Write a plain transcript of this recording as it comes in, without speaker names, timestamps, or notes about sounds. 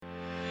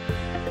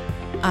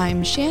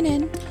I'm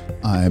Shannon.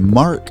 I'm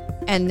Mark.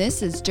 And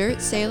this is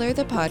Dirt Sailor,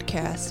 the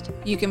podcast.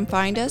 You can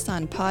find us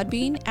on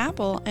Podbean,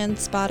 Apple, and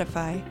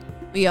Spotify.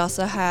 We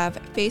also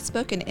have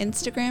Facebook and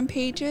Instagram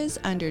pages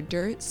under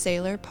Dirt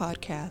Sailor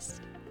Podcast.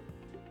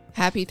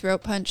 Happy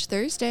Throat Punch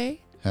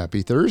Thursday.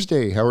 Happy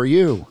Thursday. How are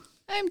you?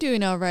 I'm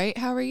doing all right.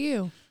 How are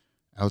you?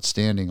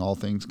 Outstanding, all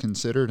things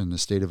considered, and the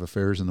state of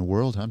affairs in the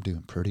world. I'm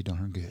doing pretty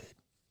darn good.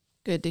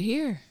 Good to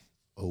hear.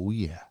 Oh,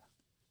 yeah.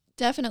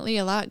 Definitely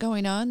a lot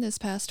going on this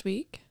past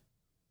week.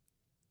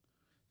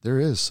 There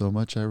is so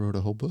much. I wrote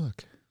a whole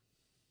book.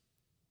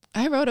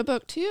 I wrote a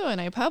book too, and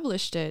I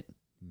published it.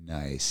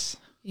 Nice.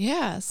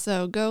 Yeah,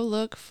 so go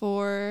look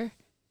for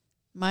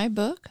my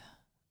book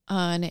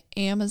on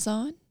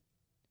Amazon,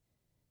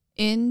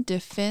 In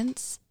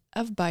Defense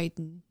of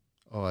Biden.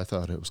 Oh, I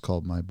thought it was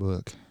called My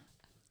Book.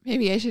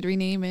 Maybe I should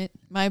rename it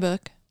My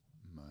Book.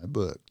 My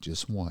Book,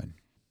 just one.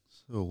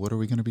 So what are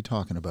we going to be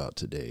talking about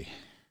today?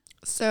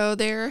 So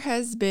there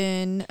has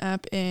been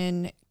up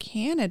in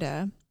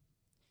Canada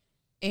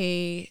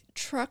a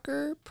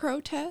trucker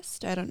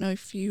protest. I don't know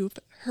if you've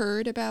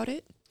heard about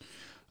it.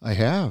 I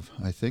have.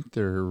 I think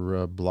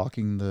they're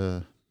blocking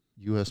the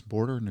U.S.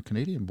 border and the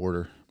Canadian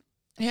border.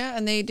 Yeah,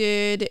 and they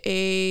did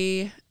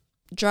a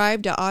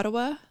drive to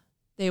Ottawa.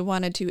 They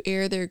wanted to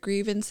air their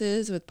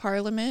grievances with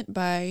Parliament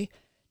by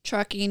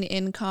trucking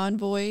in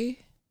convoy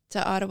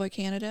to Ottawa,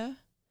 Canada.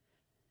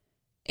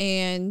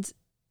 And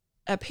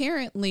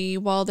apparently,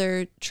 while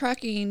they're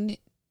trucking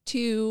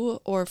to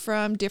or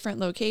from different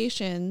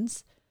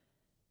locations,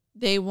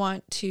 they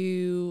want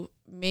to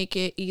make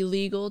it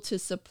illegal to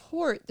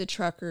support the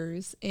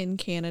truckers in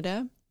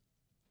Canada.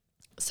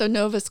 So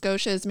Nova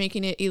Scotia is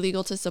making it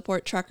illegal to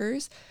support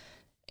truckers,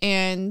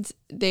 and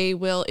they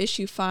will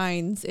issue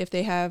fines if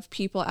they have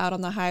people out on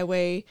the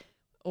highway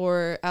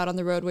or out on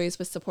the roadways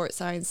with support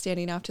signs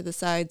standing off to the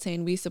side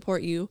saying, "We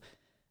support you."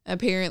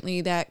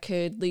 Apparently that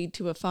could lead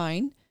to a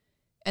fine.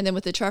 And then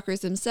with the truckers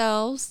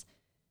themselves,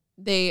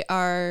 they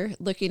are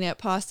looking at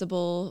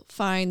possible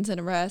fines and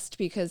arrest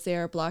because they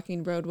are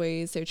blocking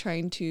roadways. They're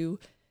trying to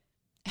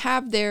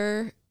have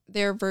their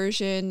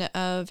version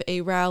of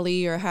a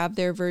rally or have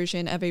their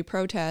version of a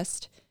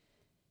protest.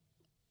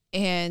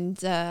 And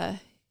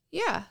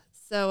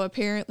so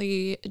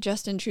apparently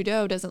Justin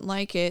Trudeau doesn't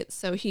like it.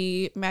 So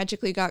he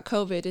magically got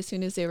COVID as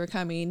soon as they were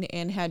coming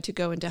and had to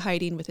go into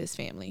hiding with his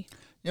family.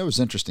 Yeah, it was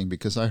interesting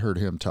because I heard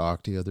him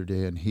talk the other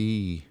day, and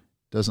he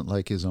doesn't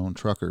like his own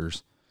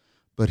truckers,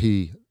 but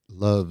he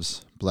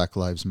loves Black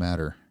Lives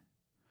Matter.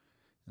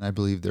 And I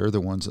believe they're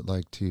the ones that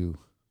like to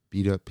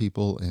beat up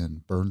people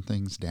and burn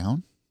things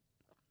down.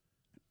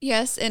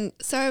 Yes, and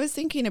so I was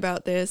thinking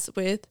about this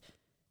with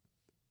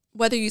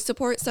whether you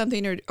support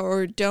something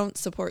or don't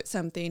support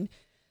something.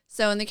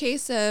 So in the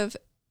case of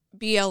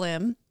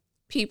BLM,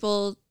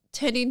 people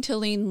tending to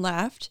lean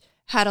left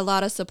had a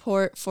lot of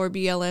support for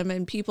BLM,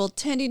 and people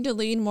tending to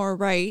lean more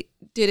right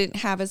didn't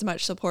have as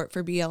much support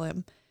for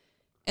BLM.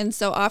 And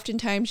so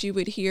oftentimes you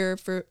would hear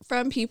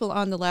from people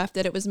on the left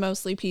that it was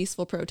mostly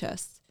peaceful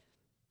protests.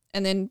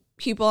 And then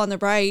people on the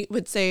right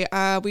would say,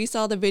 we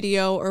saw the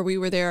video or we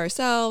were there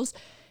ourselves,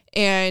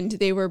 and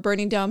they were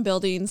burning down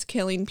buildings,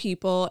 killing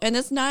people. And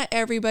that's not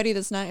everybody.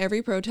 That's not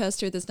every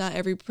protester. That's not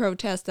every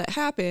protest that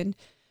happened.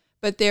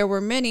 But there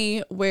were many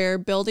where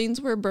buildings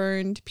were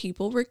burned,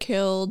 people were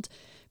killed,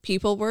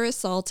 people were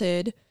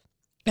assaulted,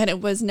 and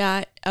it was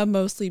not a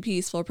mostly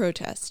peaceful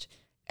protest.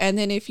 And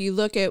then if you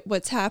look at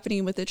what's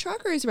happening with the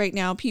truckers right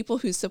now, people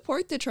who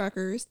support the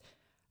truckers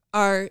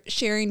are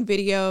sharing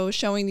video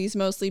showing these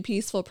mostly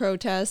peaceful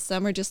protests.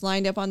 Some are just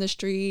lined up on the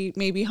street,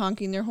 maybe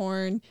honking their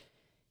horn.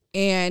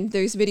 And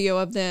there's video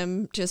of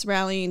them just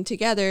rallying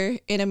together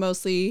in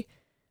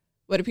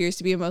what appears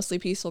to be a mostly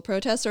peaceful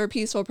protest, or a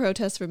peaceful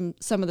protest from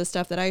some of the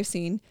stuff that I've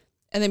seen.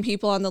 And then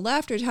people on the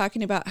left are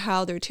talking about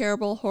how they're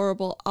terrible,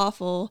 horrible,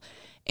 awful,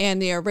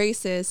 and they are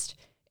racist,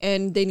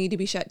 and they need to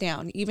be shut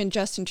down. Even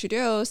Justin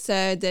Trudeau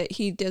said that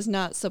he does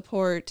not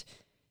support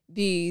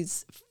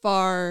these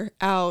far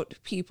out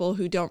people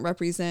who don't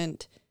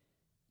represent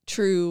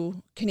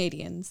true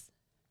Canadians.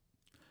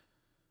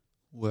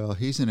 Well,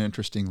 he's an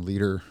interesting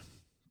leader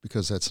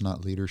because that's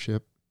not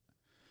leadership.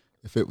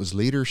 If it was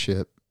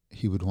leadership,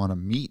 he would want to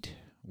meet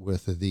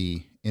with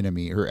the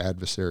enemy or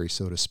adversary,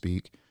 so to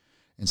speak,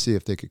 and see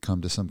if they could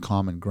come to some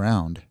common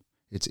ground.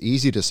 It's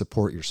easy to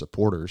support your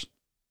supporters.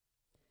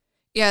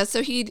 Yeah,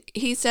 so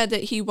he said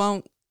that he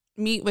won't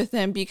meet with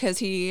them because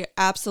he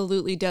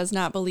absolutely does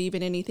not believe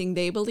in anything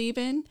they believe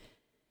in,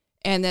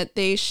 and that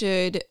they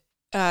should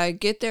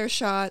get their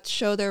shots,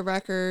 show their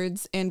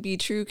records, and be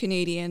true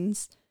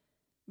Canadians.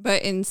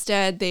 But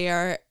instead, they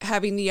are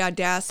having the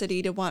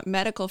audacity to want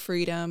medical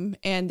freedom,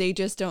 and they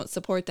just don't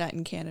support that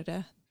in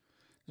Canada.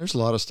 There's a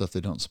lot of stuff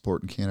they don't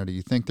support in Canada.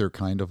 You think they're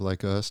kind of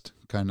like us,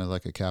 kind of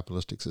like a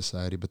capitalistic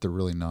society, but they're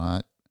really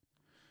not.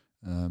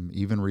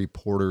 Even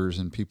reporters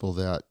and people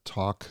that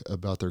talk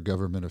about their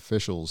government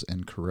officials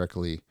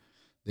incorrectly,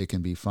 they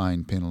can be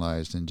fined,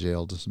 penalized, and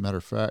jailed. As a matter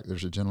of fact,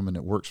 there's a gentleman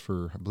that works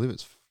for, I believe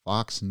it's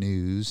Fox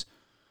News,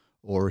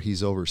 or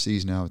he's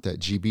overseas now at that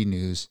GB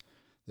News,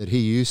 that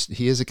he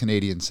is a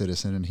Canadian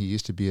citizen, and he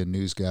used to be a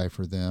news guy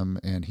for them,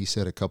 and he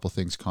said a couple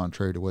things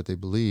contrary to what they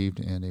believed,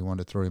 and they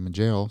wanted to throw him in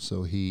jail,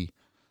 so he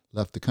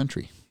left the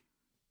country.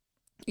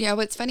 Yeah,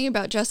 what's funny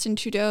about Justin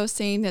Trudeau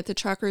saying that the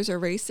truckers are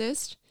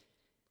racist,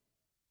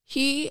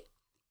 he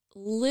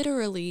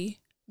literally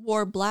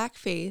wore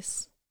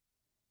blackface.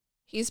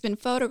 He's been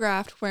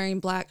photographed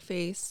wearing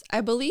blackface.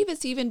 I believe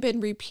it's even been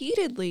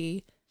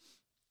repeatedly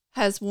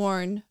has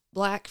worn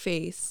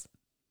blackface,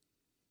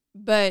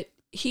 but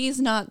he's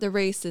not the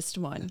racist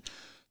one.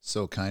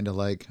 So kind of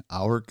like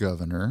our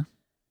governor,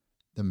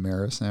 the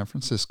mayor of San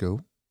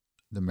Francisco,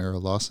 the mayor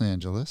of Los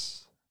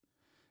Angeles,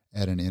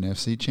 at an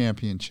NFC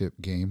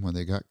championship game when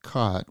they got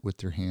caught with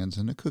their hands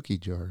in a cookie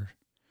jar.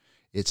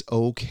 It's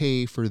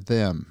okay for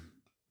them,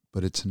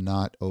 but it's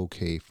not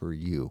okay for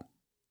you.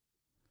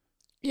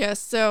 Yes,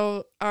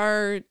 so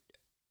our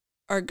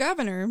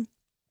governor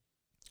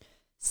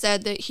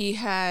said that he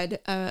had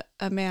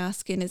a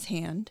mask in his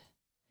hand,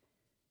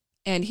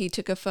 and he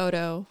took a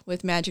photo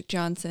with Magic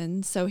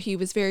Johnson, so he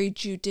was very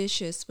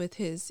judicious with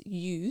his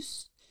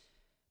use.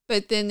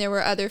 But then there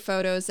were other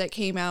photos that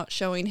came out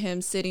showing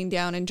him sitting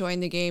down enjoying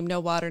the game, no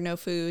water, no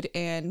food,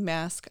 and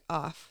mask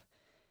off.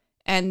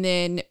 And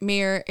then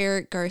Mayor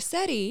Eric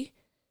Garcetti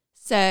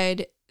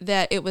said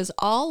that it was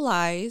all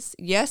lies.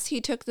 Yes,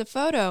 he took the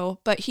photo,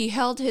 but he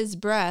held his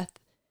breath.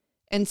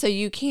 And so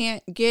you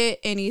can't get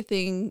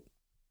anything,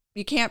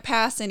 you can't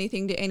pass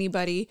anything to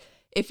anybody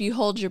if you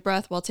hold your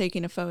breath while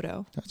taking a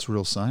photo. That's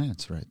real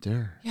science right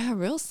there. Yeah,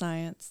 real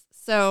science.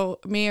 So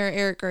Mayor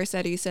Eric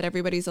Garcetti said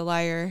everybody's a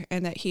liar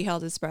and that he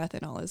held his breath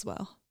and all is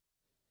well.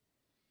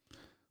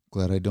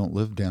 Glad I don't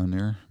live down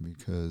there,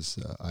 because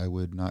I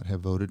would not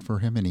have voted for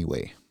him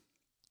anyway.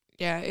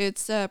 Yeah,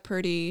 it's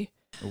pretty...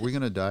 Are we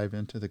going to dive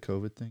into the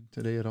COVID thing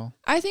today at all?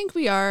 I think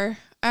we are.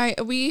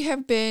 We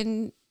have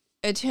been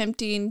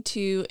attempting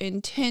to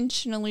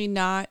intentionally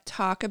not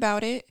talk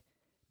about it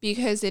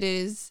because it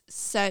is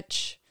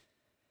such...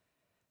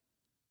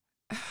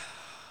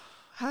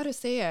 How to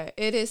say it?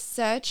 It is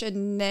such a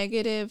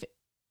negative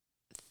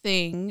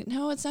thing.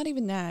 No, it's not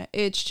even that.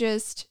 It's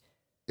just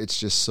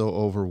so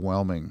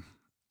overwhelming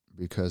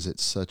because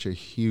it's such a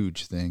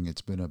huge thing.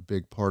 It's been a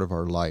big part of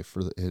our life,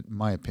 in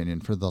my opinion,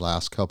 for the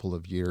last couple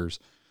of years.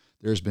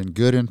 There's been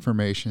good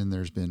information.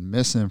 There's been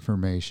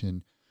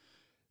misinformation.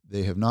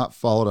 They have not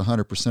followed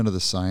 100% of the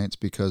science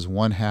because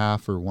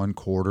 1/2 or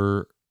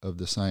 1/4 of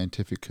the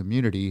scientific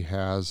community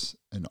has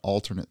an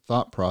alternate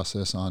thought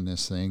process on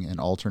this thing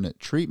and alternate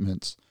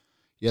treatments.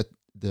 Yet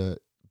the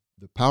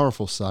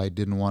powerful side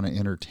didn't want to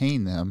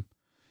entertain them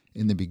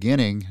in the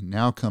beginning.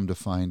 Now come to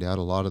find out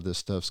a lot of this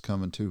stuff's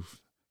coming to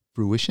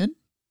fruition.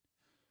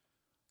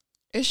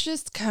 It's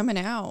just coming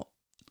out.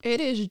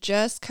 It is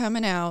just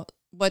coming out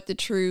what the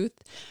truth,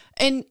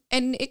 and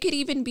it could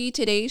even be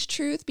today's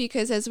truth,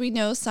 because as we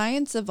know,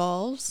 science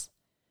evolves,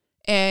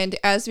 and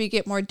as we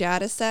get more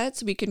data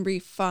sets, we can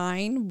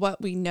refine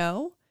what we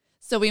know.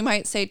 So we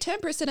might say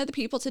 10% of the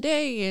people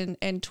today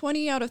and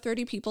 20 out of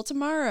 30 people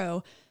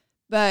tomorrow.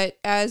 But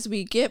as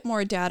we get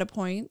more data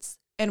points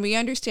and we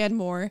understand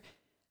more,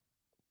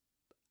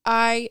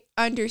 I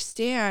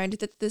understand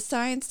that the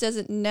science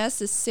doesn't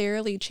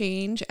necessarily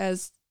change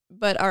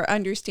but our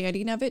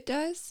understanding of it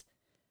does.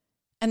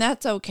 And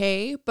that's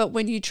okay. But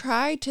when you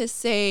try to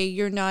say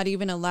you're not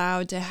even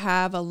allowed to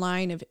have a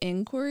line of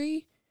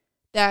inquiry,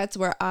 that's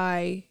where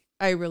I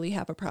really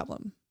have a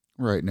problem.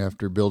 Right. And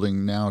after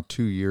building now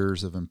 2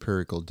 years of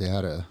empirical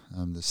data,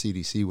 the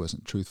CDC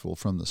wasn't truthful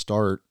from the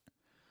start,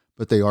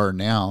 but they are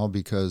now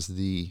because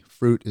the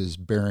fruit is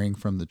bearing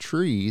from the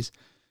trees.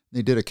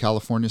 They did a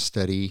California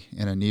study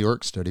and a New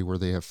York study where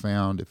they have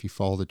found, if you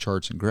follow the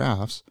charts and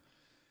graphs,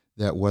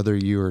 that whether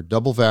you are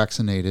double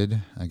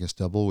vaccinated, I guess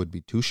double would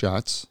be 2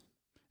 shots,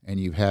 and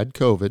you've had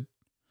COVID,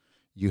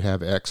 you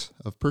have X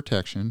of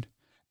protection,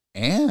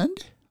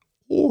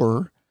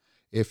 or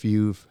if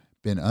you've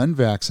been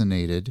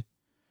unvaccinated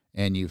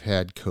and you've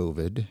had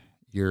COVID,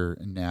 your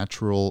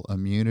natural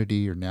immunity,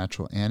 your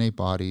natural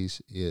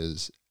antibodies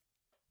is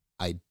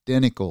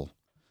identical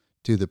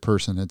to the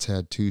person that's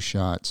had 2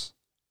 shots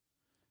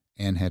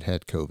and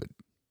had COVID.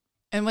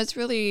 And what's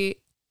really,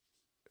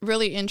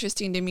 really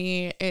interesting to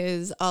me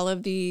is all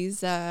of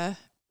these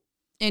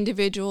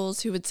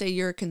individuals who would say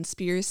you're a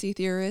conspiracy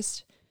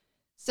theorist.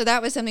 So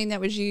that was something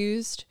that was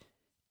used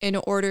in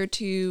order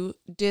to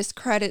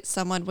discredit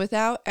someone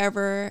without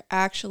ever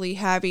actually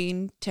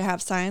having to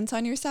have science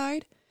on your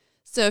side.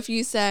 So if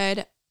you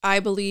said, I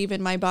believe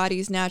in my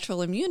body's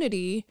natural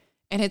immunity,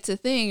 and it's a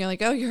thing, you're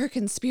like, oh, you're a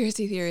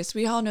conspiracy theorist.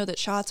 We all know that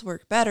shots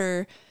work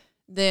better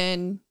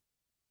than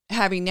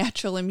having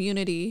natural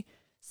immunity.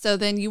 So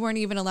then you weren't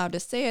even allowed to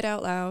say it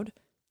out loud.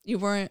 You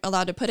weren't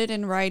allowed to put it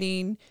in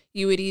writing.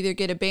 You would either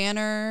get a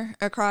banner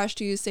across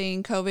to you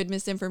saying COVID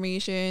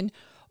misinformation,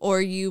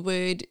 or you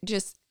would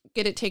just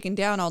get it taken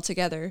down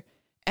altogether.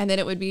 And then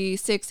it would be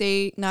 6,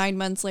 8, 9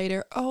 months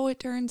later, oh, it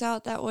turns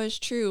out that was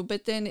true.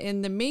 But then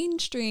in the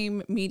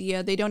mainstream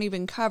media, they don't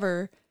even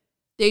cover.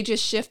 They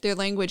just shift their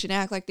language and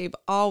act like they've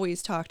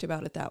always talked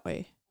about it that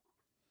way.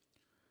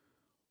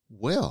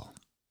 Well,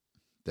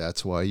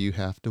 That's why you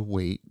have to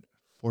wait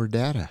for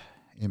data,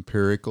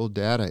 empirical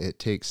data. It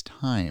takes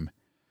time.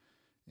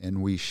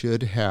 And we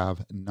should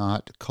have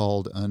not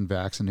called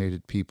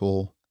unvaccinated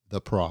people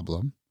the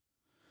problem.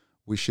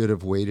 We should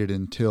have waited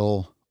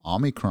until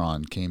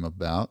Omicron came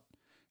about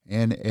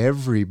and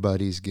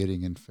everybody's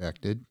getting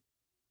infected.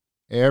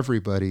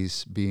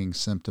 Everybody's being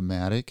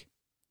symptomatic.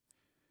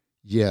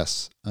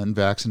 Yes,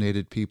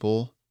 unvaccinated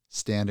people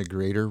stand a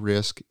greater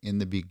risk in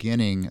the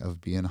beginning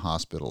of being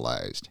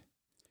hospitalized.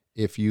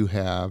 If you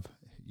have,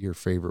 your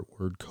favorite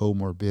word,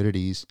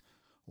 comorbidities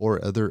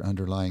or other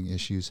underlying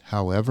issues.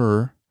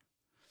 However,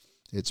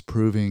 it's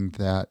proving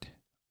that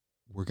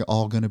we're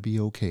all going to be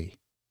okay.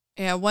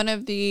 Yeah, one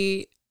of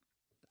the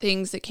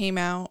things that came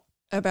out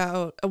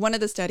about one of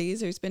the studies,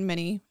 there's been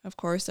many, of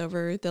course,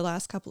 over the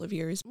last couple of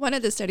years. One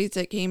of the studies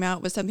that came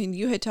out was something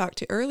you had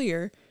talked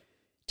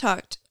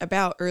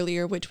about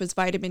earlier, which was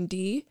vitamin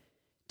D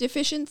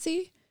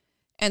deficiency.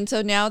 And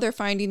so now they're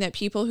finding that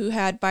people who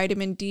had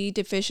vitamin D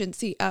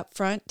deficiency up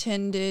front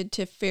tended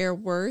to fare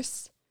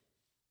worse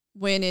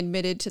when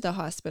admitted to the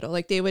hospital.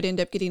 Like they would end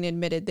up getting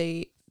admitted.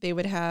 They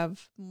would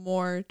have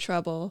more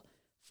trouble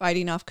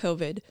fighting off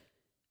COVID.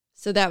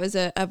 So that was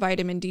a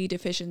vitamin D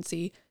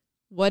deficiency.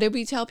 What did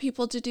we tell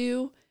people to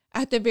do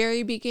at the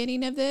very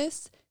beginning of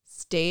this?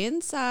 Stay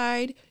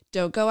inside.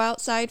 Don't go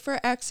outside for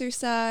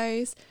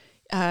exercise.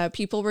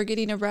 People were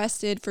getting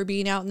arrested for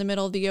being out in the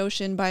middle of the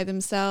ocean by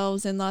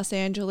themselves in Los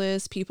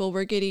Angeles. People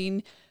were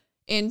getting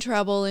in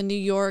trouble in New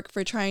York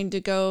for trying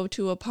to go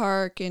to a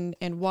park and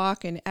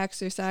walk and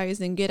exercise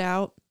and get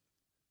out.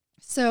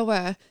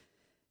 So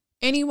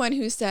anyone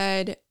who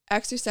said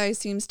exercise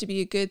seems to be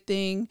a good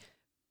thing,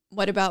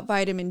 what about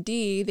vitamin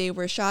D? They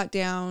were shot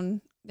down.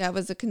 That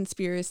was a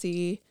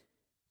conspiracy.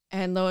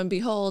 And lo and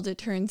behold, it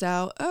turns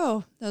out,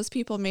 oh, those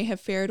people may have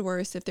fared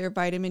worse if their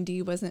vitamin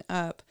D wasn't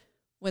up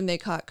when they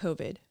caught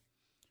COVID.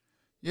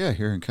 Yeah,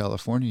 here in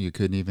California, you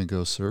couldn't even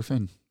go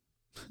surfing.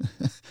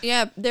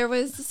 Yeah, there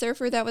was a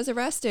surfer that was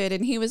arrested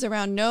and he was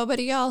around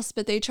nobody else,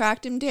 but they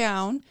tracked him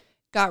down,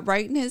 got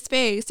right in his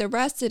face,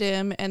 arrested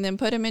him, and then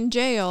put him in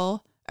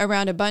jail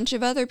around a bunch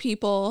of other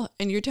people.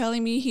 And you're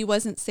telling me he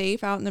wasn't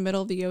safe out in the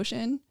middle of the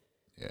ocean?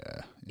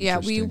 Yeah. Yeah,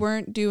 we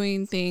weren't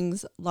doing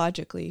things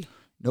logically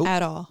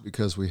at all.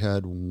 Because we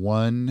had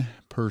one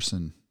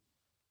person,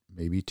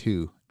 maybe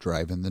two,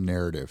 driving the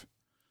narrative.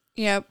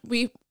 Yeah,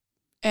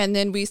 and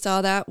then we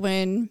saw that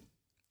when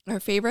our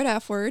favorite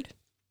F word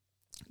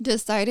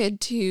decided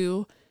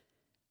to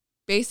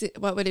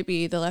what would it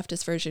be? The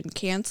leftist version,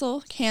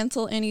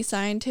 cancel any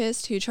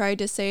scientist who tried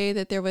to say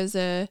that there was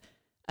a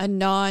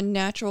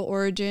non-natural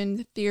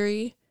origin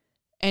theory.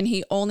 And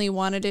he only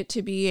wanted it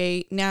to be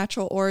a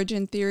natural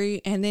origin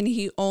theory. And then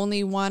he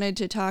only wanted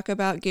to talk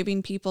about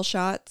giving people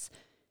shots.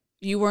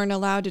 You weren't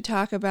allowed to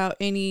talk about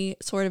any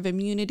sort of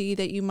immunity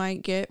that you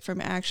might get from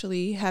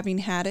actually having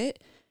had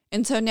it.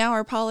 And so now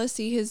our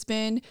policy has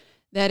been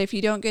that if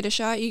you don't get a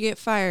shot, you get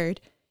fired.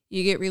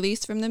 You get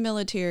released from the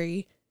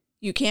military.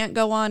 You can't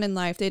go on in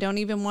life. They don't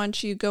even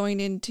want you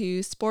going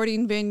into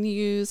sporting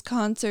venues,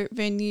 concert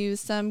venues.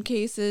 Some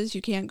cases,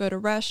 you can't go to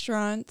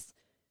restaurants.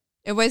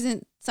 It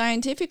wasn't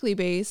scientifically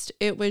based.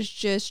 It was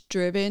just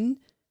driven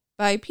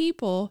by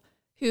people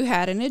who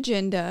had an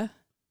agenda,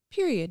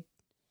 period.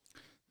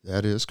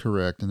 That is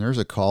correct. And there's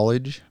a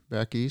college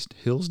back east,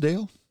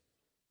 Hillsdale.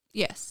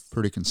 Yes.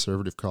 Pretty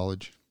conservative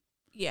college.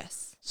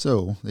 Yes.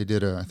 So they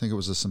did I think it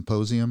was a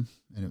symposium,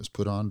 and it was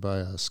put on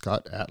by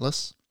Scott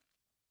Atlas.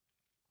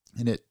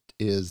 And it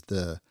is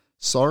the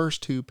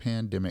SARS-2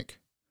 pandemic.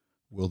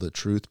 Will the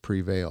truth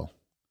prevail?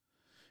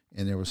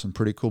 And there were some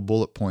pretty cool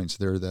bullet points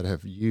there that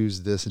have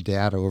used this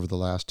data over the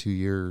last 2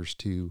 years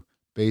to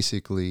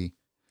basically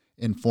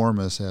inform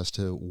us as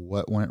to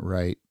what went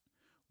right,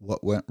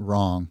 what went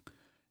wrong,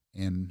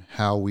 and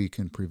how we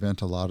can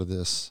prevent a lot of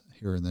this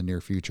here in the near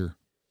future.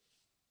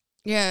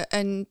 Yeah,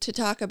 and to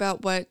talk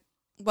about what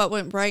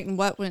went right and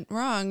what went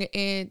wrong,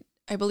 and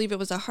I believe it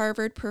was a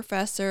Harvard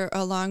professor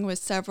along with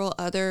several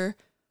other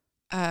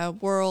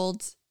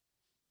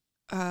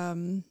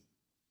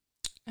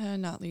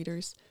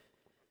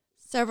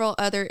several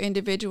other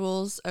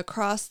individuals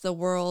across the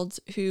world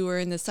who were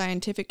in the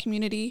scientific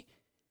community.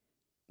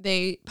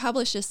 They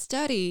published a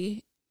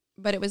study,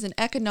 but it was an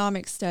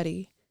economic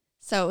study.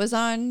 So it was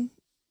on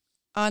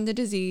the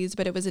disease,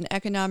 but it was an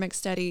economic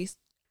study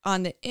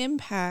on the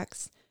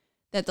impacts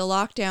that the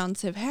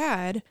lockdowns have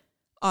had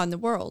on the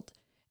world.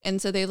 And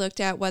so they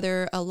looked at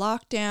whether a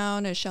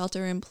lockdown, a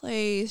shelter in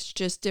place,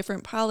 just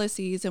different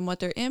policies and what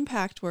their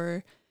impact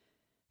were.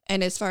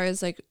 And as far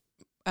as like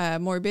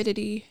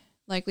morbidity,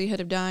 likelihood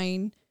of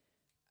dying,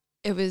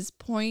 it was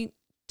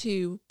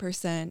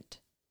 0.2%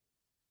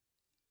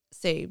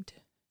 saved.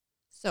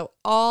 So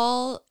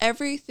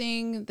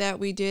everything that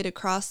we did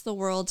across the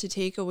world to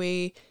take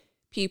away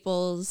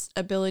people's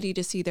ability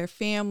to see their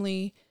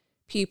family,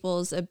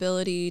 people's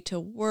ability to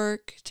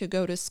work, to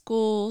go to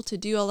school, to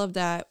do all of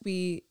that,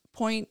 we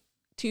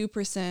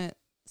 0.2%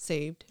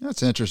 saved.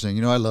 That's interesting.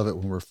 You know, I love it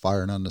when we're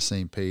firing on the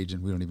same page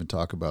and we don't even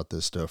talk about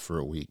this stuff for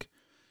a week.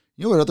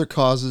 You know what other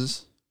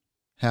causes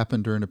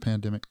happened during the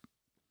pandemic?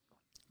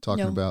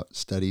 talking No. about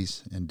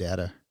studies and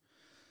data.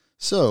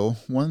 So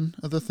one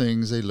of the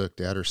things they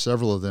looked at, or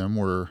several of them,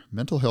 were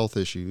mental health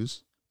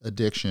issues,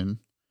 addiction,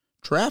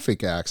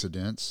 traffic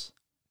accidents,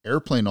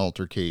 airplane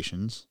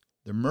altercations,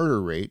 the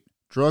murder rate,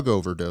 drug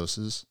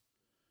overdoses,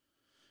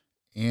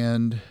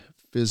 and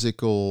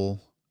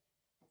physical,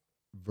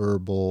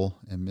 verbal,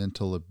 and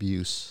mental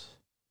abuse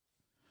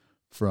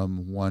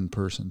from one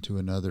person to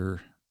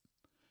another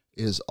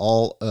is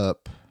all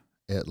up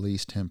at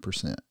least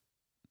 10%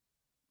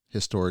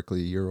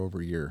 historically year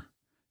over year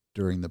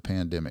during the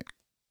pandemic.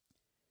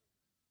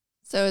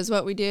 So is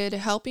what we did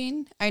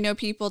helping? I know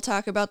people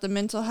talk about the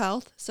mental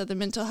health. So the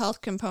mental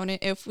health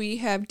component, if we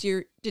have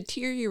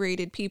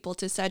deteriorated people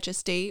to such a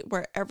state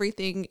where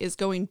everything is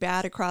going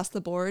bad across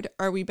the board,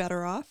 are we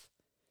better off?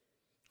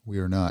 We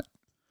are not.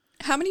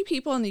 How many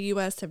people in the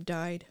U.S. have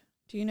died?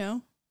 Do you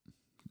know?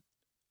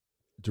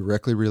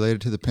 Directly related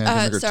to the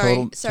pandemic or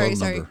total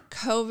number?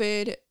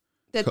 COVID,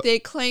 that they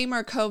claim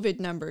are COVID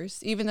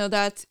numbers, even though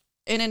that's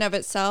in and of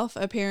itself,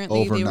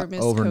 apparently they were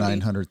miscoding. Over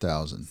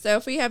 900,000. So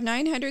if we have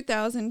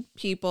 900,000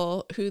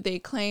 people who they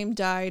claim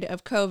died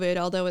of COVID,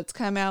 although it's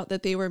come out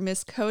that they were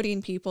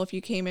miscoding people if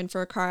you came in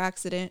for a car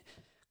accident,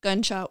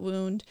 gunshot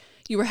wound,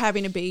 you were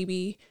having a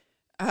baby,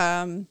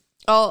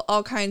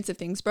 all kinds of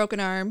things, broken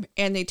arm,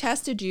 and they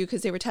tested you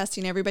because they were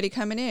testing everybody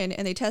coming in,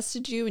 and they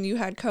tested you and you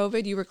had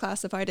COVID, you were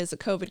classified as a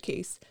COVID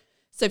case.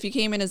 So if you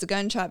came in as a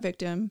gunshot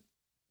victim,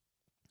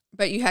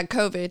 but you had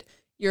COVID,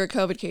 you're a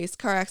COVID case.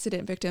 Car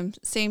accident victim,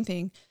 same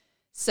thing.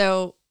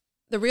 So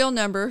the real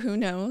number, who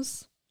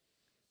knows?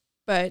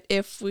 But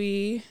if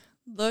we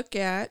look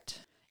at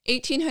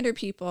 1,800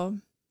 people,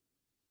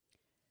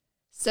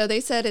 so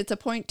they said it's a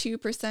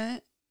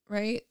 0.2%,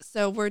 right?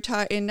 So we're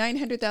in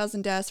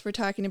 900,000 deaths, we're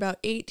talking about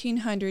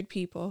 1,800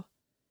 people.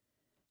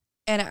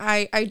 And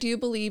I do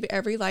believe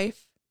every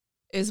life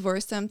is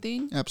worth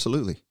something.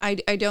 Absolutely. I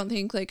don't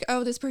think like,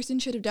 oh, this person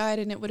should have died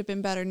and it would have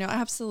been better. No,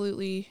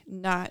 absolutely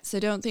not. So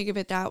don't think of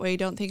it that way.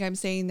 Don't think I'm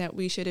saying that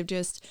we should have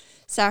just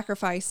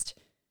sacrificed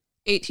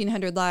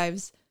 1,800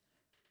 lives.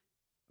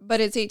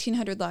 But it's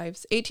 1,800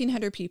 lives,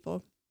 1,800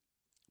 people,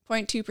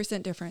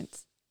 0.2%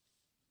 difference.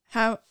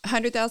 How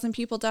 100,000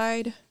 people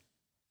died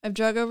of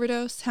drug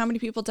overdose? How many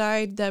people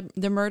died?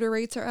 The murder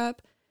rates are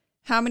up.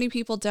 How many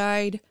people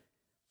died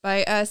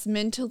by us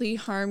mentally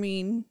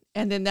harming,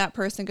 and then that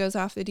person goes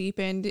off the deep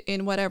end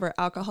in whatever,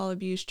 alcohol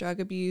abuse, drug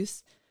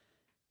abuse,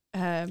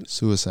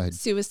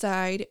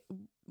 suicide,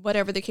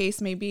 whatever the case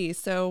may be.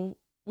 So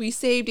we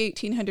saved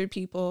 1,800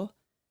 people,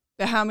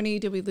 but how many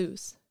did we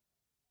lose?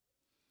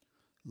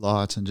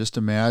 Lots. And just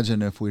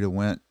imagine if we'd have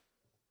went,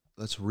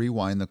 let's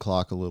rewind the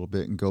clock a little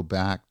bit and go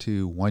back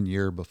to 1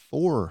 year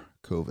before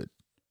COVID,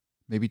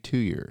 maybe 2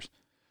 years.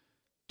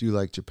 Do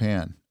like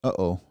Japan.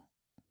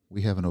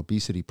 We have an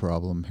obesity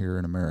problem here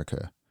in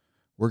America.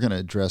 We're going to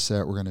address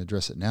that. We're going to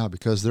address it now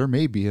because there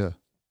may be a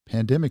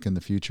pandemic in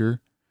the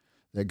future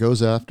that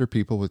goes after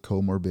people with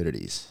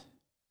comorbidities.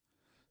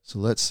 So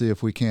let's see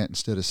if we can't,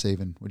 instead of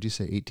saving, would you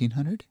say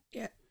 1,800?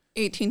 Yeah,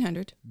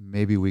 1,800.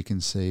 Maybe we can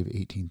save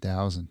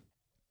 18,000,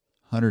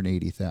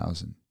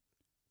 180,000.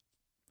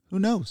 Who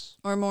knows?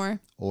 Or more.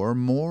 Or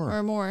more.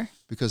 Or more.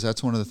 Because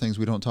that's one of the things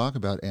we don't talk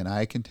about. And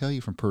I can tell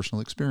you from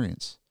personal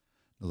experience,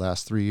 the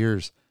last 3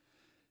 years,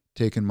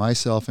 taking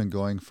myself and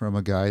going from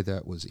a guy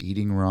that was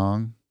eating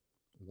wrong,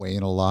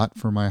 weighing a lot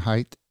for my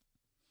height,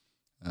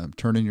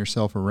 turning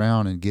yourself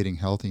around and getting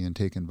healthy and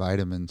taking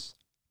vitamins,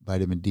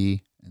 vitamin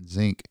D and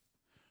zinc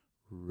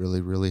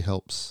really, really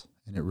helps.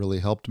 And it really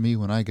helped me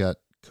when I got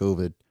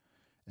COVID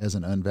as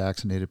an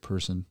unvaccinated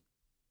person.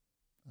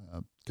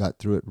 Got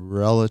through it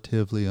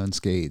relatively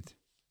unscathed.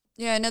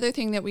 Yeah, another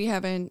thing that we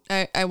haven't,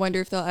 I wonder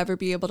if they'll ever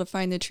be able to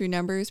find the true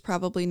numbers.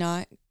 Probably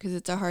not, because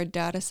it's a hard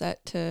data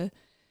set to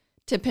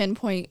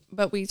pinpoint.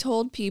 But we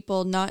told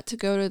people not to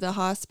go to the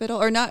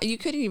hospital, or not, you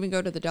couldn't even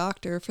go to the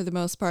doctor for the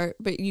most part,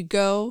 but you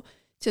go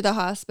to the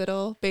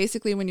hospital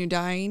basically when you're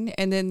dying,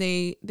 and then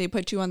they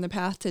put you on the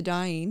path to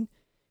dying.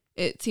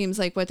 It seems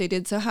like what they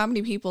did. So how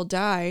many people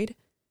died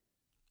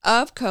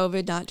of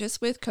COVID, not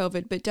just with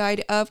COVID, but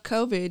died of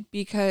COVID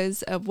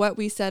because of what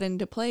we set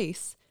into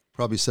place?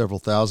 Probably several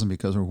thousand,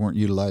 because we weren't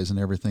utilizing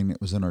everything that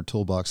was in our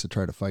toolbox to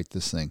try to fight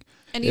this thing.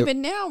 And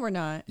even now we're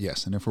not.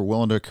 Yes, and if we're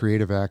willing to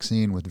create a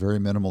vaccine with very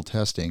minimal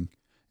testing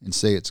and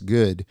say it's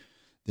good,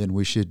 then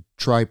we should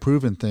try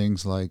proven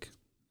things like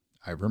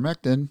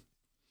ivermectin.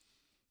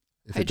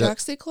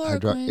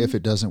 Hydroxychloroquine. If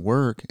it doesn't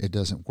work, it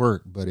doesn't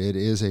work. But it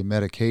is a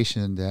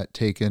medication that,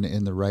 taken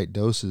in the right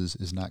doses,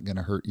 is not going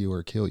to hurt you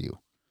or kill you.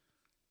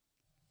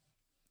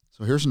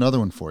 So here's another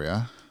one for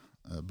you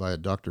by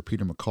Dr.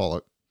 Peter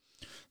McCulloch.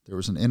 There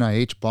was an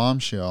NIH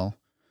bombshell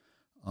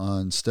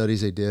on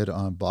studies they did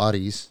on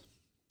bodies.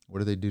 What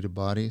do they do to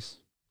bodies?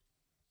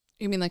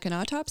 You mean like an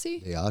autopsy?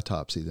 They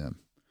autopsy them.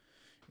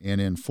 And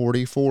in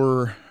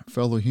 44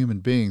 fellow human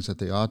beings that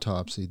they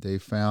autopsied, they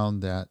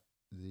found that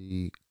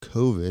the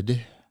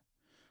COVID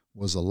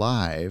was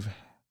alive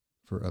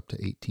for up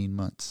to 18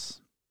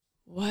 months.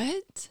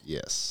 What?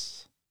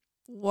 Yes.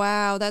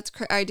 Wow, that's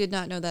I did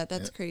not know that.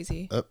 That's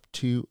crazy. Up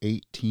to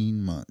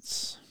 18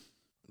 months.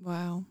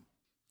 Wow.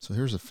 So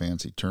here's a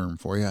fancy term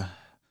for you.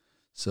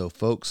 So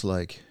folks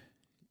like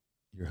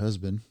your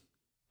husband,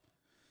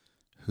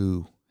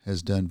 who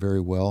has done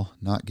very well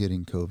not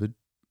getting COVID,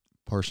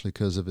 partially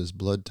because of his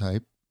blood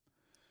type,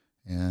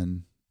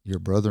 and your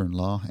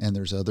brother-in-law, and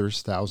there's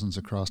others, thousands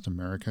across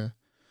America,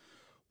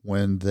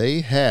 when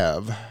they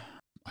have,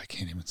 I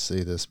can't even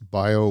say this,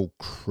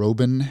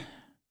 biochrobin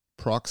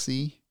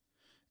proxy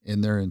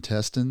in their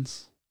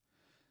intestines,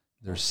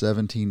 they're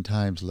 17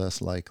 times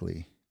less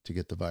likely to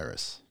get the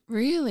virus.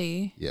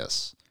 Really?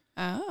 Yes.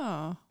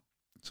 Oh.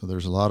 So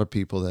there's a lot of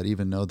people that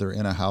even though they're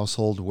in a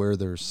household where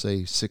there's,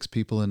 say, 6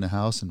 people in the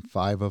house and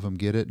 5 of them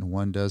get it and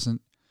 1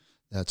 doesn't,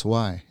 that's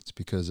why. It's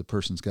because the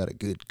person's got a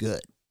good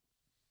gut.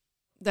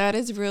 That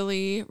is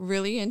really,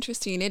 really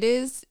interesting. It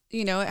is,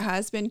 it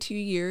has been 2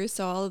 years.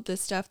 So all of the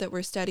stuff that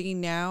we're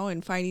studying now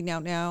and finding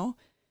out now,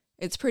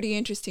 it's pretty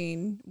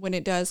interesting when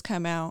it does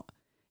come out.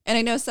 And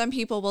I know some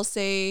people will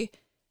say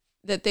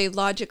that they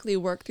logically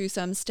work through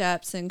some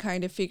steps and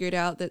kind of figured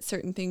out that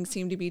certain things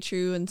seem to be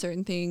true and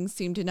certain things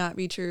seem to not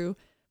be true.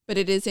 But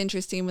it is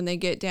interesting when they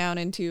get down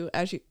into,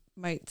 as you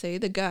might say,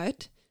 the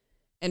gut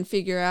and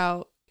figure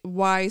out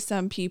why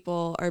some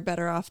people are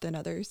better off than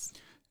others.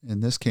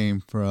 And this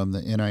came from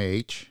the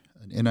NIH,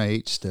 an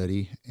NIH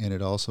study, and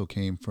it also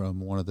came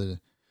from one of the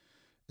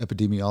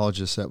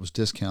epidemiologists that was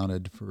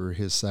discounted for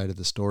his side of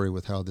the story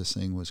with how this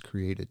thing was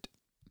created.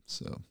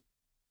 So,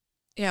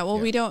 yeah, well,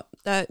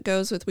 that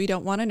goes with, we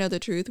don't want to know the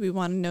truth. We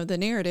want to know the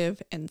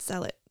narrative and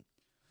sell it.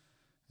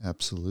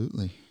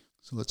 Absolutely.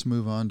 So let's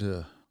move on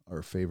to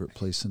our favorite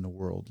place in the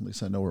world. At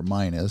least I know where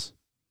mine is.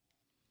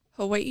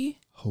 Hawaii?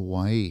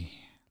 Hawaii.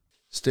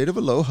 State of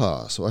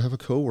aloha. So I have a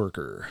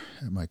coworker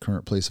at my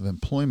current place of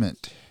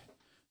employment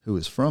who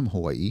is from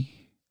Hawaii.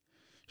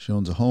 She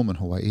owns a home in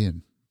Hawaii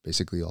and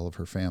basically all of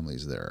her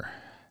family's there.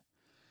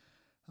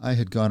 I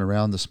had gone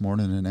around this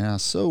morning and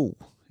asked, so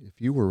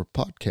if you were a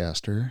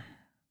podcaster,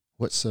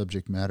 what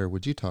subject matter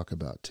would you talk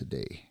about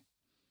today?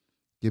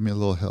 Give me a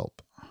little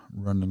help.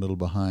 I'm running a little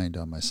behind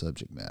on my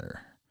subject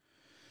matter.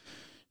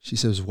 She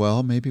says,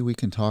 well, maybe we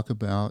can talk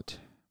about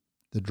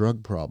the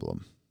drug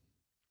problem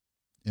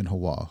in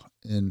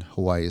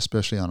Hawaii,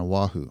 especially on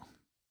Oahu.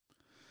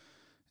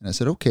 And I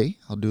said, okay,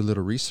 I'll do a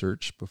little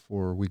research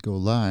before we go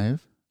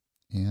live,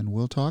 and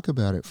we'll talk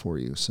about it for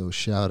you. So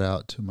shout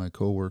out to my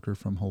coworker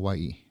from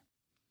Hawaii.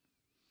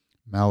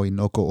 Maui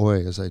no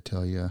ko'oi, as I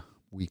tell you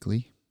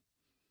weekly.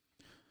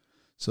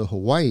 So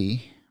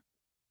Hawaii,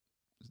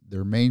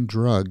 their main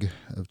drug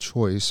of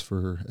choice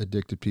for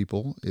addicted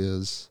people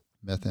is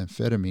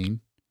methamphetamine.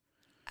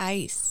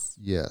 Ice.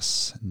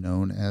 Yes,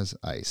 known as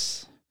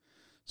ice.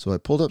 So I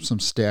pulled up some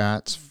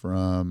stats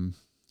from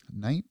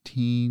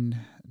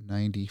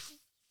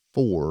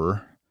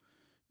 1994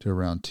 to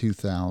around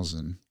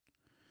 2000,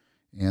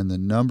 and the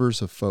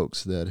numbers of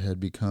folks that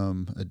had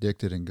become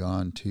addicted and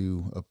gone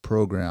to a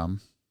program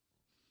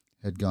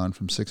had gone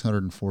from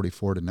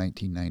 644 to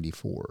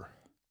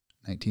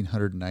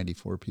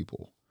 1,994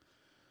 people.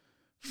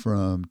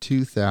 From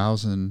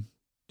 2000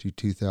 to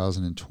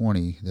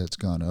 2020, that's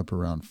gone up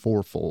around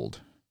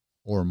 4-fold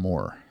or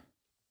more.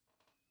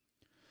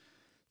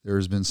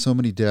 There's been so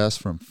many deaths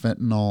from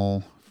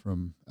fentanyl,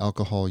 from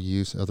alcohol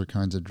use, other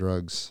kinds of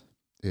drugs.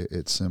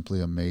 It's simply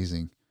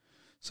amazing.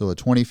 So a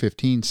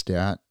 2015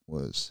 stat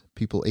was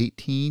people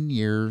 18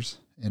 years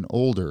and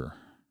older.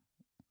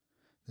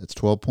 That's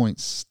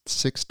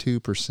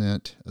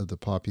 12.62% of the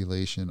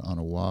population on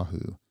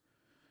Oahu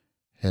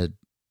had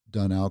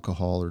done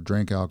alcohol or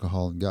drank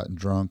alcohol and gotten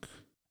drunk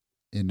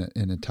in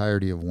an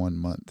entirety of 1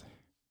 month.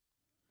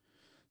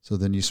 So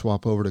then you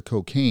swap over to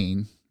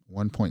cocaine,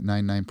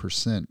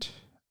 1.99%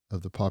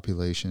 of the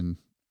population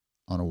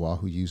on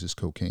Oahu uses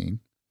cocaine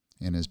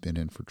and has been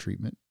in for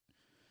treatment.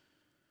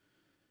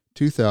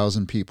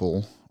 2,000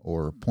 people,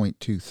 or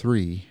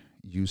 0.23,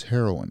 use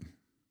heroin.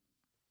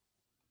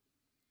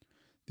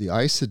 The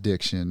ice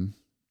addiction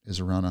is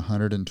around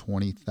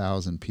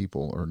 120,000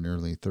 people, or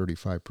nearly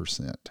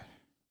 35%.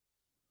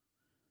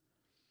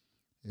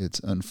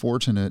 It's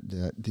unfortunate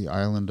that the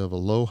island of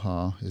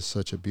Aloha is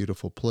such a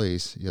beautiful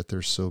place, yet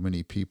there's so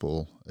many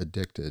people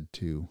addicted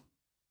to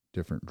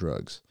different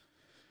drugs.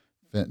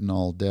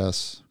 Fentanyl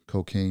deaths,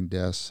 cocaine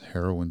deaths,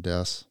 heroin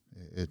deaths.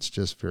 It's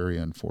just very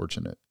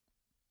unfortunate.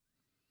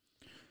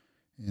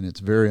 And it's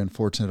very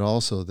unfortunate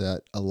also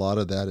that a lot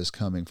of that is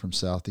coming from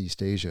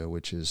Southeast Asia,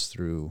 which is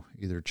through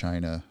either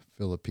China,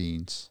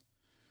 Philippines,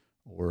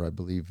 or I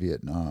believe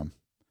Vietnam.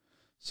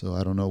 So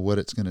I don't know what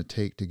it's going to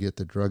take to get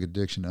the drug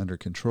addiction under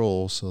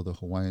control so the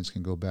Hawaiians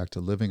can go back to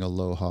living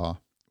aloha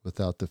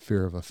without the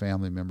fear of a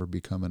family member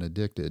becoming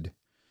addicted.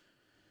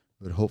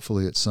 But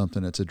hopefully it's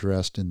something that's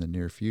addressed in the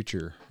near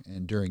future.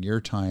 And during your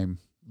time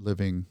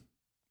living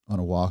on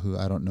Oahu,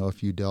 I don't know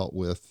if you dealt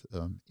with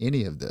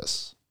any of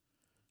this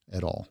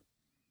at all.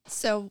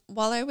 So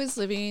while I was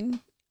living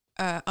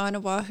on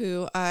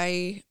Oahu,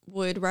 I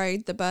would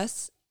ride the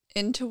bus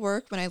into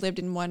work when I lived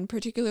in one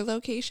particular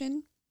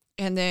location.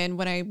 And then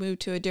when I moved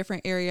to a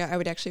different area, I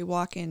would actually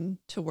walk in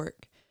to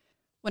work.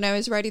 When I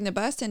was riding the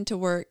bus into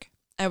work,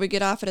 I would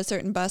get off at a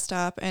certain bus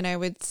stop and I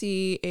would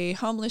see a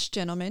homeless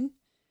gentleman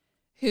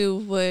who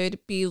would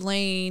be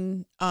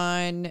laying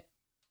on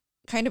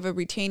kind of a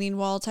retaining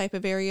wall type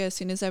of area as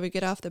soon as I would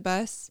get off the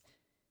bus.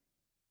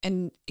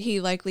 And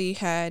he likely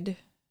had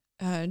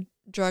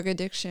drug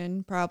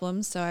addiction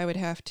problems, so I would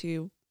have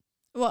to,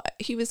 well,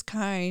 he was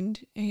kind,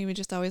 and he would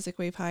just always like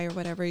wave hi or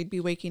whatever. He'd be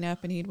waking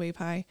up and he'd wave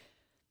hi,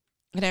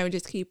 and I would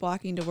just keep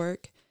walking to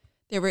work.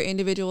 There were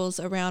individuals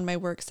around my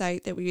work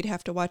site that we would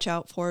have to watch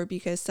out for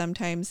because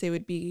sometimes they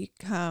would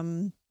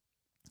become,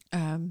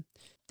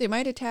 they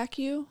might attack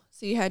you,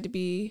 so you had to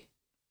be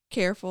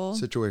careful.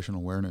 Situational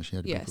awareness. You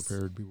had to Yes. be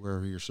prepared, be aware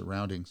of your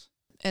surroundings.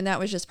 And that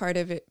was just part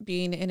of it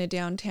being in a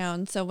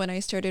downtown. So when I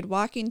started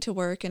walking to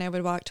work, and I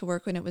would walk to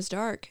work when it was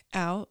dark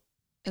out,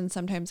 and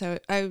sometimes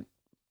I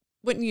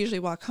wouldn't usually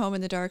walk home in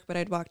the dark, but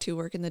I'd walk to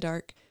work in the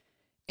dark.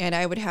 And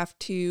I would have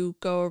to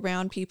go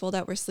around people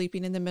that were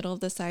sleeping in the middle of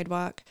the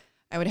sidewalk.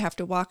 I would have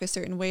to walk a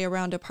certain way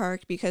around a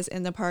park because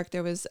in the park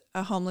there was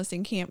a homeless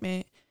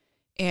encampment.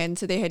 And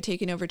so they had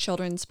taken over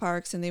children's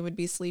parks and they would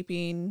be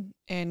sleeping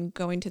and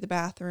going to the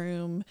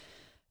bathroom.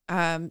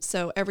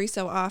 So every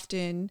so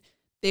often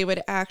they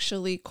would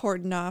actually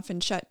cordon off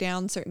and shut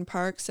down certain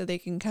parks so they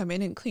can come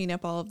in and clean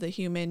up all of the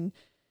human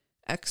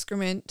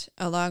excrement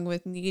along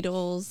with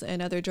needles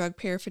and other drug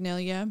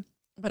paraphernalia.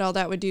 But all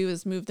that would do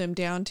is move them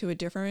down to a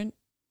different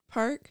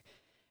park,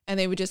 and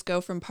they would just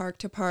go from park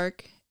to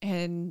park.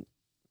 And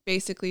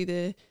basically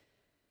the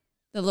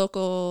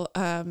local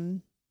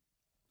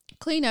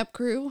cleanup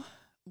crew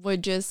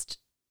would just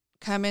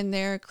come in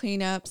there,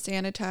 clean up,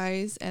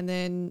 sanitize, and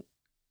then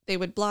they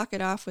would block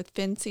it off with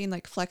fencing,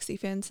 like flexi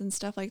fence and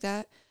stuff like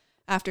that.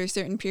 After a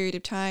certain period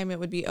of time, it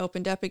would be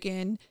opened up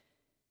again.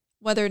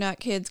 Whether or not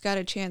kids got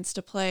a chance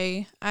to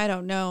play, I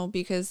don't know,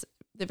 because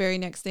the very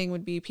next thing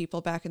would be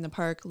people back in the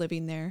park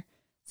living there.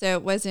 So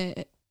it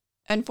wasn't,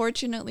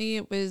 unfortunately,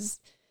 it was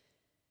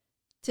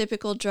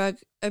typical drug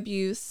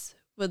abuse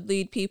would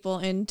lead people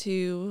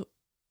into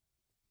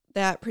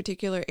that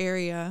particular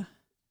area.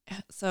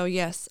 So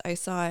yes, I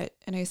saw it,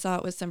 and I saw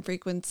it with some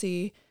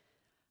frequency.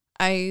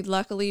 I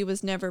luckily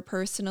was never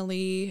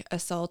personally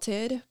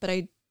assaulted, but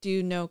I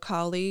do know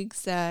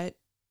colleagues that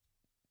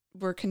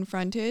were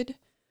confronted.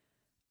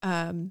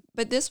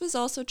 But this was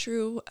also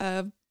true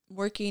of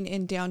working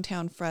in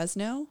downtown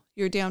Fresno.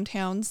 Your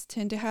downtowns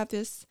tend to have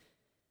this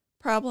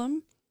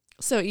problem.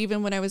 So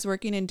even when I was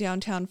working in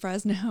downtown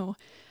Fresno,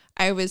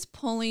 I was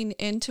pulling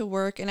into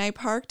work and I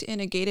parked in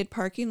a gated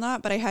parking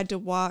lot, but I had to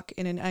walk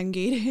in an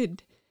ungated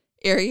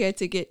area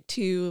to get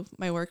to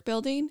my work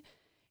building.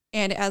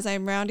 And as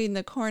I'm rounding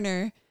the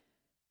corner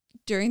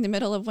during the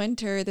middle of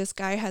winter, this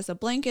guy has a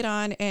blanket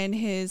on and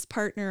his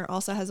partner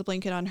also has a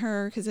blanket on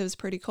her because it was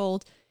pretty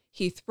cold.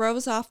 He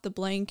throws off the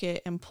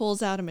blanket and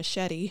pulls out a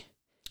machete.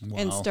 Wow.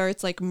 And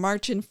starts like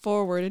marching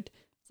forward.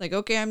 It's like,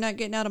 okay, I'm not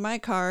getting out of my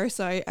car.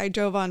 So I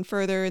drove on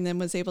further and then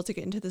was able to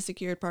get into the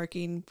secured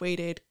parking,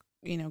 waited,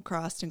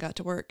 crossed and got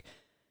to work.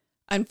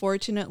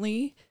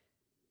 Unfortunately,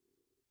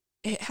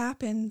 it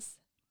happens.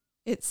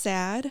 It's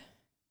sad.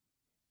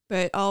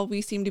 But all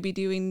we seem to be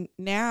doing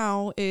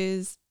now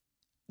is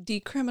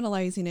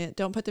decriminalizing it.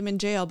 Don't put them in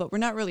jail, but we're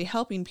not really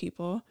helping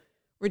people.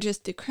 We're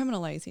just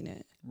decriminalizing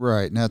it.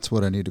 Right. And that's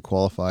what I need to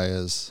qualify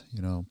as,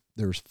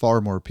 there's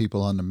far more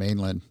people on the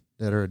mainland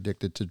that are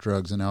addicted to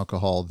drugs and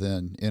alcohol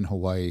than in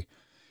Hawaii.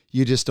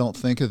 You just don't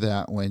think of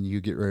that when you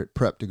get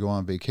prepped to go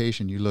on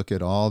vacation. You look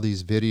at all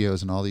these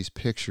videos and all these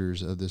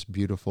pictures of this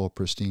beautiful,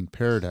 pristine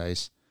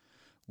paradise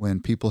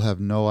when people have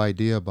no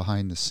idea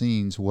behind the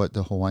scenes what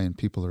the Hawaiian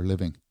people are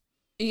living.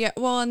 Yeah,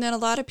 well, and then a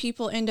lot of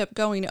people end up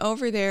going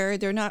over there.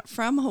 They're not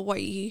from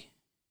Hawaii,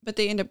 but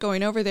they end up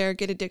going over there,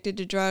 get addicted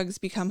to drugs,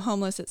 become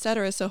homeless,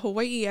 etc. So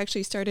Hawaii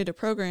actually started a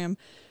program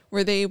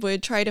where they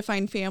would try to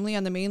find family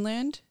on the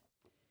mainland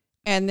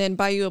and then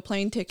buy you a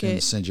plane ticket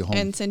and send you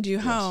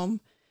home. Yes.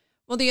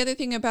 Well, the other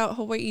thing about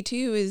Hawaii,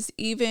 too, is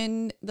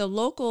even the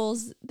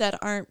locals that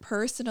aren't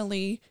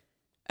personally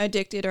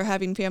addicted or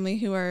having family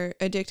who are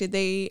addicted,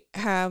 they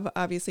have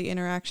obviously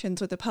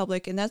interactions with the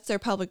public, and that's their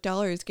public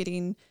dollars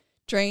getting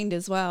drained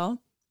as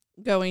well,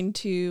 going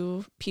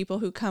to people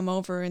who come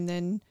over and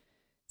then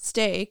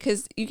stay.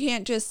 Because you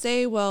can't just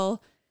say,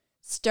 well,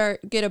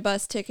 get a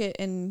bus ticket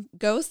and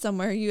go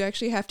somewhere. You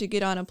actually have to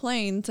get on a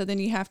plane. So then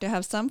you have to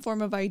have some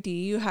form of ID.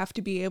 You have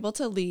to be able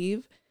to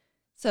leave.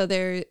 So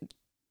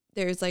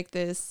there's like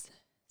this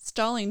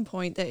stalling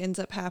point that ends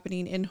up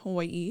happening in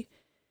Hawaii.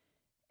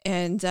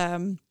 And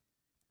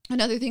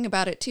another thing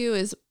about it too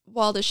is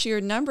while the sheer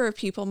number of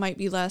people might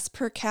be less,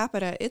 per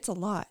capita, it's a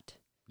lot.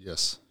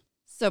 Yes.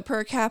 So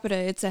per capita,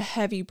 it's a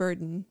heavy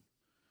burden.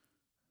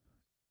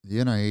 The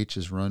NIH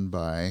is run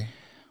by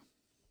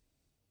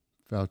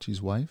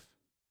Fauci's wife?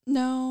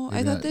 No,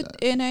 I thought that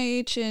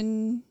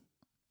NIH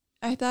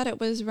I thought it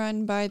was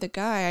run by the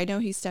guy. I know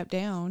he stepped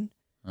down.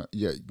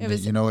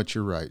 You know what?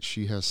 You're right.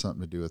 She has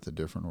something to do with a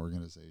different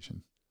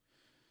organization.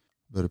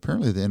 But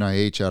apparently the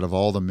NIH, out of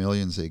all the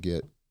millions they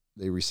get,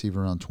 they receive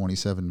around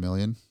 27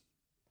 million.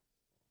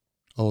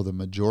 Oh, the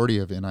majority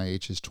of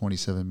NIH is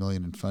 27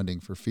 million in funding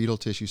for fetal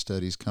tissue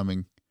studies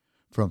coming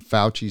from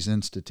Fauci's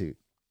Institute.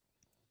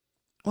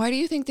 Why do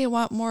you think they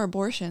want more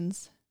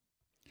abortions?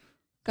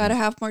 Got to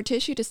have more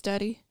tissue to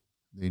study.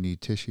 They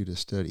need tissue to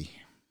study.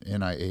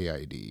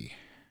 NIAID.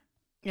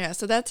 Yeah,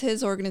 so that's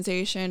his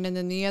organization. And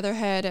then the other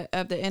head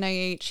of the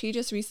NIH, he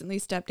just recently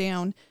stepped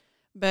down.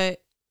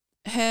 But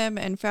him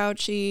and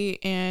Fauci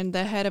and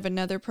the head of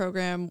another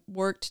program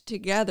worked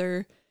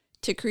together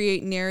to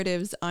create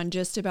narratives on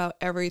just about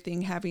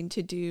everything having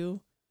to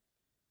do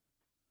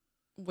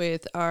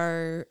with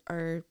our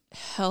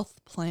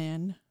health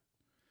plan.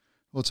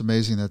 Well, it's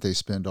amazing that they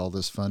spend all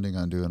this funding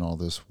on doing all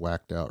this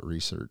whacked out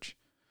research.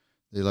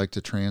 They like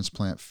to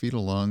transplant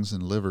fetal lungs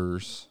and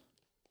livers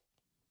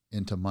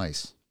into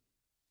mice.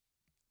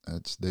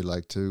 They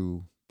like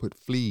to put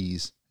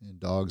fleas in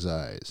dogs'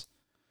 eyes.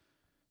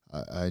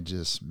 I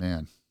just,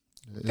 man.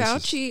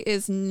 Fauci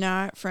is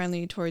not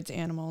friendly towards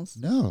animals.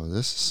 No,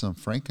 this is some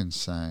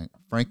Frankenstein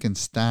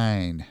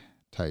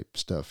type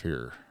stuff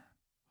here.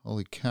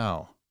 Holy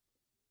cow.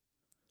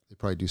 They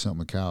probably do something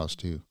with cows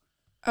too.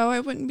 Oh, I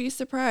wouldn't be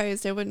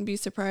surprised. I wouldn't be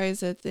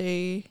surprised that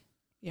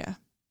yeah.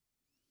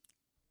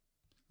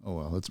 Oh,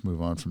 well, let's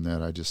move on from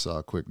that. I just saw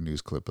a quick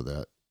news clip of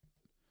that.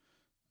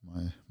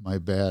 My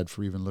bad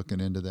for even looking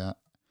into that.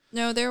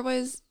 No, there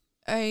was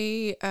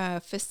a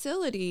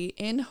facility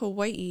in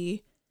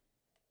Hawaii,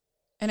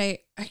 and I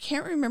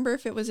can't remember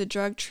if it was a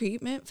drug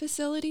treatment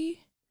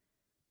facility,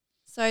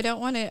 so I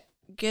don't want to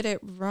get it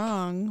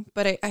wrong,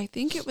 but I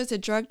think it was a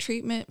drug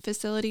treatment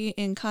facility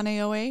in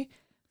Kaneohe,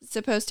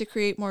 supposed to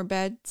create more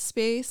bed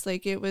space.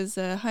 Like it was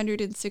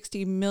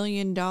 $160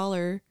 million.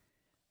 Yeah,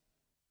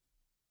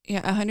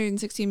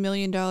 $160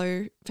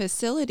 million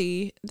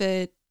facility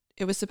that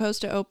it was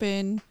supposed to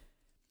open.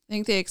 I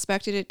think they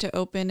expected it to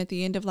open at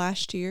the end of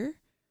last year.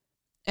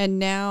 And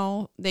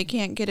now they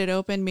can't get it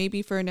open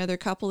maybe for another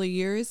couple of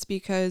years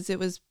because it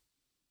was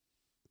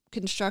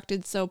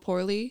constructed so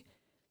poorly.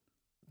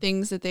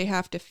 Things that they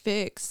have to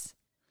fix.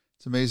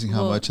 It's amazing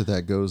how much of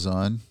that goes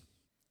on.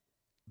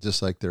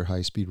 Just like their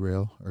high-speed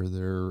rail or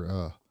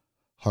their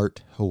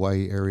Hart,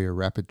 Hawaii area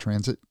rapid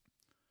transit.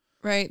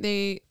 Right.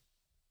 They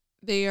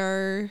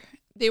were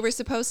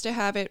supposed to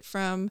have it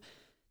from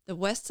the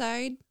west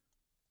side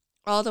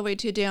all the way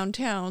to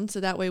downtown,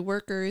 so that way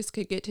workers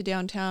could get to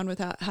downtown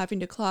without having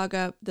to clog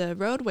up the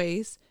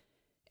roadways.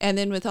 And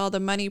then with all the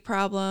money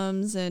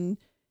problems and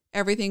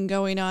everything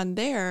going on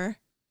there,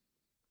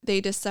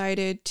 they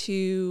decided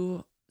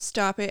to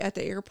stop it at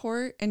the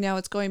airport, and now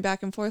it's going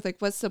back and forth. Like,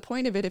 what's the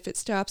point of it if it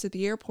stops at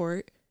the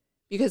airport?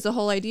 Because the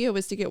whole idea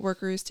was to get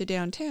workers to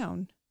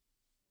downtown.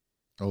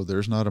 Oh,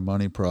 there's not a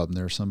money problem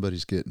there.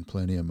 Somebody's getting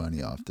plenty of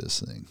money off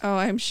this thing. Oh,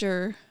 I'm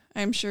sure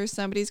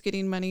somebody's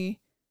getting money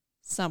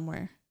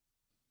somewhere.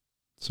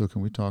 So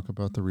can we talk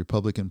about the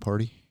Republican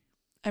Party?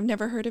 I've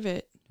never heard of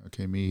it.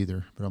 Okay, me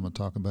either, but I'm going to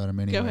talk about them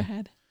anyway. Go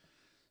ahead.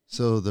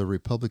 So the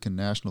Republican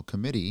National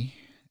Committee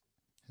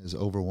has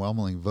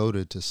overwhelmingly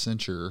voted to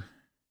censure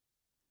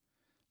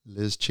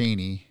Liz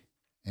Cheney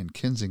and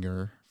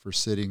Kinzinger for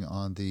sitting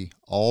on the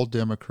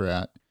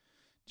all-Democrat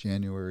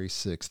January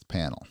 6th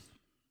panel.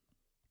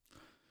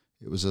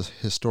 It was a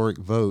historic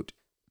vote,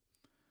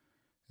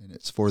 and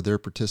it's for their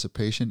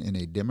participation in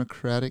a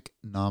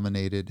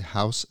Democratic-nominated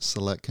House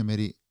Select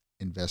Committee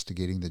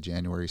investigating the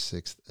January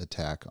 6th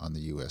attack on the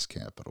U.S.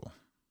 Capitol.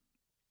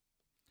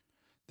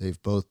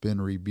 They've both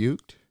been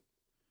rebuked,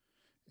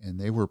 and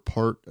they were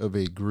part of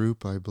a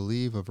group, I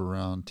believe, of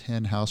around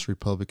 10 House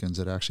Republicans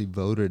that actually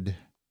voted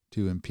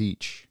to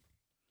impeach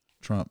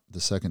Trump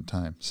the second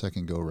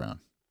go-round,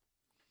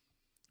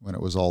 when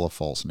it was all a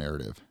false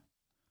narrative.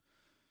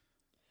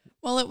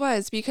 Well, it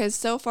was, because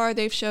so far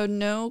they've shown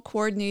no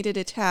coordinated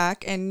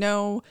attack and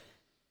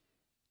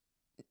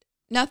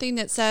nothing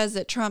that says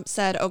that Trump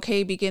said,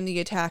 okay, begin the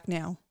attack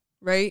now,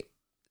 right?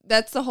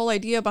 That's the whole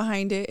idea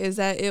behind it, is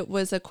that it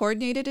was a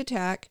coordinated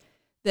attack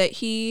that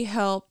he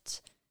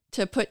helped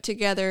to put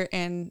together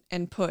and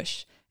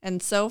push.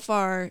 And so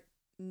far,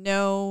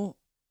 no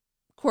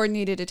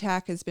coordinated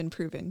attack has been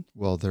proven.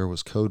 Well, there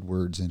was code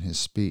words in his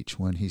speech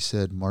when he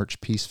said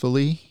march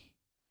peacefully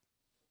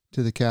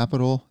to the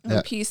Capitol.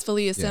 And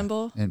peacefully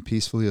assemble. Yeah, and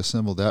peacefully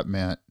assemble, that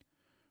meant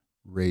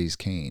raise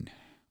Cain.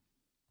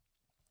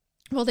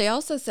 Well, they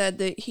also said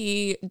that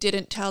he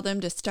didn't tell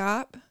them to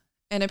stop.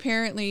 And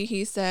apparently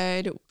he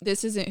said,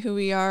 this isn't who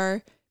we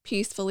are,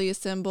 peacefully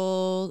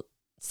assemble,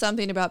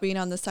 something about being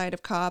on the side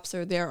of cops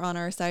or they're on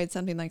our side,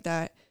 something like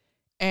that.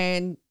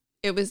 And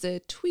it was a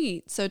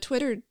tweet. So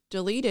Twitter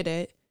deleted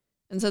it.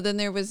 And so then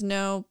there was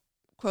no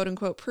quote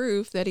unquote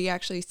proof that he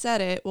actually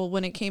said it. Well,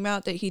 when it came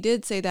out that he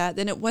did say that,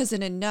 then it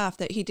wasn't enough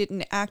that he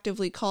didn't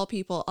actively call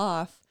people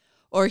off,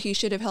 or he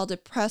should have held a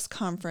press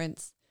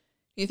conference.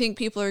 You think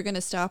people are going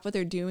to stop what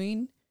they're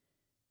doing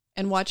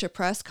and watch a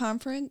press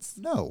conference?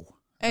 No.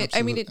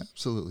 I mean,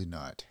 absolutely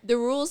not. The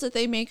rules that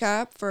they make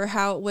up for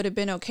how it would have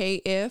been okay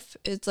if,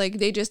 it's like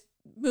they just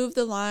move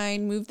the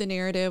line, move the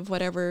narrative,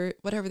 whatever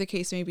the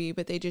case may be,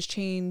 but they just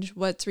change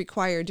what's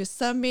required. Just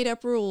some made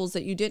up rules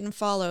that you didn't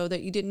follow,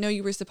 that you didn't know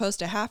you were supposed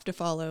to have to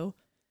follow.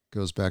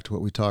 Goes back to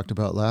what we talked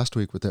about last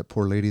week with that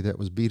poor lady that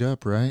was beat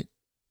up, right?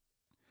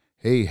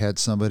 hey, had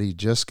somebody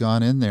just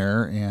gone in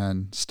there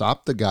and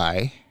stopped the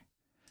guy,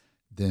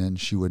 then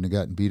she wouldn't have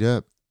gotten beat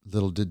up.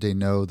 Little did they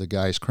know the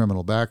guy's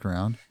criminal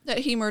background. That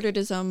he murdered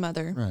his own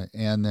mother. Right.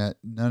 And that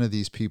none of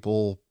these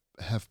people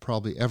have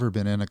probably ever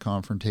been in a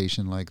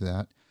confrontation like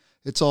that.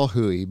 It's all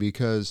hooey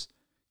because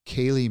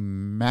Kaylee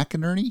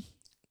McInerney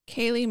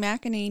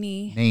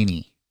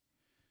Naney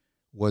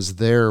was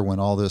there when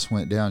all this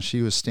went down.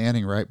 She was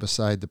standing right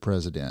beside the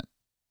president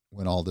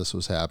when all this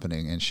was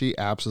happening. And she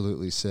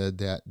absolutely said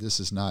that this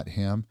is not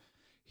him.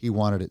 He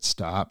wanted it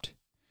stopped.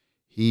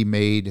 He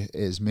made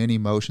as many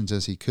motions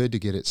as he could to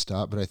get it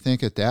stopped. But I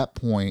think at that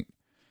point,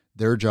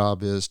 their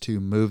job is to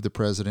move the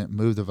president,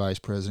 move the vice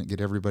president,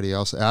 get everybody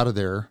else out of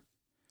there.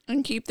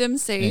 And keep them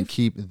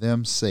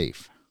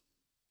safe.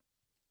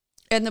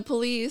 And the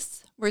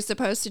police were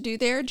supposed to do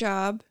their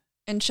job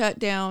and shut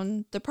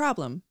down the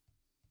problem.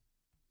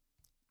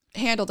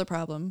 Handle the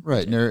problem.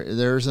 Right. And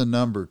there's a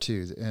number,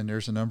 too. And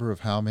there's a number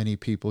of how many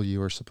people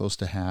you are supposed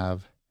to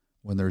have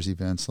when there's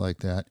events like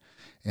that.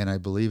 And I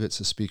believe it's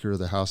the Speaker of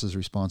the House's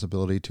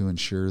responsibility to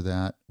ensure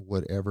that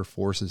whatever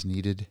force is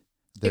needed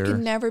there. It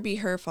can never be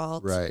her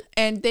fault. Right.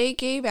 And they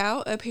gave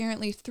out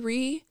apparently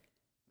 3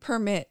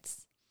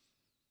 permits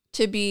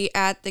to be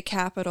at the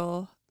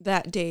Capitol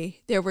that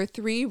day. There were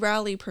 3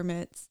 rally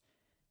permits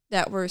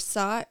that were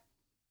sought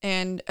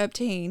and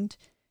obtained.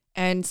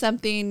 And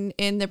something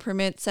in the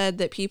permit said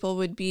that people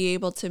would be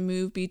able to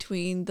move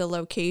between the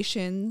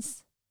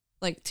locations,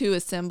 like to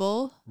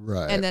assemble,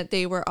 right? And that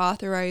they were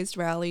authorized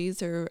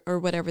rallies or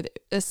whatever,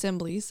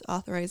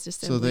 authorized assemblies.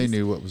 So they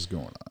knew what was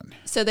going on.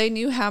 So they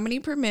knew how many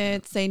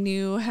permits, they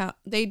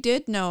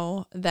did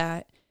know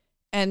that.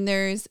 And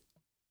there's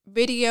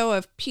video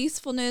of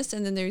peacefulness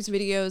and then there's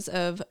videos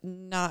of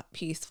not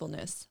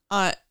peacefulness.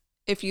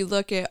 If you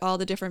look at all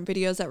the different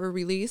videos that were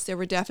released, there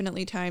were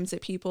definitely times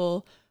that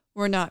people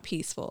were not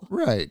peaceful.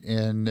 Right.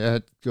 And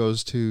that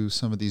goes to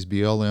some of these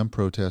BLM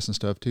protests and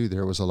stuff too.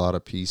 There was a lot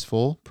of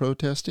peaceful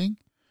protesting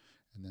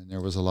and then there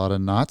was a lot of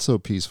not so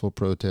peaceful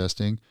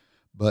protesting,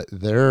 but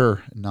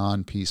their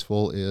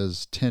non-peaceful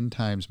is 10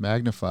 times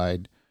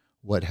magnified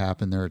what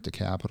happened there at the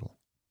Capitol.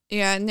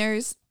 Yeah. And there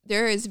is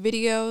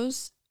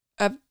videos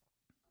of a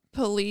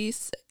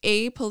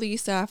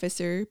police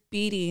officer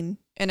beating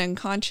an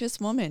unconscious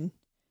woman.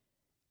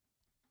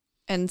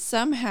 And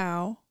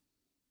somehow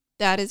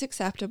that is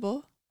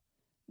acceptable.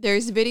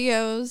 There's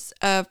videos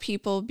of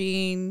people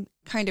being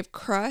kind of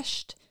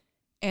crushed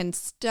and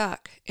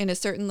stuck in a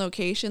certain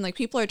location. Like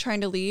people are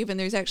trying to leave and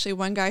there's actually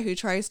one guy who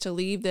tries to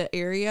leave the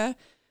area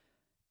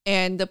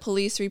and the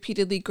police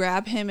repeatedly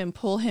grab him and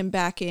pull him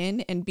back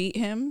in and beat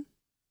him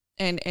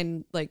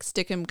and like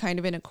stick him kind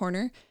of in a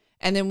corner.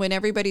 And then when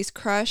everybody's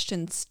crushed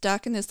and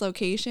stuck in this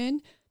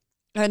location,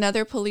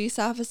 another police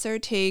officer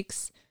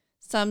takes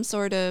some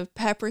sort of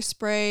pepper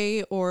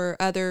spray or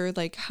other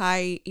like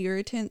high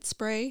irritant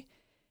spray,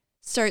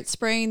 start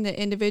spraying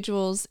the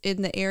individuals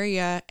in the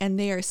area and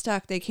they are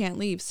stuck. They can't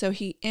leave. So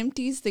he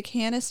empties the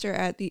canister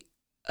at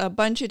a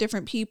bunch of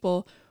different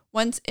people.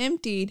 Once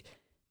emptied,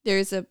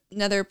 there's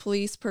another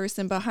police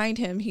person behind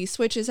him. He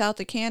switches out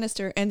the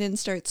canister and then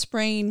starts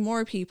spraying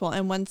more people.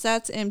 And once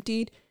that's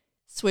emptied,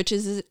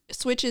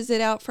 switches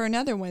it out for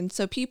another one.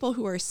 So people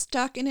who are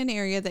stuck in an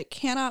area that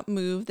cannot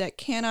move, that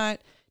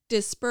cannot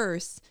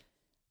disperse,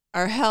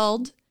 are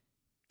held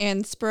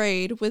and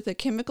sprayed with a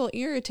chemical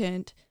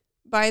irritant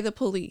by the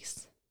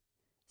police.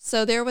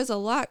 So there was a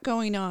lot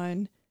going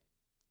on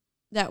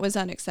that was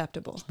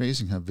unacceptable. It's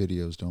amazing how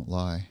videos don't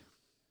lie.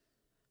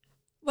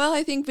 Well,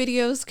 I think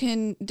videos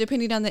can,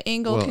 depending on the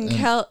angle,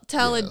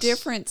 tell a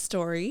different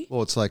story.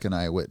 Well, it's like an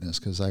eyewitness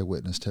because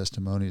eyewitness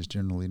testimony is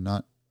generally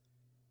not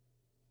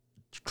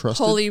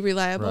trusted. Wholly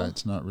reliable. Right,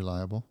 it's not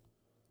reliable.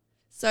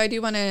 So I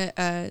do want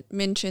to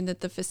mention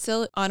that the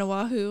facility on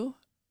Oahu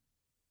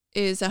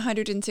is a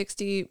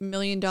 $160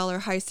 million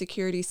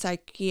high-security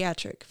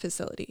psychiatric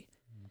facility.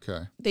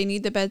 Okay. They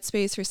need the bed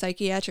space for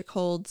psychiatric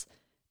holds,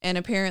 and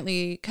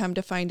apparently come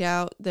to find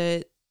out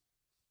that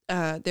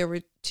there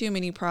were too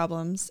many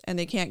problems, and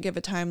they can't give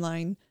a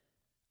timeline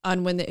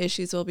on when the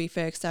issues will be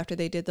fixed after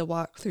they did the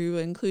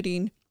walkthrough,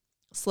 including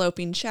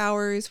sloping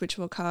showers, which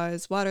will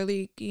cause water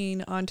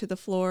leaking onto the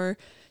floor,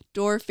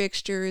 door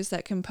fixtures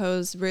that can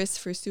pose risks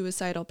for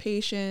suicidal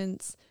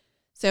patients.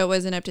 So it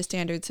wasn't up to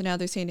standard. So now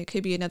they're saying it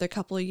could be another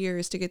couple of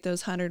years to get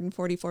those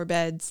 144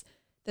 beds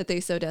that they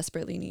so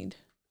desperately need.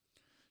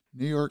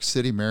 New York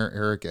City Mayor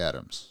Eric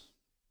Adams.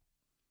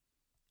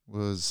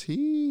 Was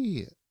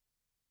he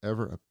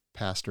ever a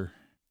pastor?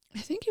 I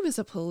think he was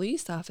a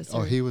police officer.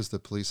 Oh, he was the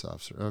police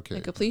officer. Okay.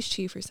 Like a police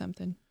chief or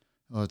something.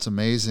 Well, it's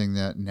amazing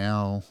that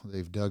now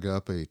they've dug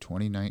up a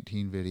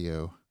 2019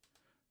 video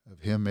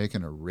of him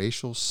making a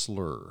racial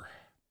slur.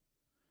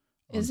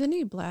 Isn't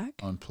he black?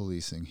 On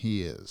policing.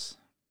 He is.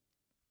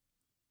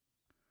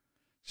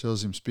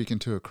 Shows him speaking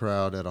to a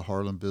crowd at a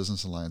Harlem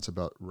Business Alliance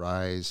about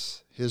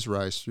his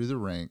rise through the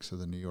ranks of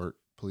the New York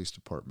Police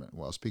Department.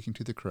 While speaking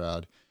to the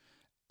crowd,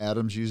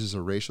 Adams uses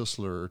a racial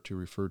slur to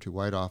refer to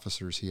white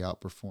officers he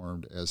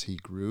outperformed as he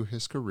grew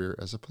his career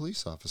as a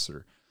police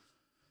officer.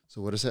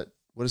 So what does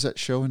that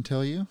show and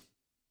tell you?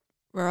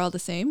 we're all the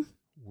same.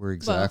 We're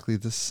exactly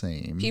the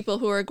same. People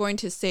who are going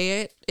to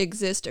say it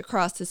exist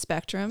across the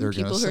spectrum. They're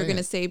People who are going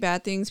to say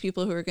bad things,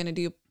 people who are going to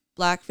do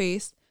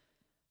blackface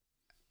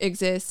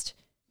exist.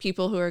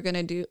 People who are going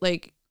to do,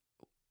 like,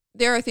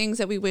 there are things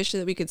that we wish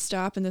that we could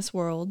stop in this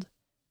world.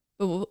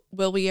 But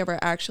will we ever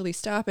actually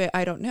stop it?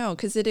 I don't know,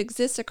 because it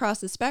exists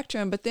across the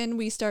spectrum. But then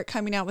we start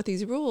coming out with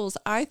these rules.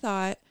 I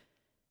thought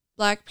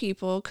Black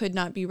people could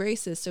not be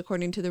racist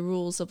according to the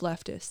rules of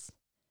leftists.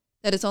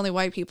 That it's only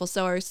white people.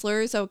 So are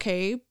slurs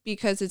okay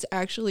because it's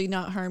actually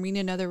not harming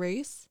another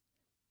race?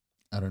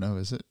 I don't know.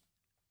 Is it?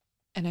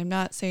 And I'm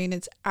not saying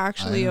it's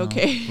actually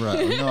okay.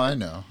 Right. No, I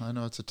know. I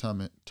know it's a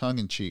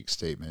tongue-in-cheek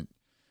statement.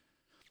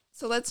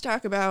 So let's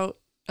talk about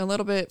a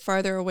little bit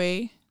farther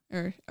away,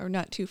 or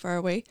not too far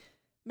away,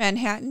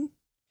 Manhattan.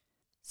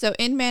 So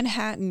in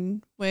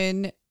Manhattan,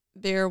 when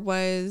there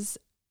was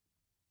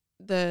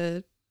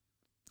the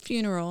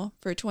funeral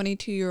for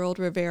 22-year-old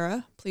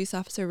Rivera, police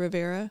officer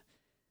Rivera,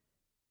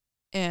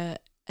 an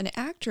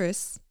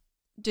actress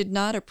did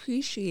not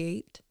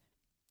appreciate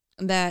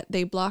that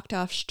they blocked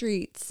off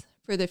streets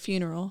for the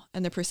funeral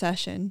and the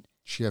procession.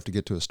 She have to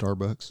get to a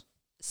Starbucks?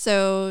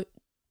 So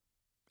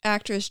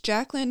actress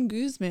Jacqueline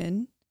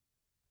Guzman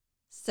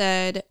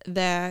said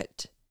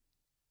that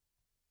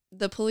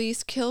the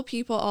police kill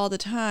people all the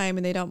time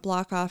and they don't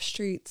block off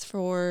streets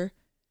for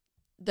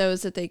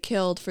those that they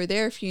killed for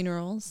their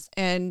funerals.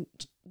 And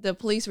the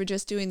police were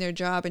just doing their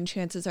job, and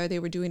chances are they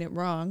were doing it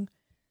wrong.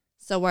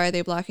 So why are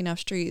they blocking off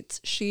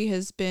streets? She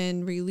has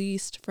been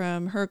released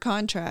from her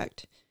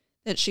contract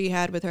that she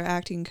had with her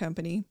acting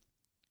company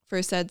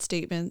for said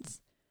statements.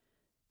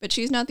 But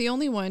she's not the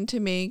only one to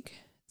make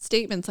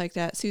statements like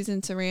that.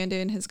 Susan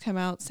Sarandon has come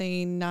out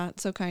saying not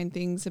so kind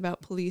things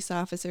about police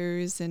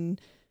officers and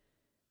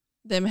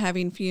them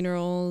having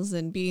funerals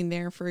and being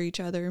there for each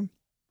other.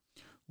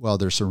 Well,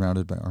 they're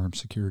surrounded by armed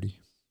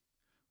security,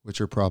 which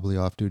are probably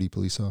off-duty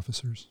police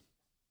officers.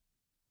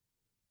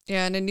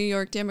 Yeah, and a New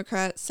York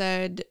Democrat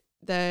said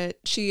that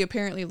she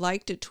apparently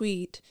liked a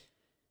tweet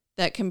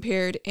that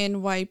compared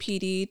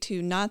NYPD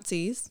to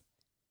Nazis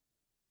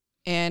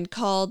and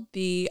called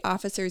the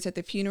officers at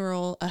the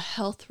funeral a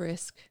health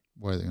risk.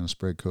 Why are they going to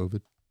spread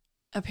COVID?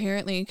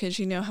 Apparently, because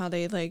you know how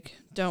they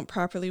don't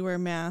properly wear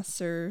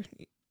masks or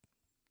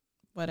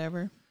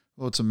whatever.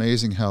 Well, it's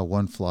amazing how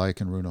one fly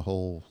can ruin a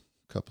whole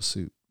cup of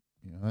soup.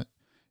 You know what?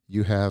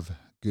 You have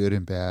good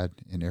and bad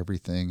in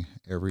everything,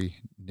 every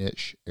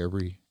niche,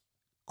 every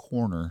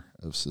corner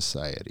of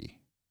society.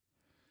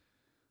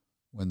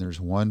 When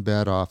there's one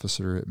bad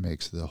officer, it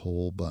makes the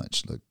whole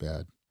bunch look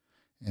bad.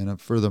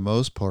 And for the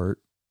most part,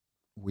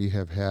 we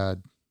have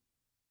had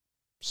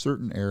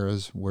certain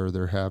eras where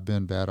there have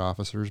been bad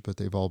officers, but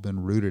they've all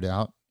been rooted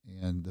out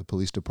and the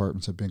police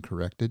departments have been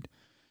corrected.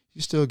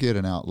 You still get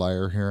an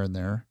outlier here and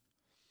there,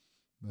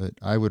 but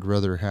I would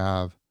rather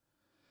have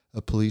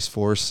a police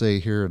force, say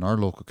here in our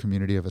local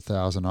community, of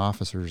 1,000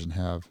 officers and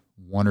have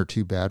one or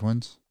two bad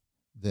ones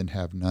than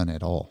have none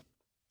at all.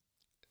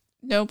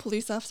 No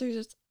police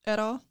officers at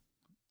all?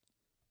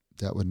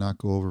 That would not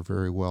go over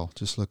very well.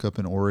 Just look up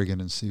in Oregon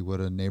and see what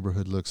a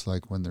neighborhood looks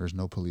like when there's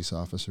no police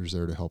officers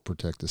there to help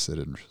protect the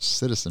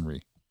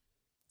citizenry.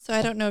 So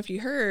I don't know if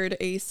you heard,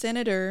 a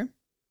senator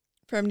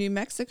from New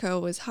Mexico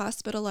was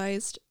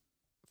hospitalized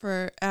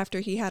after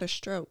he had a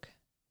stroke.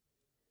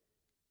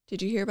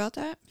 Did you hear about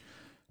that?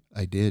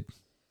 I did.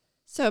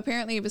 So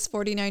apparently he was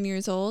 49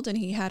 years old and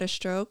he had a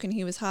stroke and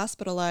he was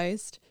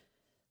hospitalized.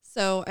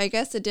 So I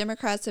guess the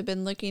Democrats have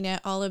been looking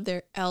at all of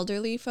their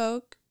elderly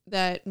folk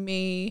that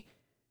may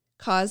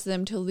cause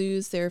them to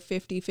lose their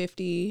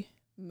 50-50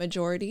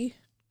 majority,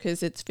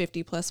 because it's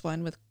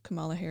 50+1 with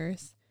Kamala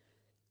Harris.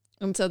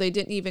 And so they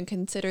didn't even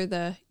consider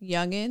the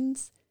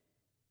youngins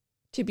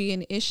to be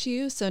an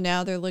issue. So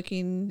now they're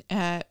looking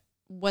at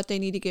what they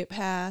need to get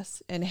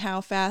past and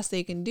how fast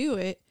they can do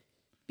it,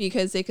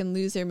 because they can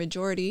lose their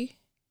majority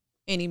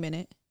any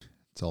minute.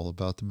 It's all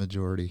about the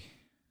majority.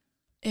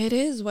 It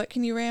is. What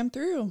can you ram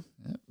through?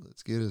 Yep,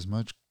 let's get as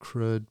much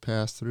crud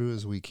passed through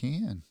as we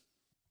can.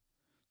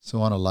 So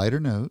on a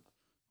lighter note,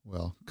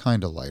 well,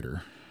 kind of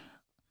lighter,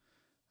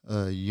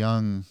 a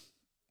young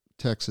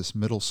Texas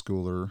middle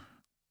schooler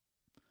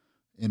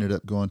ended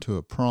up going to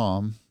a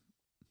prom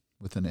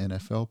with an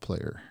NFL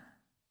player.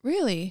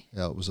 Really?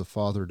 Yeah, it was a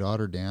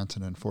father-daughter dance,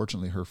 and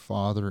unfortunately her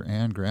father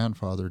and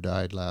grandfather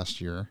died last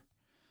year.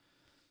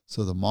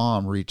 So the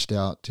mom reached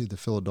out to the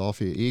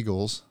Philadelphia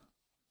Eagles,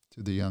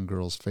 to the young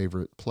girl's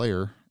favorite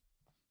player,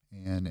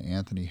 and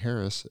Anthony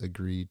Harris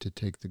agreed to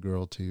take the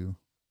girl to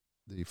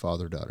the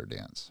father-daughter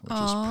dance, which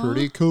Aww. is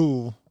pretty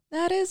cool.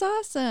 That is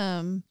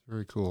awesome.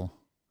 Very cool.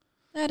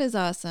 That is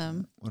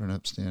awesome. What an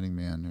upstanding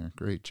man there.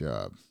 Great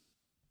job.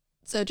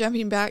 So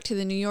jumping back to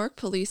the New York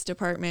Police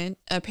Department,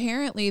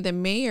 apparently the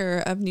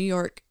mayor of New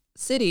York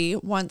City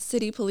wants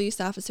city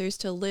police officers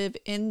to live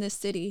in the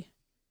city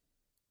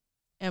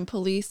and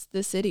police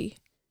the city.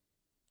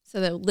 So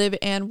they live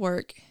and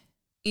work.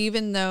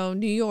 Even though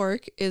New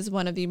York is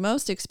one of the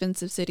most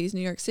expensive cities,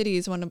 New York City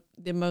is one of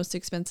the most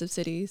expensive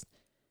cities,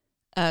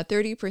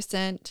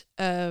 30%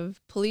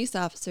 of police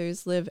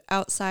officers live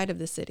outside of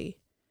the city.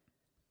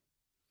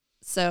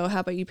 So how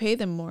about you pay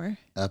them more?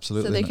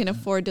 Absolutely. So they can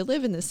afford to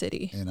live in the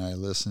city. And I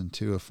listened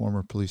to a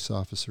former police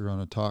officer on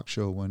a talk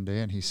show one day,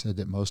 and he said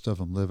that most of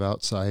them live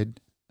outside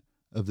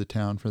of the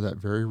town for that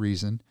very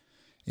reason.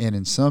 And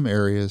in some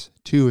areas,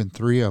 2 and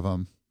 3 of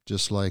them,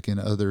 just like in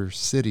other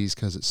cities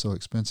because it's so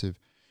expensive,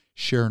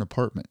 share an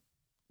apartment.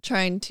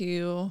 Trying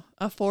to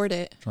afford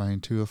it.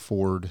 Trying to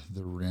afford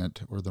the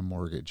rent or the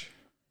mortgage.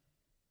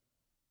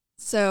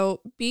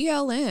 So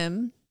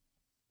BLM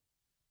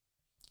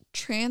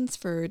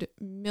transferred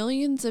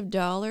millions of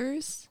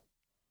dollars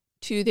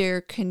to their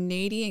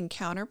Canadian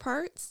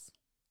counterparts,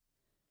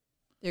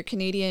 their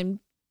Canadian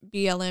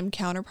BLM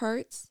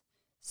counterparts,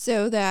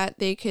 so that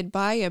they could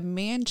buy a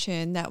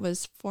mansion that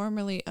was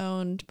formerly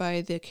owned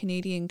by the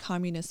Canadian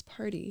Communist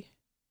Party.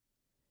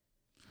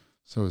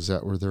 So is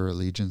that where their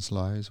allegiance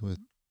lies with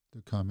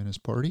the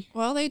Communist Party?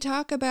 Well, they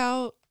talk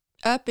about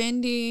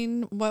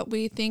upending what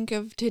we think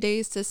of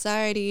today's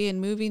society and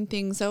moving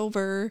things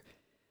over.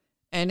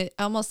 And it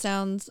almost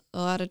sounds a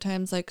lot of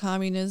times like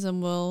communism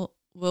will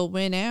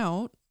win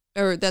out,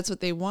 or that's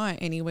what they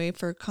want anyway,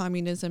 for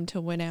communism to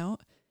win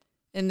out.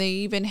 And they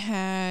even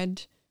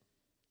had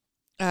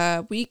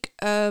a week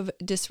of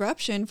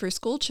disruption for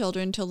school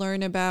children to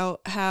learn about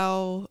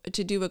how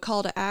to do a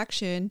call to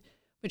action,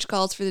 which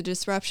calls for the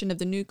disruption of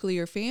the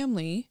nuclear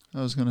family.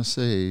 I was going to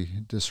say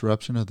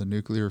disruption of the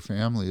nuclear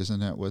family.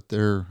 Isn't that what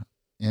their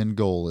end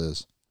goal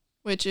is?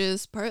 Which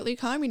is partly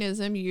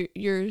communism.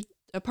 You're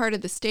a part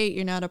of the state.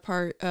 You're not a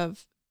part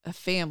of a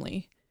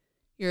family.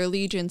 Your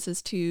allegiance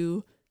is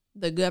to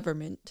the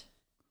government.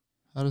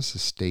 How does the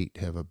state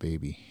have a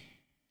baby?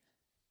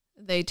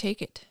 They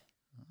take it.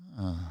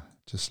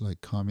 Just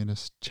like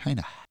communist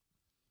China.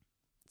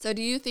 So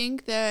do you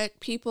think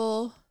that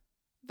people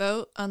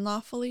vote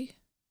unlawfully?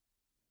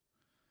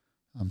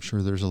 I'm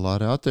sure there's a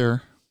lot out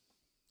there.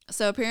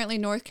 So apparently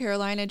North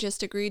Carolina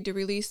just agreed to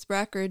release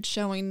records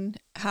showing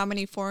how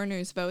many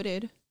foreigners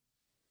voted.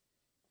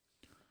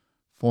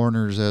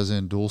 Foreigners as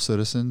in dual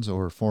citizens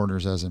or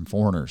foreigners as in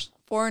foreigners?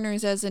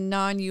 Foreigners as in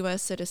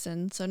non-U.S.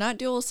 citizens. So not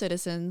dual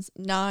citizens,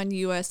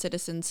 non-U.S.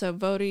 citizens. So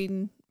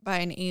voting by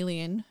an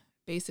alien,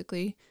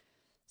 basically.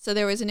 So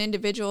there was an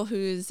individual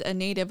who's a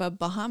native of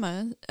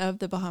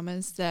the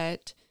Bahamas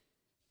that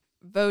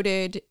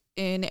voted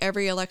in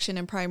every election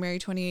in primary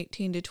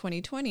 2018 to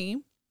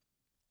 2020.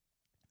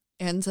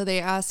 And so they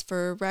asked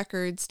for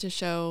records to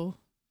show,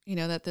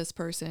 that this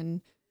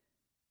person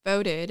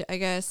voted. I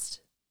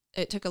guess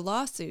it took a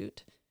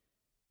lawsuit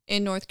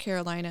in North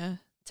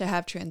Carolina to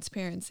have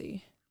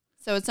transparency.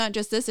 So it's not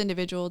just this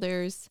individual.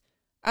 There's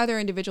other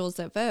individuals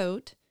that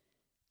vote.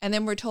 And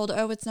then we're told,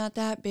 oh, it's not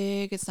that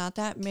big. It's not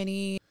that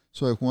many.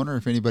 So I wonder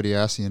if anybody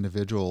asked the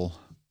individual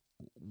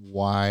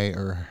why,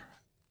 or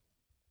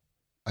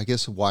I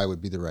guess why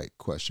would be the right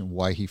question,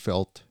 why he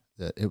felt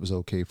that it was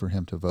okay for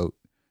him to vote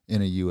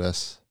in a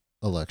U.S.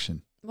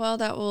 election. Well,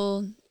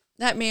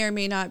 that may or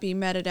may not be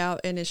meted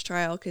out in his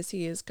trial because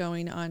he is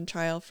going on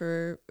trial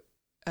for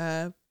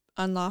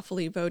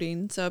unlawfully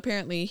voting. So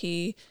apparently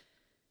he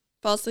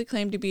falsely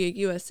claimed to be a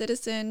U.S.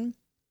 citizen.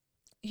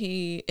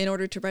 In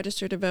order to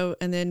register to vote,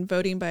 and then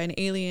voting by an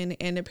alien,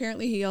 and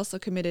apparently he also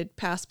committed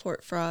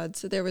passport fraud.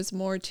 So there was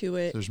more to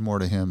it. There's more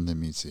to him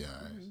than meets the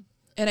eye.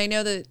 And I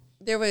know that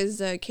there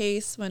was a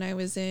case when I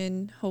was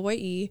in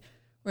Hawaii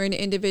where an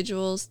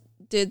individual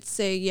did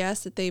say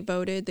yes, that they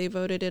voted. They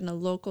voted in a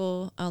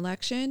local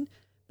election,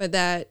 but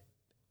that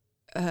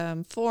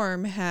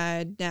form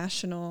had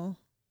national,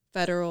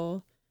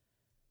 federal,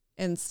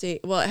 and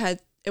state. Well,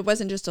 it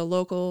wasn't just a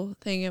local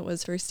thing. It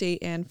was for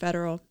state and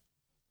federal.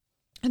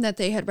 And that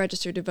they had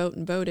registered to vote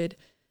and voted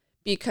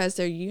because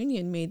their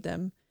union made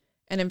them.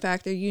 And in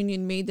fact, their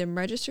union made them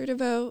register to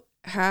vote,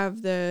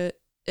 and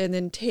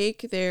then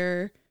take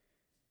their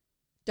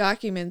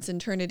documents and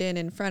turn it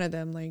in front of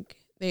them. Like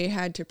they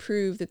had to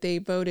prove that they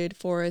voted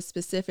for a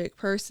specific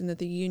person, that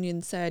the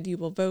union said you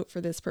will vote for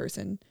this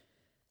person.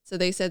 So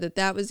they said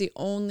that was the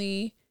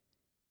only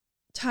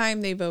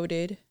time they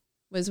voted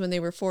was when they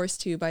were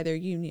forced to by their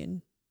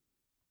union.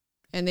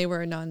 And they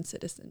were a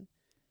non-citizen.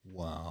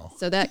 Wow.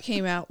 So that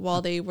came out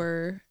while they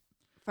were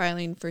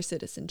filing for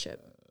citizenship,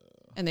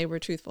 and they were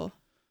truthful.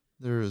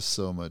 There is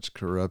so much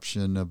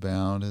corruption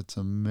abound. It's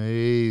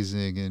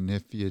amazing. And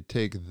if you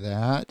take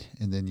that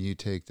and then you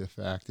take the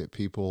fact that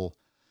people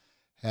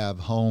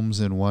have homes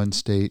in one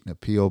state and a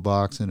P.O.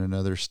 box in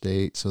another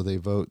state, so they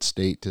vote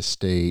state to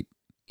state.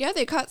 Yeah,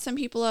 they caught some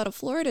people out of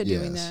Florida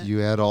doing that.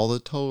 You add all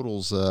the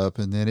totals up,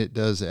 and then it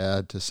does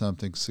add to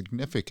something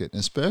significant,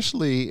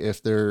 especially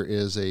if there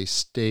is a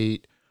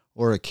state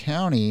or a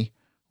county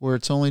where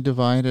it's only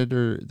divided,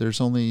 or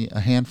there's only a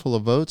handful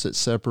of votes that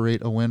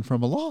separate a win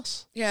from a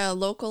loss. Yeah, a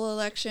local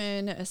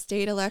election, a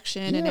state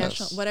election, a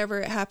national, whatever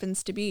it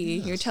happens to be.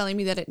 Yes. You're telling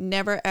me that it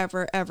never,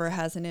 ever, ever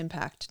has an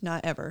impact.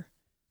 Not ever.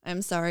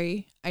 I'm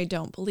sorry. I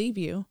don't believe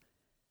you.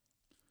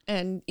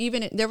 And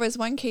even there was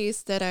one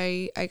case that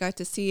I got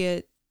to see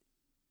it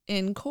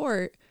in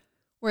court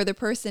where the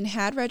person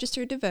had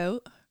registered to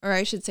vote, or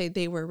I should say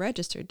they were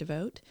registered to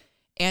vote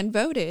and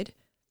voted.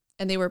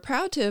 And they were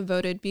proud to have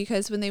voted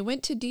because when they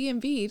went to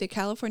DMV, the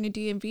California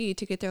DMV,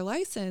 to get their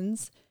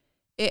license,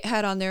 it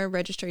had on their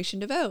registration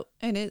to vote.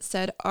 And it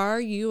said, "Are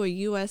you a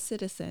U.S.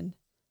 citizen?"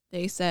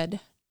 They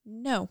said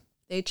no.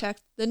 They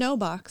checked the no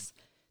box.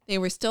 They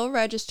were still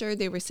registered.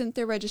 They were sent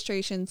their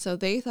registration, so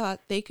they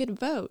thought they could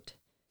vote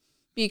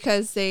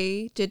because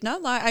they did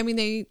not lie. I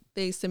mean,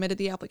 they submitted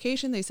the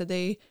application. They said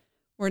they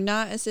were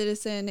not a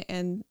citizen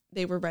and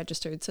they were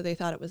registered, so they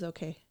thought it was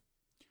okay.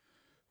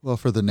 Well,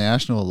 for the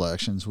national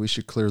elections, we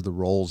should clear the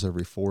rolls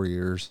every 4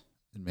 years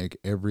and make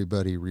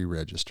everybody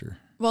re-register.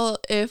 Well,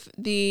 if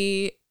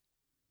the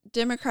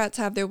Democrats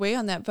have their way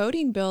on that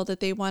voting bill that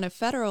they want to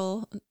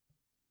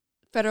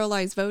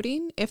federalize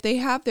voting, if they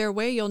have their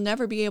way, you'll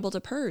never be able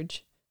to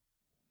purge.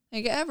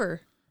 Like,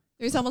 ever.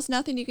 There's almost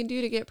nothing you can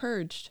do to get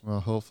purged. Well,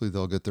 hopefully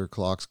they'll get their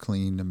clocks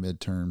cleaned in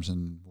midterms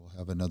and we'll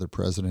have another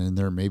president in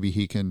there. Maybe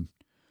he can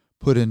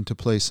put into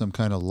place some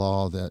kind of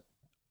law that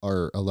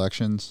our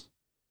elections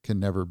can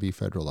never be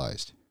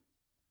federalized.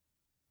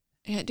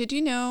 Yeah, did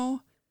you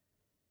know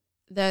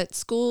that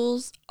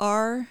schools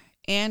are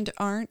and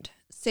aren't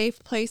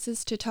safe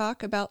places to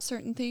talk about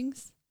certain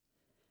things?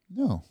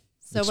 No.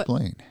 So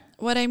explain.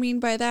 What I mean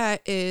by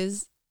that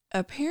is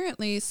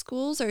apparently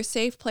schools are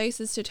safe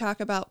places to talk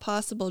about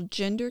possible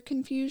gender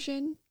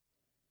confusion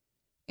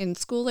in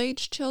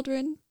school-age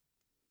children.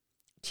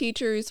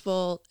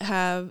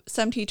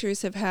 Some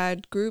teachers have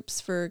had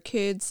groups for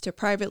kids to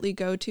privately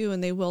go to,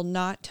 and they will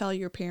not tell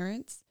your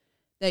parents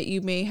that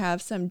you may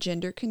have some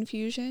gender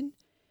confusion.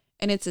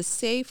 And it's a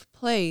safe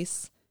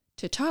place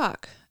to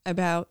talk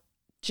about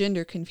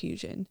gender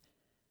confusion.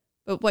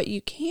 But what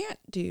you can't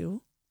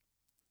do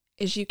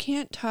is you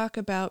can't talk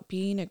about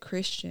being a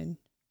Christian.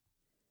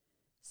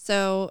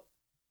 So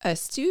a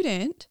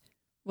student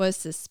was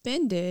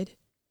suspended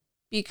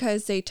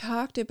because they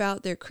talked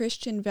about their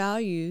Christian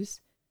values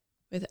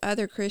with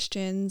other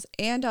Christians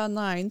and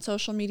online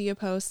social media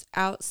posts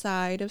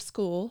outside of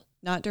school,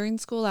 not during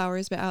school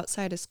hours, but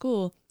outside of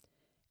school.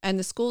 And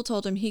the school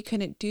told him he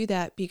couldn't do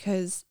that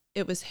because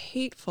it was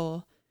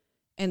hateful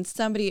and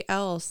somebody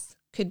else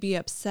could be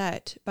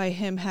upset by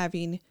him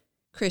having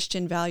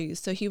Christian values.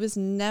 So he was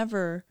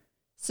never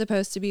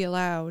supposed to be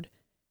allowed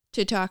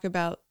to talk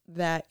about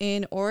that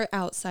in or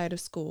outside of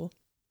school.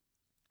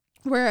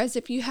 Whereas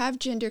if you have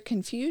gender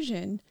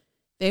confusion,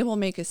 they will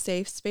make a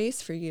safe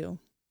space for you.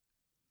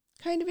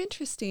 Kind of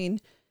interesting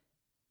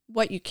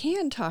what you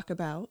can talk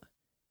about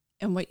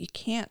and what you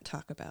can't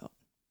talk about.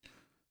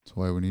 That's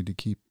why we need to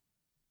keep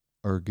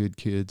our good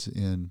kids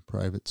in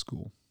private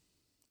school.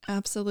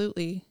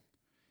 Absolutely.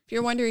 If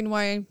you're wondering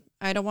why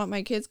I don't want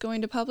my kids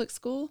going to public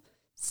school,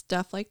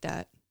 stuff like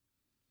that.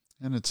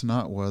 And it's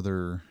not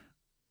whether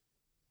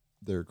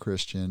they're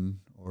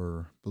Christian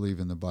or believe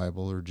in the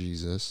Bible or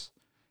Jesus.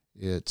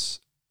 It's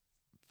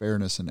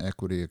fairness and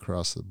equity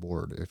across the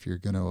board. If you're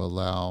going to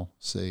allow,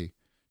 say,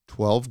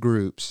 12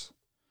 groups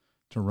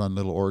to run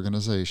little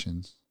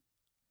organizations,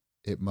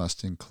 it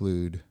must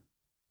include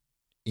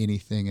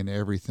anything and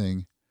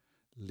everything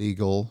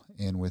legal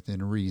and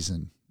within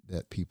reason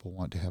that people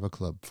want to have a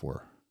club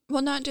for.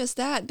 Well, not just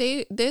that.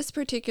 This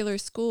particular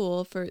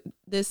school, for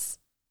this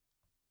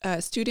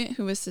student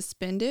who was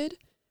suspended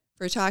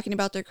for talking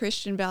about their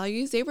Christian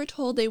values, they were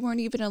told they weren't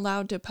even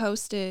allowed to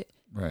post it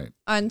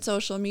on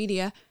social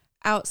media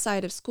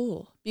outside of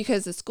school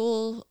because the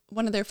school,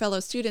 one of their fellow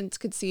students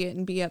could see it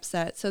and be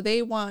upset. So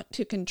they want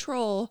to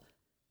control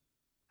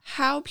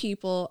how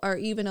people are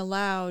even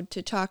allowed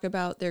to talk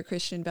about their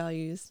Christian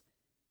values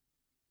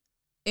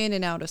in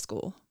and out of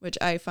school, which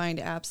I find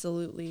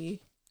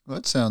absolutely Well,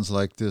 it sounds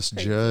like this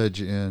crazy.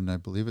 Judge in, I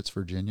believe it's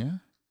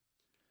Virginia,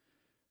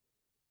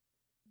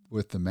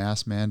 with the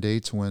mask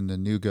mandates when the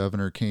new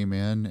governor came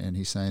in and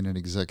he signed an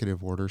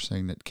executive order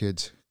saying that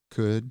kids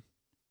could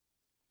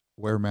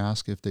wear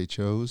masks if they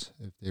chose,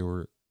 if they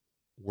were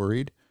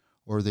worried,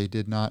 or they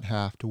did not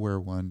have to wear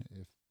one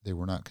if they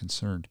were not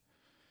concerned.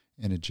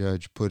 And a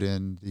judge put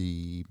in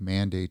the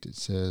mandate that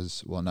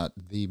says, well, not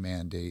the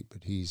mandate,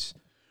 but he's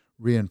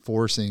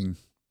reinforcing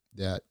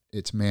that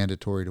it's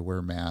mandatory to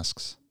wear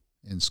masks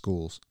in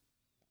schools.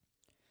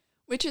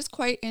 Which is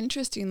quite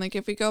interesting. Like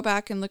if we go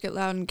back and look at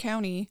Loudoun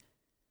County,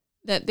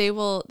 that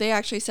they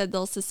actually said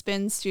they'll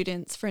suspend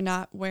students for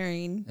not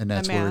wearing And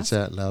that's a mask. where it's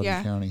at,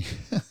 Loudoun County.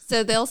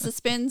 So they'll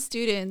suspend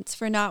students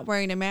for not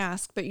wearing a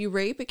mask, but you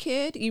rape a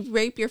kid, you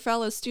rape your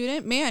fellow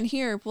student, man,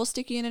 here, we'll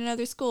stick you in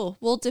another school.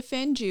 We'll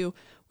defend you.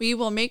 We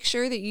will make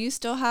sure that you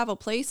still have a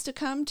place to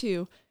come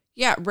to.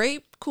 Yeah,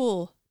 rape,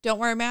 cool. Don't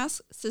wear a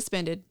mask,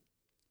 suspended.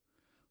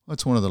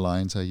 That's one of the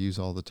lines I use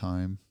all the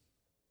time,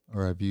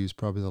 or I've used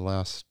probably the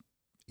last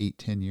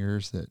 8-10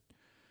 years, that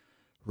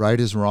right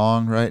is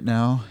wrong right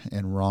now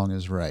and wrong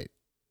is right.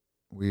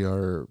 We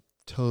are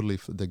totally,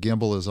 the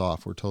gimbal is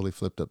off. We're totally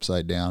flipped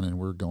upside down and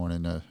we're going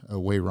in a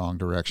way wrong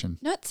direction.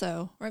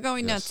 Nutso. We're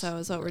going nutso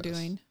is what we're Yes.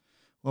 doing.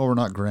 Well, we're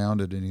not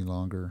grounded any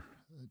longer.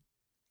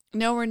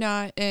 No, we're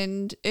not.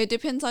 And it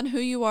depends on who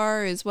you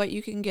are is what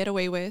you can get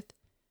away with.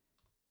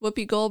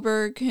 Whoopi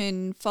Goldberg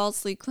can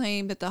falsely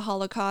claim that the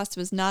Holocaust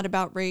was not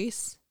about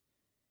race,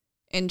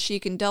 and she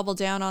can double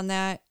down on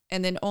that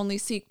and then only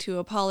seek to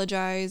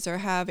apologize or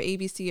have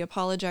ABC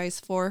apologize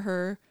for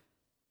her,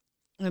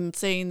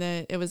 saying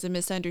that it was a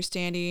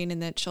misunderstanding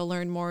and that she'll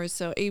learn more.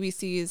 So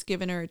ABC has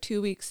given her a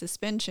 2-week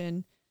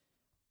suspension.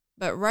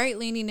 But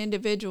right-leaning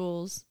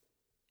individuals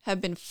have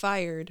been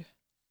fired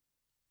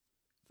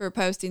for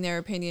posting their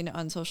opinion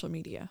on social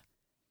media.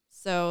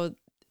 So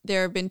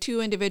there have been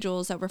 2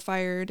 individuals that were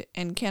fired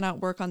and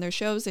cannot work on their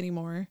shows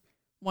anymore.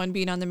 One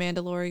being on The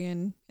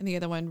Mandalorian and the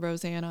other one,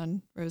 Roseanne,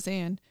 on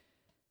Roseanne.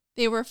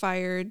 They were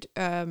fired,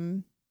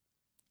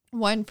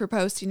 one for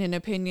posting an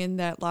opinion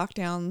that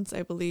lockdowns,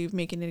 I believe,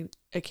 making it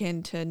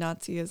akin to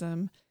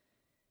Nazism.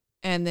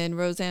 And then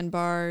Roseanne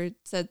Barr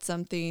said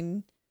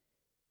something,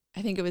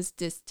 I think it was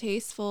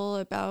distasteful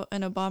about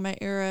an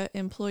Obama-era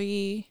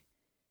employee,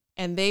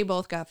 and they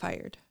both got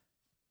fired.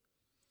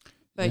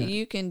 But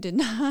you can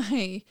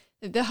deny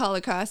that the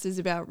Holocaust is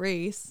about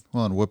race.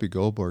 Well, and Whoopi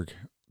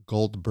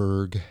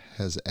Goldberg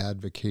has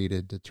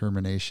advocated the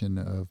termination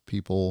of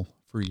people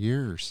for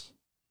years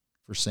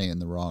for saying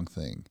the wrong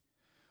thing,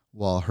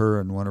 while her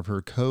and one of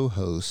her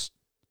co-hosts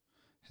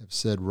have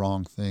said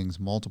wrong things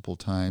multiple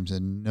times,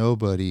 and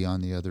nobody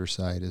on the other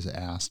side has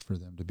asked for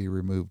them to be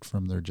removed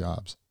from their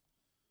jobs.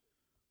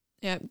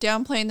 Yeah,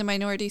 downplaying the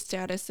minority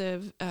status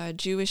of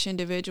Jewish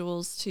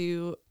individuals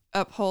to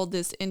uphold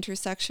this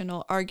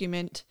intersectional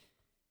argument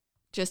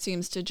just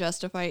seems to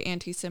justify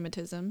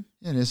anti-Semitism.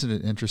 And isn't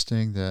it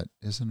interesting that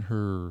isn't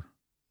her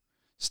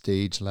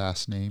stage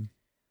last name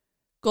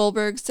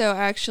Goldberg? So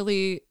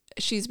actually,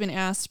 she's been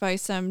asked by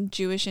some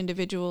Jewish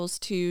individuals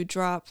to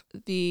drop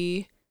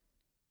the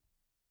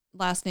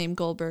last name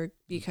Goldberg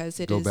because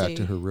it Go is back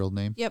to her real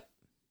name? Yep.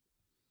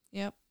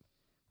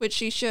 Which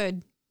she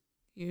should.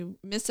 You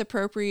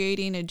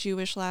misappropriating a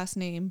Jewish last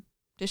name.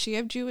 Does she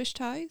have Jewish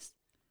ties?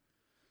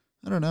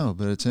 I don't know,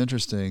 but it's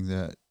interesting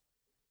that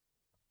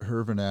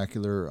her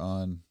vernacular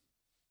on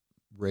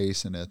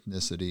race and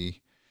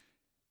ethnicity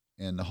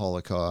and the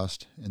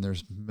Holocaust, and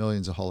there's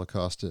millions of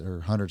Holocaust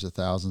or hundreds of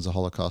thousands of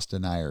Holocaust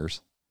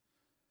deniers.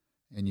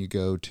 And you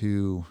go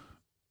to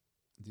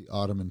the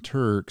Ottoman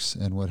Turks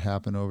and what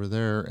happened over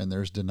there, and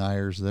there's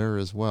deniers there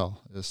as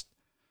well. It's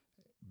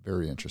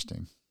very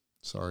interesting.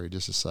 Sorry,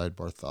 just a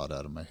sidebar thought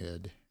out of my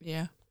head.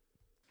 Yeah.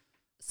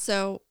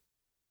 So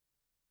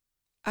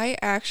I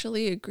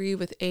actually agree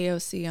with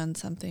AOC on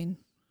something.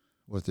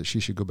 What, that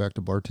she should go back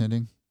to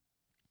bartending?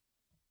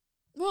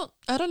 Well,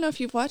 I don't know if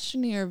you've watched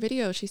any of her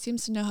videos. She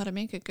seems to know how to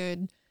make a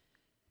good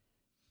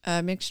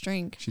mixed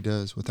drink. She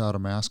does, without a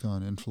mask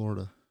on in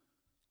Florida.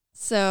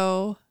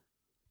 So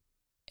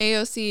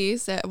AOC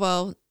said,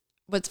 well,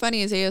 what's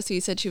funny is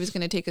AOC said she was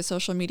going to take a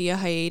social media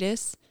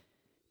hiatus.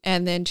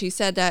 And then she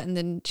said that, and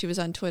then she was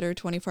on Twitter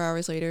 24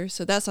 hours later.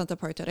 So that's not the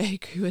part that I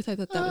agree with. I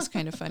thought that was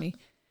kind of funny.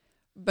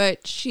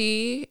 But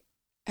she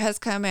has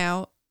come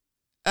out,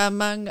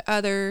 among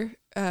other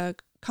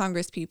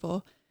Congress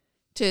people,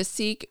 to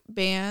seek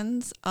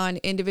bans on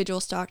individual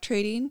stock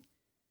trading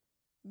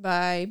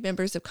by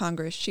members of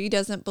Congress. She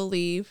doesn't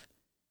believe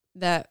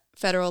that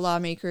federal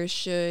lawmakers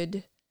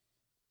should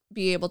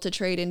be able to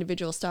trade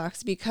individual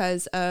stocks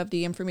because of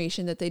the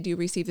information that they do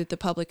receive that the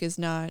public is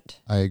not.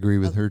 I agree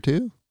with her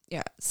too.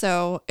 Yeah.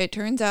 So it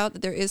turns out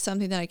that there is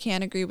something that I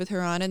can't agree with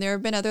her on. And there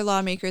have been other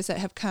lawmakers that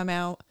have come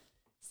out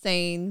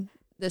saying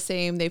the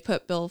same. They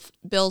put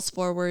bills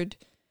forward,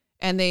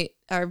 and they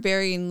are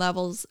varying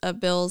levels of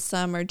bills.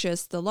 Some are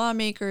just the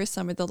lawmakers,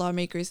 some are the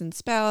lawmakers and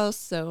spouse.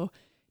 So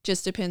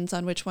just depends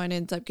on which one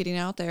ends up getting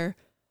out there.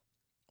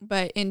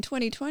 But in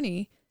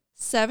 2020,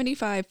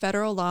 75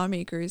 federal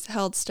lawmakers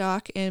held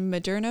stock in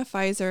Moderna,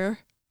 Pfizer,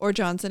 or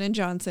Johnson &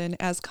 Johnson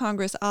as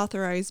Congress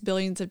authorized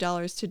billions of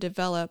dollars to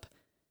develop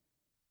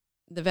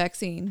the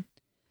vaccine.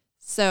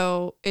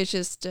 So it's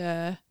just,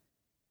 they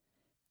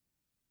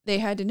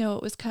had to know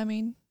it was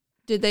coming.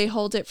 Did they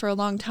hold it for a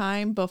long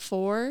time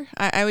before?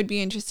 I would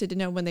be interested to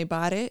know when they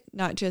bought it,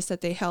 not just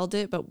that they held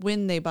it, but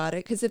when they bought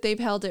it. Because if they've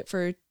held it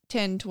for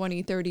 10,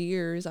 20, 30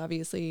 years,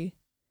 obviously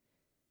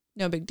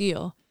no big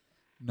deal.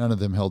 None of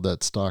them held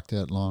that stock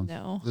that long.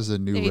 No. This is a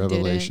new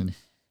revelation. Didn't.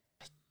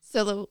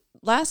 So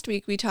last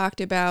week we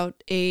talked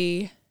about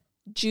a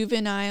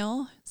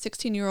juvenile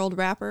 16-year-old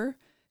rapper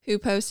who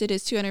posted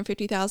his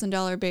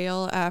 $250,000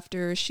 bail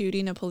after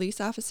shooting a police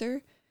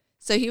officer.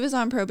 So he was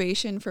on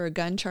probation for a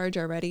gun charge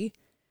already.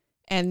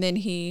 And then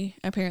he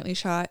apparently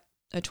shot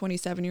a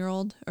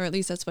 27-year-old, or at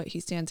least that's what he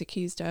stands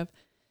accused of.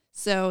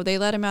 So they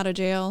let him out of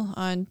jail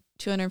on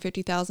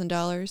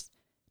 $250,000.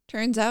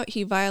 Turns out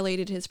he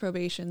violated his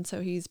probation,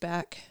 so he's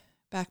back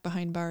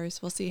behind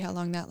bars. We'll see how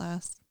long that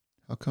lasts.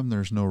 How come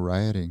there's no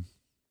rioting?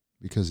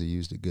 Because he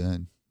used a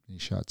gun. He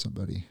shot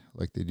somebody,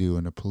 like they do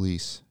when a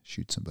police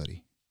shoot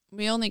somebody.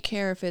 We only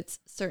care if it's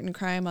certain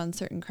crime on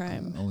certain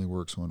crime. Only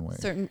works one way.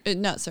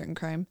 Not certain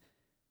crime.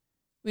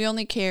 We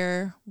only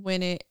care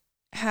when it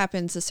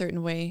happens a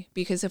certain way,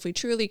 because if we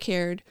truly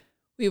cared,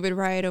 we would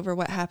riot over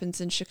what happens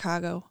in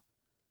Chicago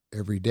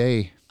every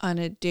day on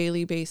a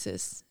daily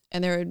basis,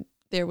 and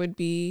there would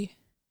be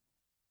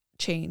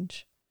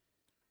change.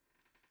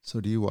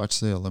 So do you watch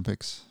the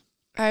Olympics?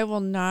 I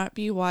will not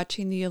be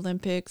watching the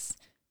Olympics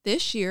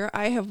this year.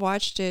 I have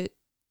watched it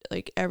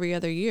like every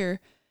other year,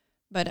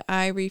 but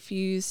I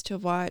refuse to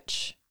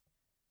watch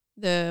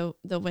the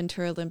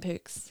Winter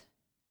Olympics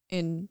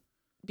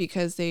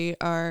because they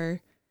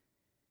are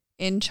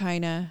in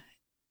China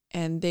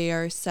and they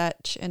are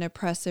such an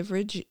oppressive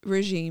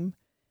regime.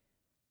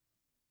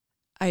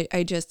 I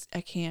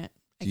can't.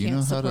 Do you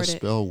know how to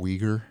spell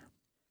Uyghur?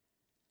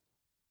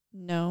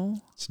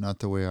 No. It's not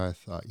the way I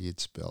thought you'd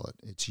spell it.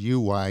 It's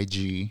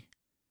Uyghur.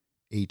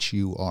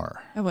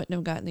 I wouldn't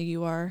have gotten the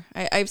UR.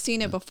 I've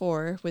seen it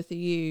before with the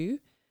U.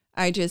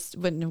 I just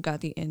wouldn't have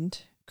got the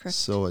end correct.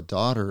 So a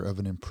daughter of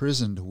an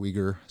imprisoned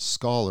Uyghur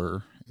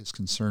scholar is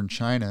concerned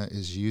China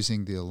is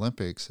using the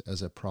Olympics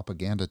as a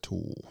propaganda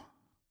tool.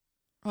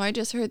 Oh, I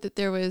just heard that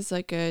there was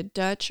like a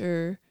Dutch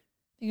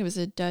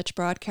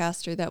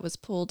broadcaster that was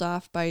pulled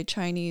off by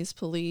Chinese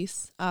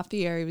police off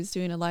the air. He was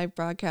doing a live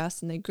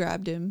broadcast and they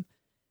grabbed him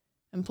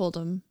and pulled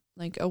him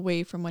like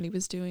away from what he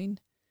was doing.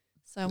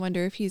 So I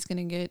wonder if he's going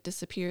to get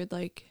disappeared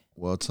like.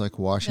 Well, it's like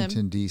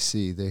Washington,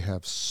 D.C. They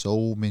have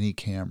so many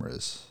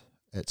cameras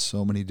at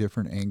so many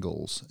different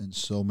angles and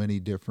so many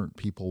different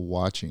people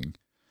watching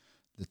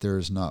that there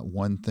is not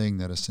one thing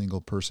that a single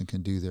person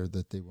can do there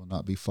that they will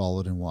not be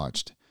followed and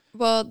watched.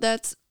 Well,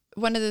 that's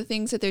one of the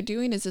things that they're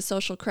doing is a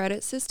social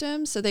credit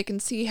system, so they can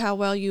see how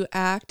well you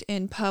act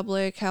in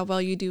public, how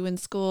well you do in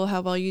school,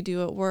 how well you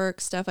do at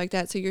work, stuff like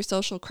that. So your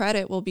social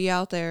credit will be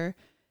out there.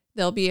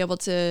 They'll be able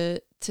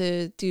to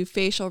do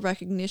facial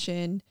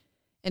recognition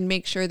and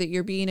make sure that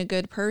you're being a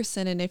good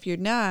person. And if you're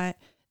not,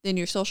 then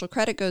your social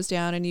credit goes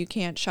down and you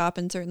can't shop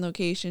in certain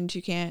locations.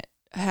 You can't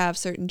have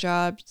certain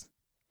jobs.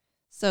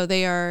 So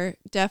they are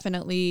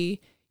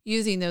definitely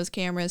using those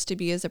cameras to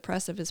be as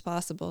oppressive as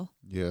possible.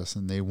 Yes,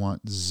 and they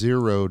want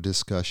zero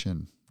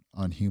discussion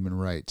on human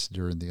rights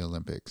during the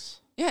Olympics.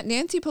 Yeah,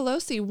 Nancy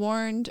Pelosi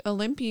warned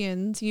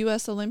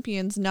U.S.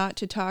 Olympians, not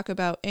to talk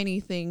about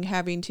anything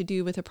having to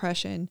do with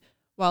oppression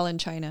while in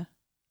China.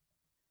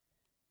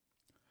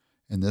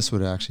 And this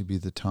would actually be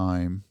the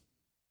time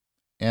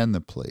and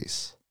the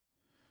place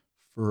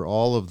for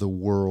all of the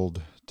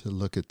world to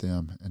look at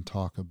them and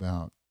talk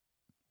about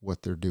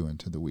what they're doing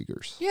to the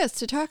Uyghurs. Yes,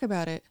 to talk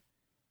about it.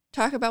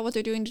 Talk about what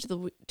they're doing to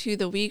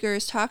the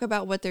Uyghurs. Talk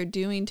about what they're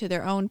doing to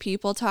their own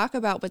people. Talk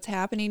about what's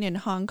happening in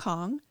Hong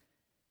Kong.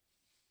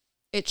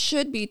 It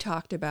should be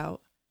talked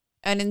about.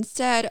 And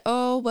instead,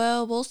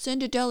 we'll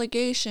send a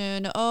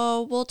delegation.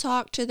 Oh, we'll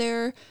talk to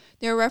their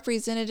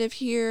representative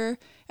here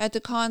at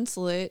the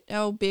consulate.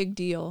 Oh, big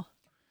deal.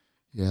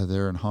 Yeah,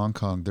 they're in Hong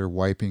Kong. They're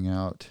wiping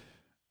out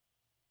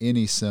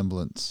any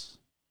semblance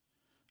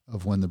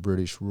of when the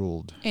British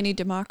ruled. Any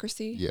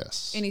democracy?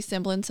 Yes. Any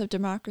semblance of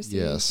democracy?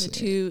 Yes.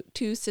 The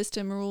two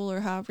system rule,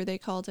 or however they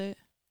called it.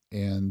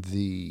 And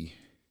the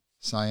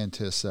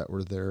scientists that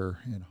were there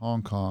in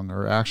Hong Kong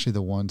are actually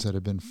the ones that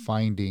have been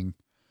finding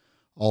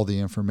all the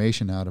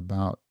information out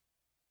about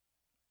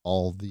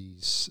all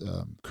these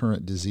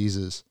current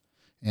diseases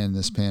and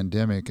this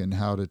pandemic and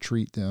how to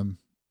treat them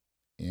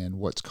and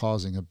what's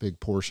causing a big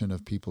portion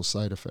of people's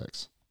side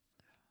effects.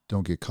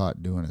 Don't get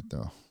caught doing it,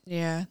 though.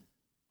 Yeah.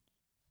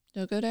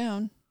 They'll go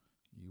down.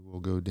 You will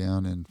go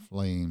down in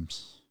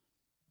flames.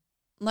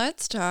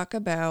 Let's talk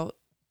about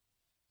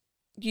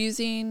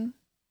using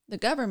the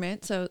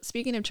government. So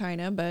speaking of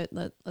China, but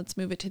let's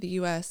move it to the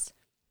U.S.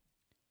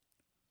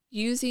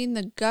 Using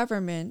the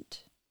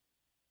government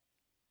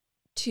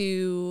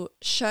to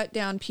shut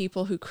down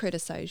people who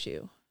criticize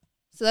you.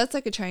 So that's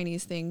like a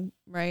Chinese thing,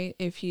 right?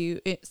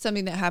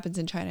 Something that happens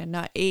in China,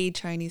 not a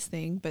Chinese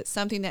thing, but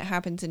something that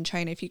happens in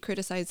China. If you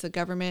criticize the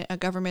government, a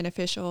government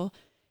official,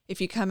 if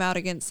you come out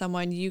against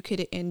someone, you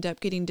could end up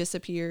getting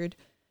disappeared.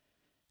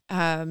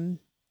 You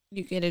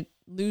could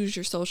lose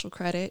your social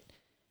credit.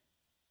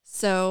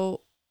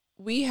 So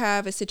we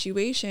have a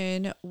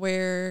situation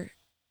where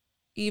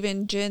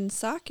even Jen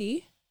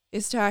Psaki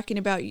is talking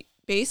about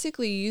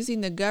basically using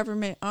the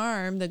government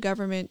arm, the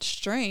government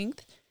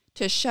strength,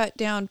 to shut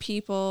down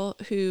people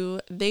who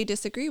they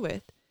disagree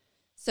with.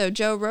 So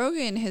Joe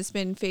Rogan has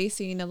been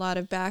facing a lot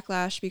of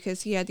backlash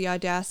because he had the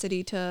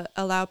audacity to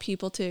allow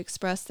people to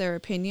express their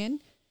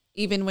opinion,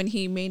 even when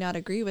he may not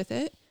agree with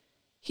it.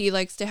 He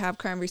likes to have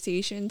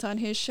conversations on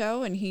his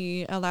show, and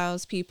he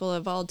allows people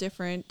of all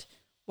different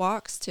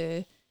walks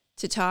to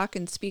talk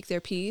and speak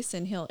their piece,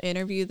 and he'll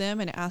interview them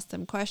and ask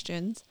them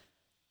questions.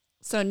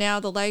 So now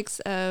the likes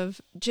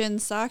of Jen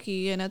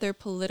Psaki and other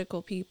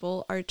political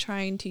people are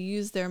trying to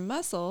use their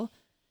muscle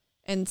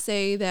and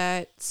say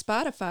that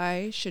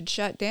Spotify should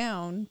shut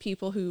down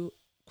people who,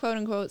 quote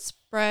unquote,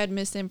 spread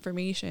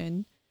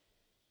misinformation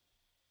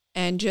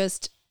and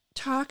just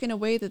talk in a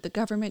way that the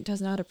government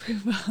does not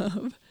approve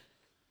of.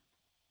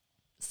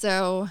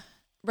 So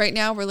right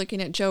now we're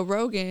looking at Joe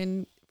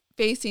Rogan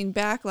facing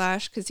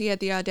backlash because he had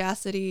the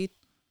audacity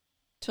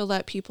to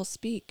let people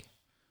speak.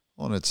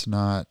 Well, and it's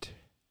not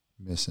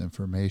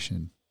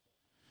misinformation.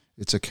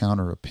 It's a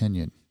counter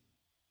opinion.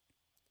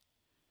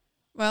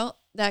 Well,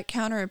 that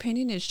counter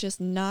opinion is just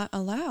not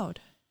allowed.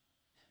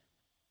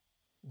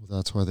 Well,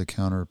 that's why the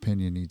counter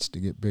opinion needs to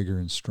get bigger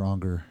and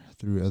stronger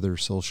through other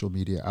social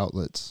media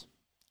outlets,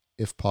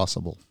 if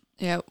possible.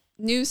 Yeah,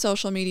 new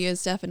social media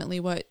is definitely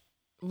what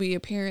we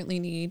apparently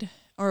need,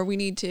 or we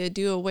need to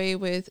do away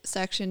with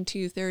Section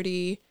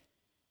 230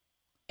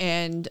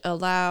 and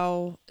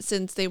allow,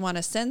 since they want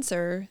to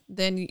censor,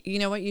 then you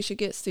know what? You should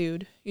get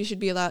sued. You should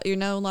be allowed. You're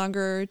no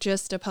longer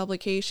just a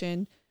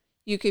publication.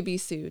 You could be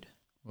sued.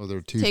 Well,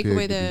 they're too big to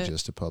be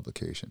just a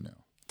publication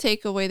now.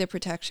 Take away the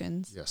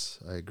protections. Yes,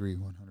 I agree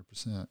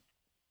 100%.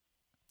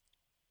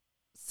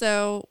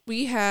 So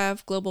we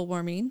have global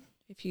warming.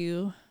 If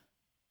you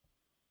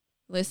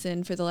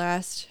listen for the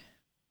last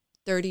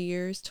 30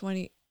 years,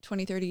 20,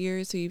 30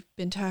 years, we've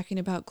been talking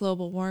about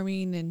global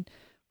warming and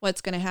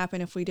what's going to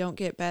happen if we don't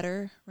get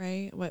better,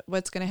 right?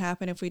 What's going to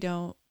happen if we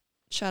don't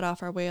shut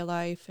off our way of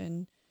life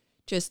and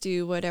just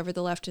do whatever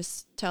the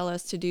leftists tell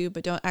us to do,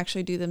 but don't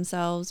actually do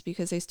themselves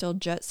because they still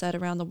jet set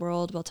around the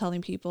world while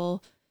telling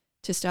people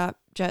to stop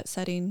jet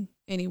setting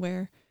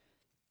anywhere.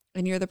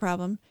 And you're the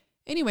problem.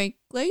 Anyway,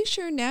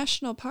 Glacier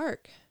National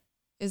Park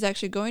is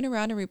actually going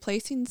around and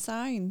replacing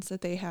signs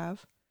that they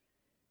have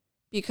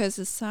because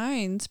the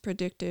signs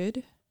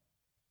predicted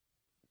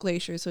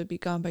glaciers would be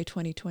gone by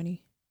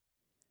 2020.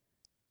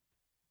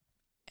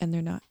 And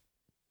they're not.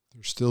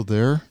 They're still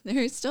there?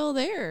 They're still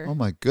there. Oh,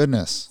 my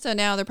goodness. So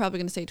now they're probably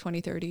going to say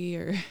 2030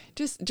 or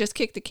just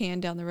kick the can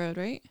down the road,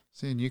 right?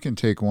 See, and you can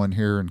take one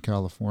here in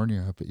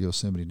California up at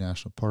Yosemite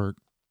National Park.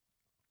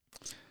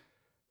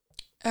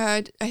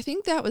 I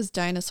think that was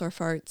dinosaur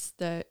farts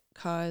that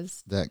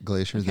caused that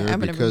glacier okay, there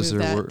because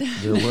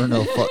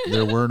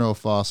there were no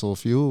fossil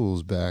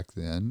fuels back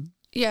then.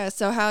 Yeah,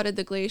 so how did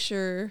that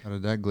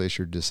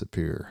glacier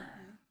disappear?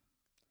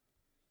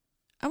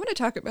 I want to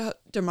talk about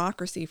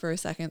democracy for a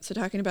second. So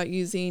talking about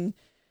using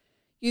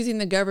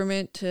the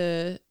government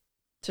to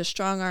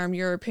strong arm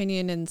your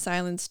opinion and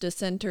silence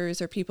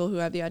dissenters or people who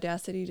have the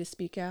audacity to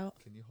speak out.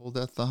 Can you hold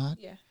that thought?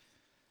 Yeah.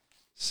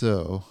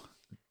 So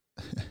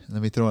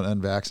let me throw an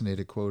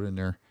unvaccinated quote in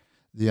there.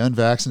 The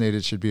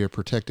unvaccinated should be a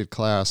protected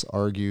class,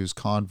 argues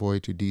Convoy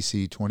to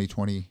DC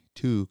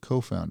 2022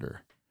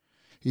 co-founder.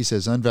 He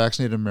says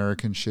unvaccinated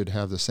Americans should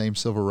have the same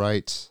civil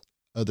rights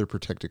other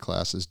protected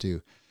classes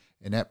do.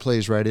 And that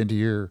plays right into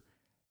your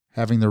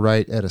having the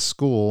right at a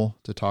school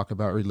to talk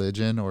about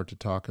religion or to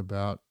talk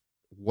about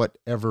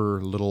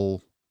whatever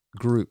little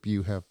group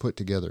you have put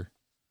together.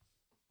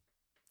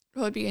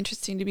 Well, it'd be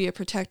interesting to be a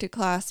protected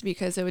class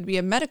because it would be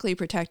a medically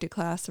protected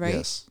class, right?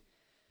 Yes.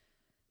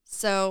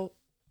 So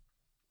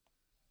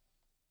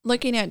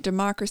looking at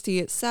democracy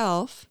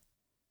itself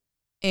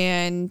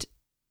and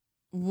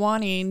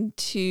wanting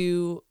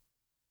to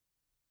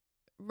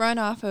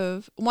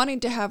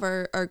have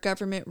our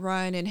government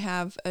run and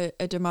have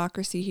a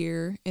democracy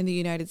here in the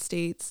United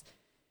States.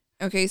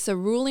 Okay, so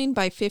ruling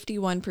by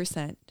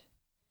 51%.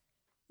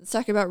 Let's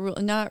talk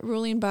about not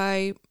ruling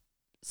by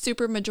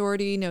super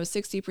majority, no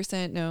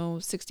 60%, no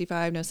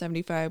 65, no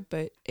 75,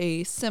 but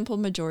a simple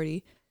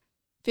majority,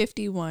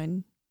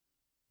 51.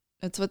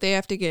 That's what they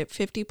have to get,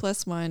 50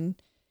 plus 1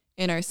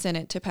 in our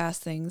Senate to pass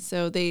things.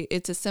 So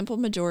it's a simple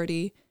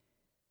majority.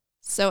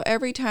 So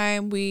every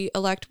time we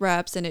elect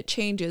reps and it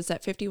changes,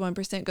 that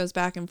 51% goes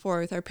back and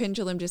forth. Our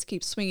pendulum just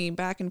keeps swinging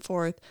back and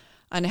forth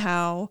on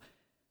how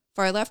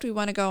far left we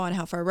want to go, on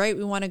how far right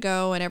we want to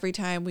go. And every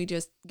time we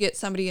just get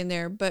somebody in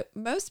there. But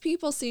most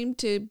people seem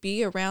to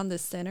be around the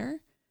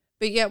center.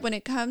 But yet when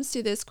it comes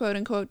to this quote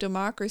unquote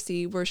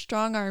democracy, we're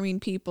strong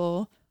arming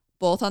people,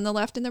 both on the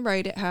left and the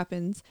right, it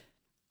happens,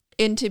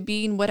 into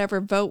being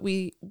whatever vote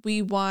we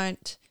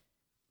want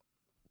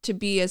to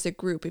be as a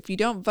group. If you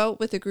don't vote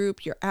with a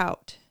group, you're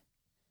out.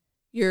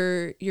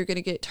 You're going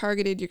to get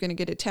targeted. You're going to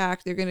get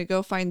attacked. They're going to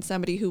go find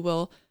somebody who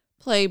will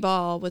play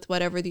ball with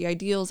whatever the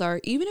ideals are,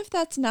 even if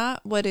that's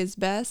not what is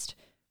best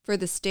for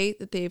the state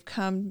that they've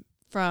come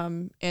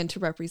from and to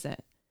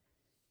represent.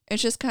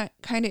 It's just kind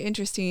of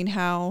interesting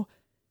how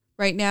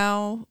right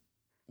now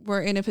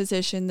we're in a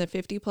position that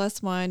 50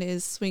 plus 1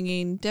 is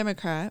swinging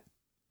Democrat,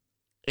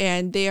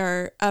 and they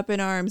are up in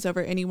arms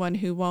over anyone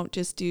who won't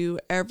just do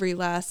every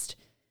last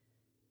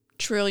 $1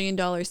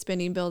 trillion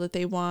spending bill that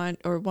they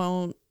want or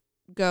won't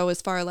go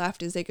as far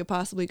left as they could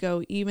possibly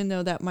go, even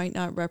though that might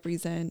not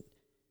represent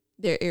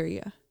their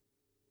area.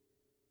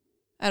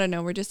 I don't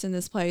know. We're just in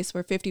this place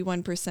where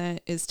 51%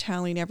 is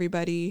telling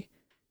everybody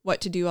what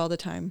to do all the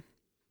time.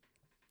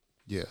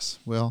 Yes.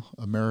 Well,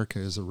 America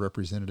is a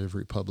representative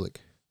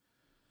republic,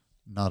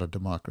 not a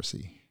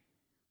democracy,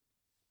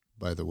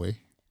 by the way.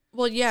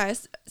 Well,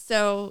 yes.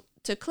 So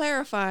to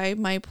clarify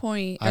my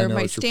point or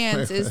my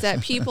stance is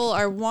that people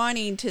are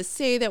wanting to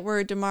say that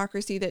we're a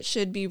democracy that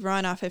should be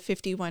run off of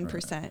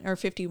 51% right. Or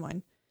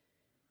 51.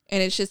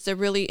 And it's just a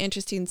really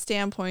interesting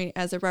standpoint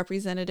as a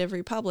representative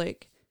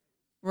republic.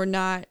 We're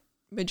not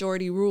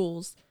majority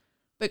rules.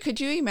 But could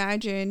you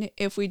imagine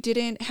if we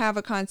didn't have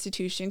a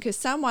constitution? Because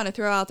some want to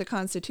throw out the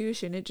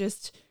constitution.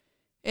 It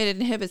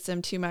inhibits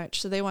them too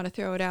much, so they want to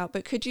throw it out.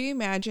 But could you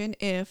imagine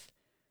if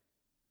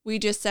we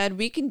just said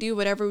we can do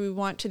whatever we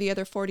want to the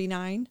other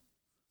 49%?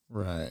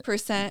 Right.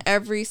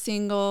 Every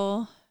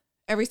single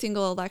every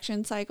single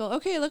election cycle,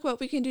 okay, look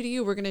what we can do to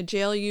you. We're going to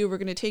jail you. We're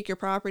going to take your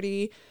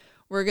property.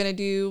 We're going to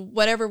do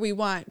whatever we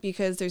want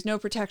because there's no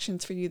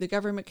protections for you. The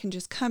government can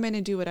just come in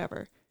and do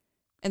whatever.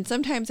 And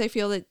sometimes I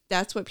feel that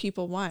that's what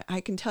people want. I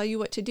can tell you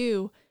what to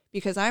do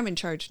because I'm in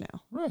charge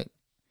now. Right.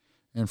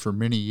 And for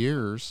many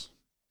years,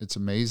 it's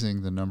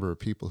amazing the number of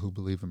people who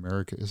believe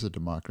America is a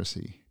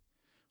democracy.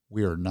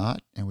 We are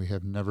not, and we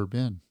have never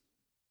been.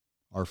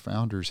 Our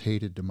founders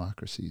hated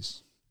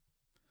democracies.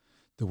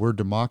 The word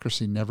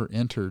democracy never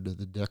entered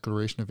the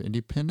Declaration of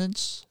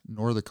Independence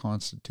nor the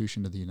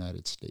Constitution of the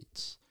United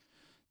States.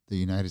 The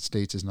United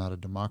States is not a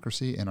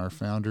democracy, and our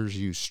founders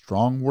used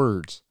strong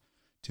words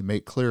to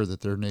make clear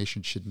that their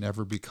nation should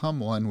never become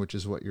one, which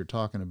is what you're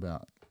talking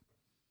about,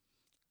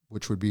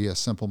 which would be a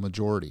simple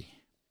majority.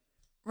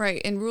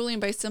 Right. And ruling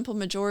by simple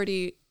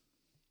majority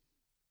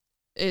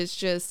is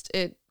just,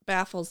 it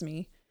baffles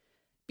me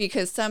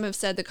because some have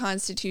said the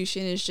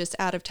Constitution is just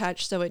out of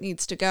touch, so it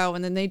needs to go.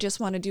 And then they just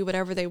want to do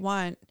whatever they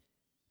want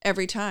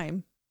every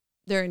time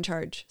they're in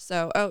charge.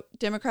 So, oh,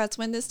 Democrats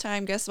win this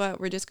time. Guess what?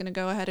 We're just going to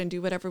go ahead and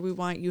do whatever we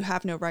want. You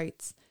have no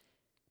rights.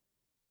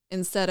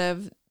 Instead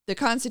of the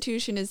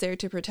Constitution is there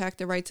to protect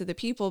the rights of the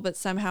people, but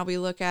somehow we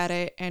look at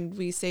it and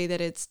we say that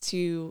it's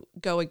to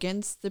go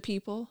against the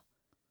people.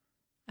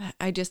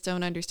 I just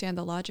don't understand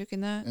the logic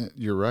in that.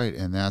 You're right,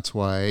 and that's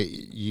why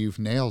you've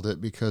nailed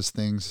it, because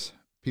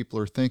people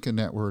are thinking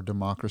that we're a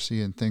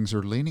democracy and things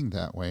are leaning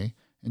that way.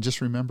 And just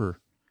remember,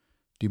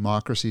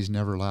 democracies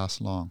never last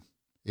long.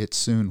 It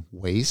soon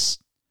wastes,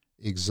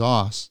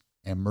 exhausts,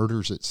 and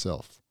murders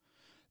itself.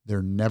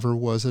 There never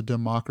was a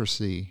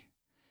democracy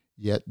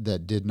yet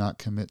that did not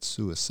commit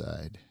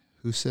suicide.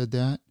 Who said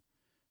that?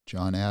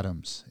 John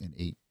Adams in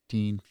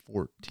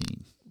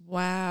 1814.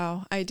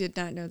 Wow, I did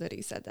not know that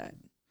he said that.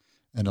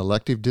 An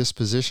elective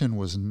disposition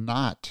was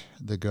not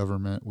the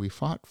government we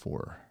fought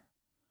for.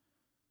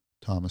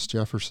 Thomas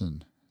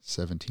Jefferson,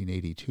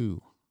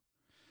 1782.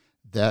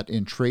 That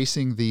in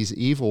tracing these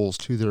evils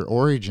to their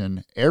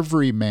origin,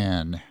 every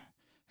man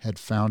had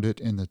found it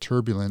in the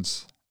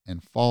turbulence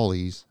and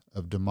follies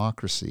of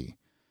democracy.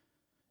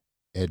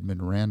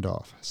 Edmund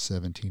Randolph,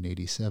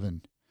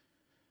 1787.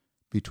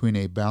 Between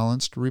a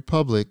balanced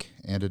republic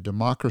and a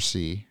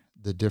democracy,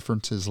 the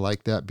difference is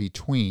like that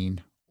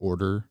between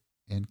order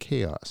and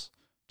chaos.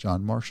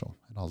 John Marshall,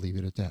 and I'll leave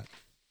it at that.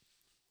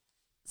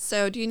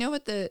 So do you know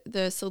what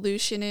the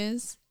solution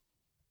is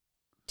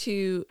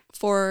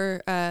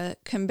for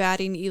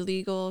combating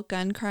illegal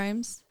gun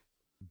crimes?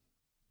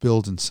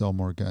 Build and sell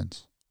more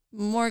guns.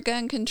 More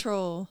gun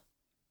control.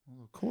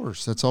 Well, of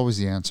course, that's always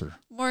the answer.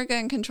 More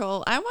gun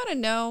control. I want to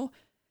know,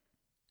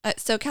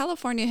 so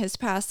California has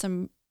passed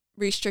some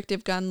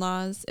restrictive gun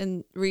laws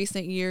in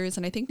recent years,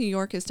 and I think New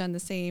York has done the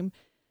same.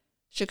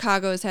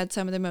 Chicago has had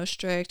some of the most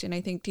strict, and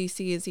I think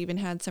DC has even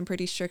had some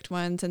pretty strict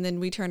ones. And then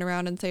we turn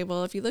around and say,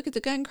 well, if you look at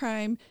the gun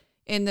crime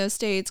in those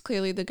states,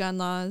 clearly the gun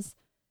laws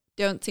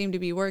don't seem to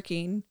be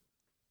working.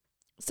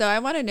 So I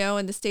want to know,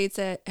 in the states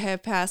that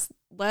have passed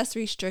less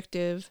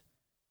restrictive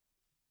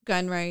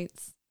gun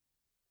rights,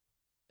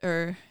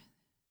 or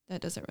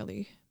that doesn't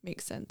really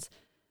make sense,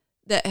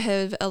 that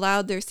have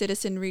allowed their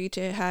citizenry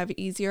to have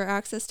easier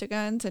access to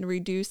guns and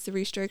reduce the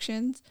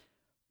restrictions,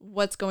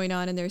 what's going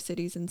on in their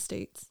cities and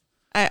states.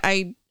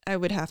 I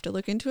would have to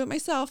look into it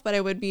myself, but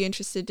I would be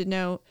interested to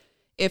know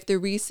if the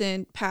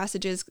recent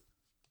passages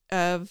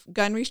of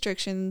gun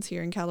restrictions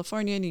here in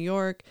California, New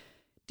York,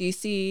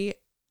 DC,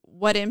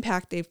 what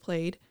impact they've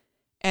played.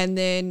 And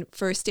then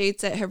for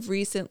states that have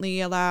recently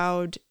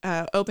allowed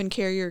open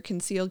carry or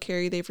concealed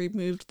carry, they've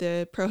removed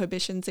the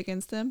prohibitions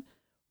against them,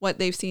 what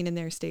they've seen in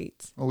their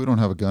states. Well, we don't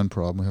have a gun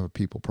problem. We have a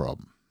people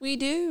problem. We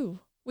do.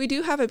 We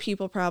do have a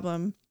people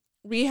problem.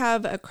 We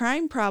have a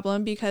crime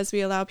problem because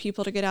we allow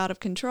people to get out of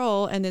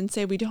control and then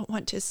say we don't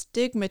want to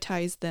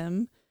stigmatize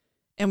them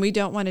and we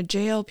don't want to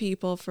jail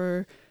people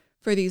for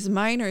these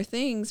minor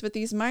things, but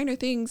these minor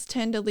things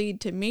tend to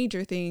lead to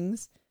major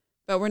things,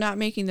 but we're not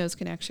making those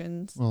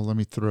connections. Well, let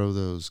me throw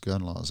those gun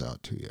laws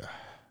out to you.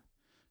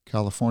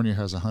 California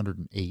has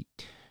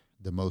 108,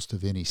 the most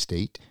of any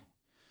state.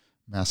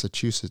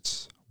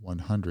 Massachusetts,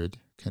 100.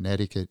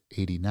 Connecticut,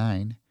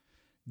 89.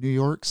 New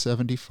York,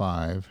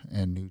 75,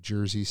 and New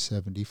Jersey,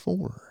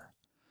 74.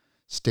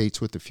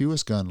 States with the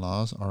fewest gun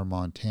laws are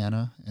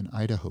Montana and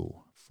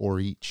Idaho,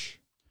 4 each.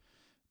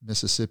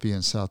 Mississippi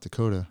and South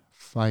Dakota,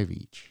 5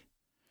 each.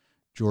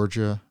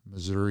 Georgia,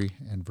 Missouri,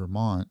 and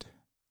Vermont,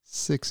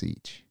 6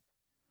 each.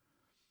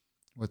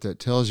 What that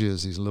tells you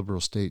is these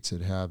liberal states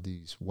that have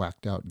these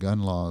whacked out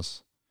gun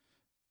laws,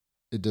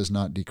 it does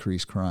not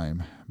decrease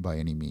crime by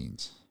any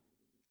means.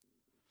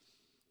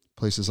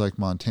 Places like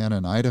Montana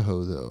and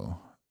Idaho, though,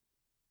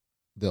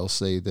 they'll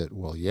say that,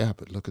 well, yeah,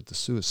 but look at the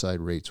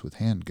suicide rates with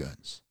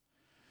handguns.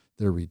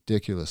 They're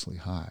ridiculously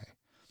high.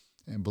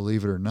 And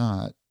believe it or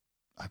not,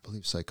 I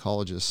believe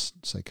psychologists,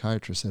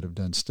 psychiatrists that have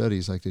done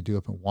studies like they do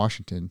up in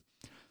Washington,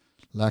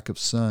 lack of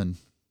sun,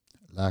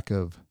 lack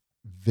of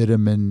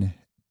vitamin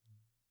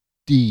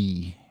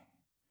D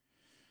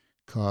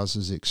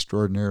causes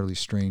extraordinarily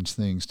strange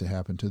things to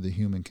happen to the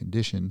human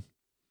condition.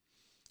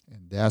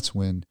 And that's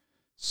when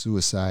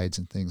suicides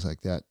and things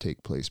like that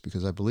take place,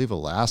 because I believe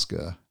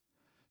Alaska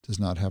does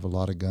not have a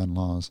lot of gun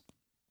laws,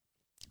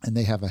 and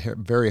they have a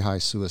very high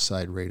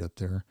suicide rate up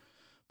there.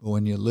 But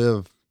when you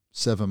live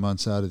 7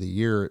 months out of the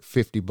year at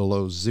 50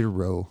 below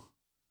zero,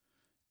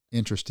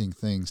 interesting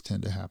things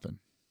tend to happen.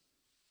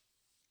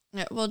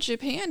 Yeah, well,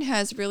 Japan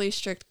has really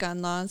strict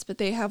gun laws, but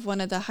they have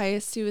one of the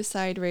highest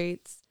suicide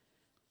rates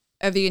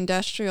of the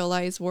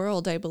industrialized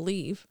world, I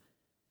believe.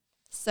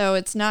 So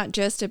it's not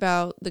just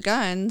about the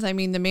guns. I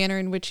mean, the manner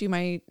in which you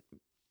might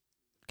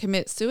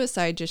commit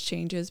suicide just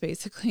changes,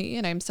 basically.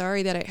 And I'm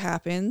sorry that it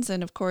happens.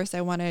 And of course,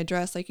 I want to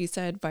address, like you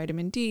said,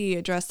 vitamin D,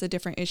 address the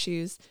different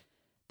issues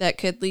that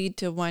could lead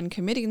to one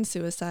committing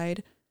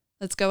suicide.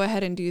 Let's go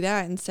ahead and do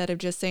that instead of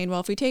just saying, well,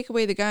 if we take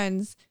away the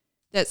guns,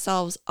 that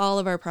solves all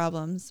of our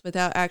problems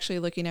without actually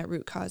looking at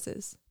root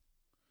causes.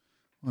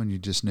 Well, and you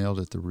just nailed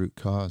it, the root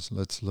cause.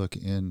 Let's look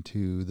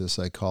into the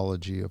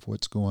psychology of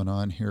what's going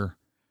on here.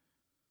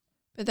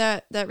 But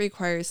that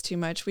requires too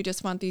much. We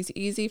just want these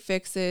easy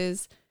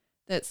fixes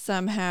that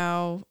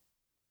somehow,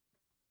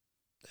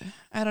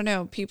 I don't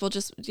know, people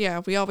just,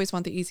 we always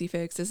want the easy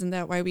fix. Isn't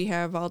that why we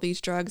have all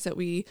these drugs that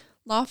we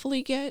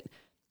lawfully get?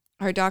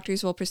 Our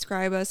doctors will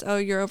prescribe us, oh,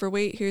 you're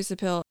overweight, here's a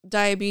pill.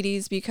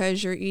 Diabetes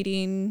because you're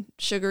eating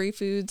sugary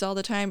foods all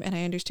the time. And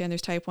I understand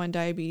there's type 1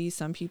 diabetes.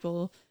 Some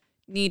people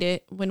need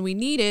it. When we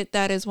need it,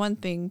 that is one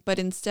thing. But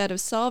instead of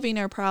solving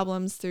our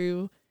problems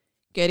through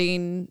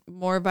getting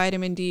more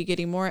vitamin D,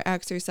 getting more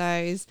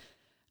exercise,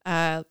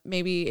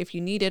 maybe if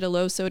you needed a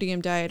low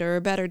sodium diet or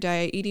a better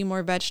diet, eating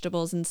more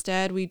vegetables,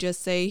 instead we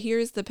just say,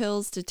 here's the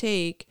pills to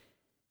take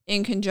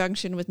in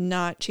conjunction with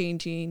not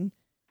changing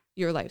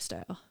your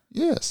lifestyle.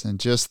 Yes, and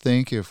just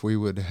think if we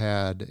would have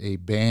had a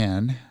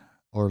ban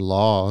or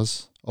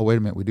laws, oh, wait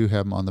a minute, we do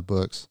have them on the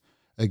books,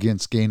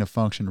 against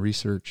gain-of-function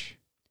research.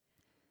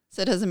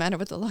 So it doesn't matter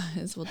what the law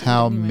is. We'll do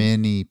How it anyway.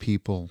 many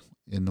people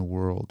in the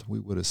world we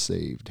would have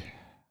saved?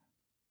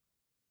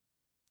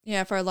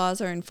 Yeah, if our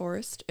laws are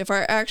enforced. If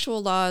our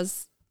actual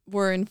laws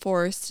were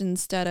enforced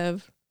instead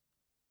of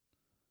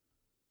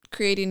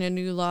creating a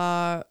new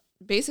law,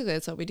 basically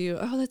that's what we do.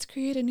 Oh, let's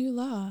create a new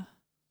law.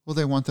 Well,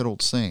 they want that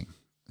old saying.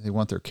 They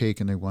want their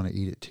cake and they want to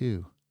eat it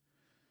too.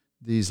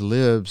 These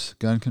libs,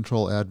 gun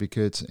control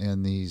advocates,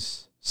 and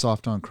these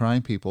soft on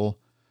crime people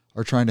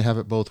are trying to have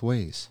it both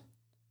ways.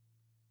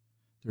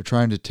 They're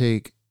trying to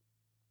take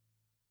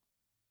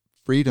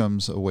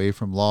freedoms away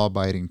from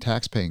law-abiding,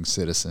 tax-paying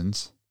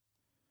citizens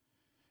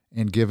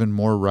and giving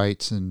more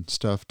rights and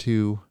stuff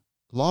to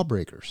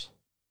lawbreakers.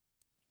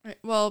 Right.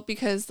 Well,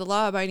 because the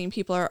law-abiding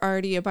people are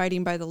already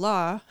abiding by the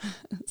law,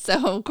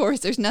 so of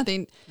course there's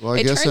nothing. Well, I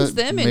it guess turns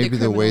that them may into be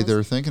the way criminals.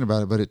 they're thinking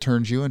about it, but it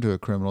turns you into a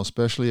criminal,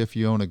 especially if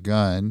you own a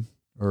gun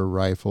or a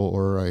rifle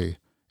or a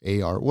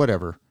AR,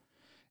 whatever,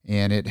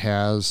 and it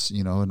has,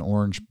 an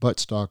orange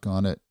buttstock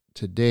on it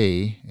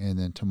today, and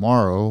then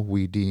tomorrow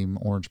we deem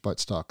orange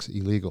buttstocks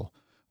illegal.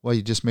 Well,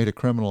 you just made a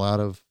criminal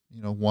out of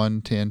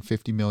 1, 10,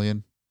 50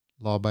 million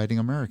law-abiding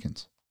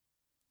Americans.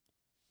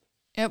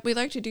 Yep, we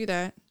like to do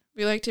that.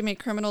 We like to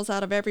make criminals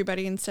out of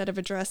everybody instead of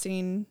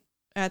addressing,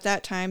 at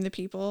that time, the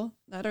people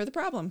that are the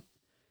problem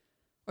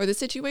or the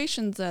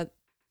situations that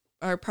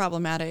are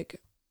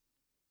problematic.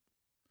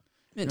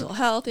 Mental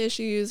health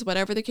issues,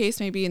 whatever the case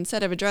may be.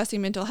 Instead of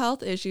addressing mental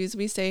health issues,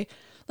 we say,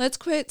 let's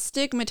quit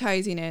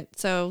stigmatizing it.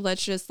 So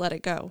let's just let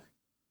it go.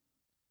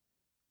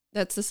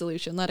 That's the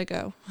solution. Let it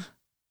go.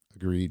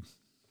 Agreed.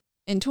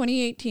 In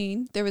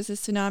 2018, there was a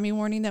tsunami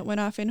warning that went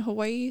off in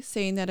Hawaii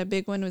saying that a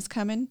big one was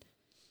coming.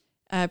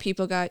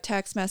 People got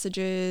text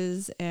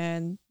messages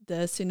and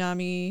the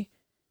tsunami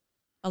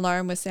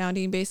alarm was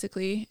sounding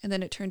basically. And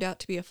then it turned out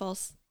to be a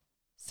false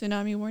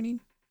tsunami warning.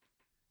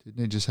 Didn't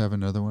they just have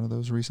another one of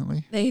those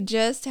recently? They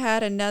just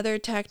had another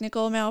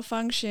technical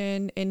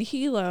malfunction in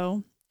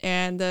Hilo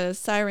and the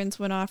sirens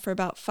went off for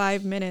about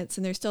 5 minutes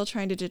and they're still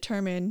trying to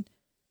determine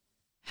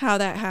how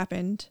that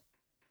happened.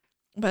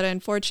 But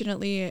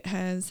unfortunately, it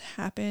has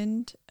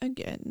happened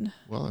again.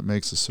 Well, it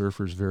makes the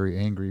surfers very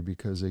angry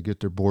because they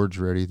get their boards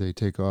ready, they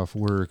take off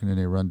work, and then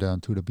they run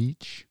down to the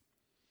beach,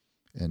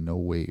 and no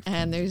wave.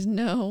 And there's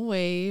no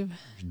wave.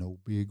 There's no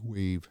big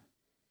wave.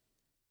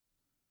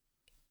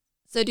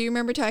 So do you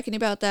remember talking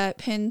about that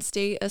Penn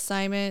State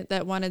assignment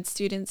that wanted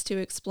students to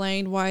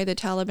explain why the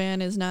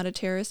Taliban is not a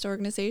terrorist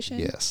organization?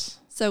 Yes.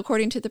 So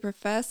according to the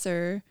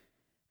professor,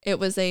 it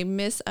was a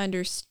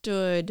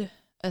misunderstood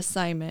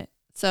assignment.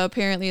 So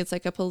apparently it's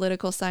like a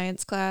political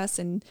science class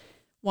and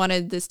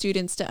wanted the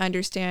students to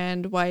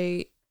understand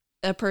why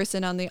a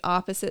person on the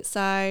opposite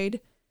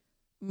side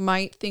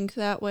might think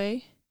that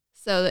way.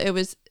 So that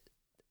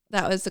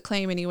was the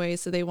claim anyway.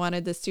 So they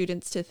wanted the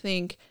students to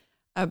think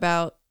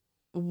about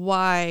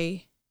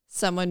why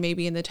someone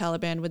maybe in the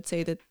Taliban would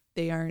say that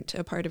they aren't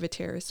a part of a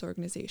terrorist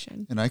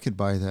organization. And I could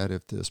buy that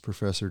if this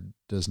professor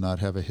does not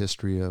have a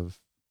history of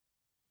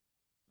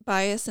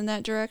bias in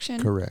that direction.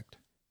 Correct.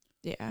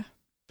 Yeah.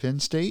 Penn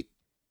State?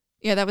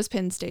 Yeah, that was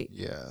Penn State.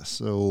 Yeah.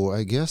 So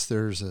I guess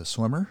there's a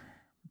swimmer,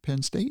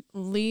 Penn State.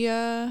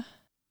 Leah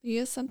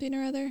something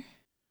or other.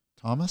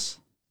 Thomas?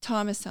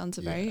 Thomas sounds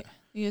Yeah. right.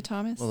 Leah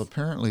Thomas. Well,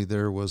 apparently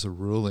there was a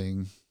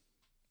ruling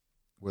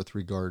with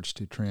regards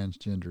to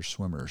transgender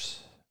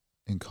swimmers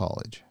in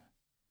college.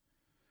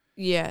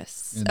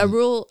 Yes, And a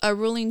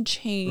ruling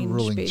change. A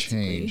ruling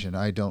basically. change, and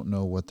I don't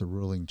know what the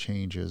ruling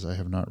change is. I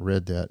have not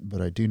read that, but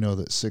I do know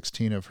that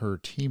 16 of her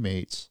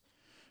teammates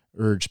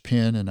urged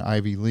Penn and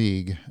Ivy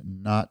League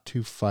not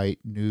to fight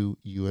new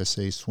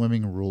USA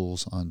swimming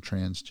rules on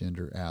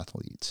transgender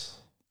athletes.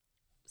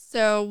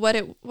 So what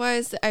it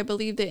was, I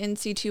believe the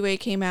NC2A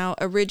came out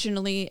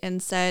originally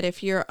and said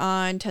if you're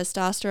on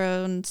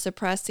testosterone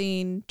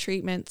suppressing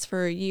treatments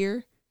for a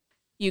year,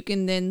 you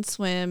can then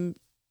swim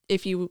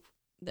if you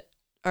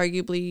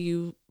arguably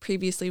you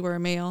previously were a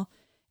male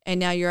and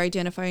now you're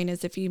identifying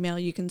as a female,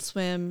 you can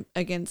swim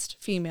against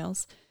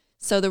females.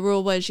 So the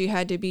rule was you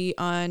had to be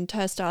on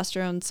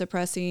testosterone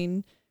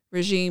suppressing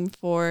regime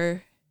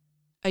for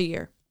a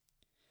year.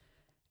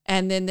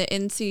 And then the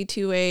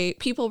NC2A,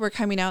 people were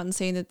coming out and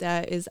saying that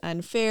that is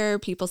unfair.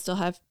 People still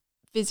have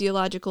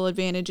physiological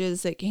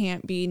advantages that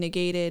can't be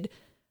negated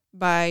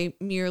by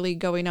merely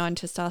going on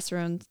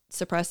testosterone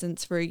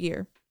suppressants for a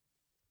year.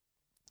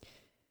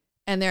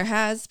 And there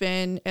has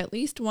been at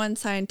least one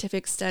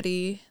scientific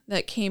study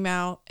that came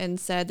out and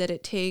said that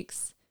it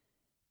takes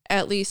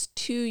at least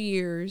 2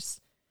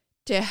 years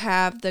to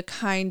have the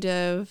kind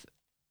of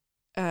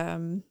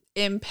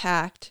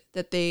impact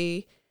that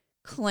they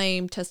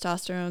claim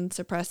testosterone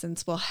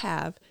suppressants will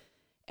have.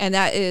 And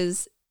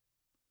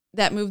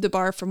that moved the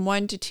bar from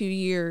 1 to 2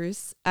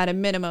 years at a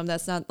minimum.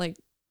 That's not like,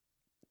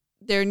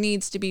 there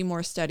needs to be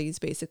more studies,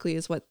 basically,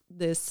 is what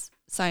this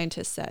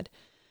scientist said.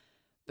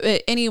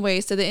 But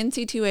anyway, so the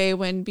NC2A,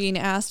 when being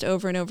asked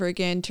over and over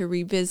again to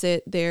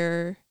revisit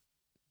their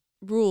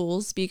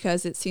rules,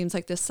 because it seems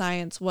like the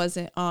science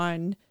wasn't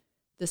on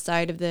the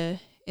side of the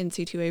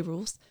NC2A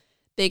rules,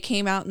 they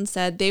came out and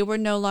said they were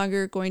no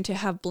longer going to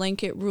have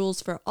blanket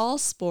rules for all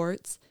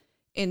sports.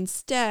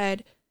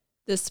 Instead,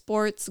 the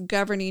sports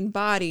governing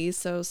bodies,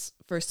 so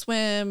for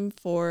swim,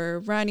 for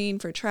running,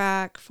 for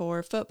track,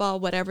 for football,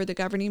 whatever the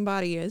governing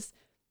body is,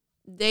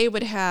 they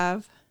would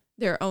have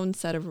their own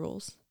set of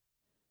rules.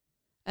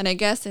 And I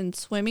guess in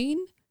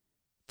swimming,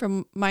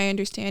 from my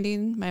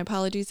understanding, my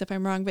apologies if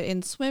I'm wrong, but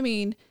in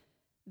swimming,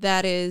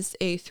 that is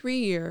a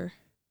 3-year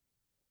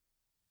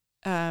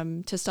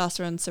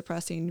testosterone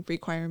suppressing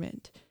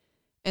requirement.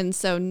 And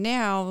so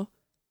now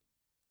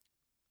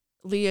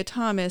Leah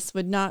Thomas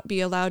would not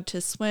be allowed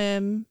to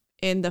swim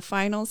in the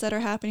finals that are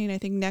happening, I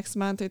think next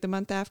month or the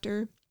month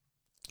after,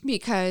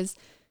 because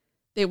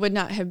they would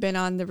not have been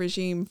on the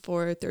regime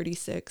for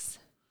 36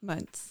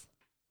 months.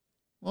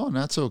 Well, and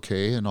that's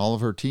okay. And all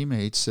of her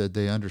teammates said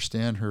they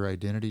understand her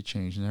identity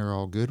change, and they're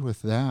all good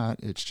with that.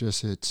 It's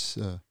just, it's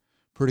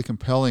pretty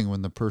compelling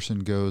when the person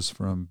goes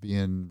from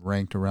being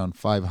ranked around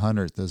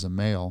 500th as a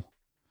male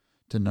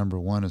to number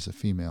 1 as a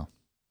female.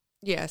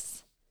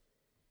 Yes,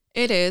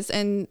 it is.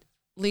 And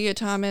Leah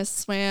Thomas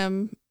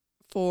swam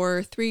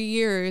for 3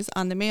 years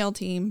on the male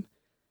team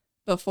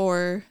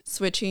before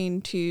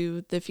switching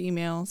to the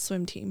female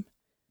swim team.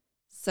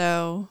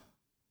 So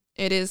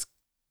it is,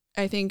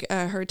 I think,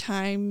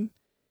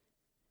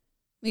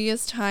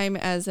 Leah's time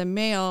as a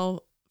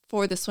male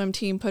for the swim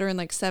team put her in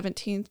like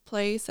 17th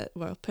place.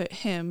 Put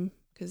him,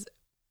 because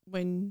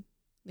when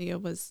Leah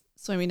was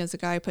swimming as a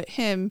guy, put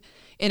him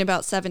in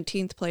about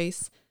 17th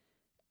place.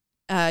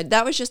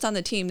 That was just on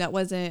the team. That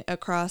wasn't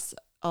across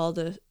all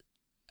the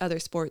other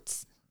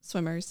sports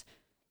swimmers.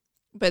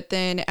 But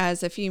then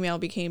as a female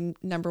became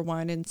number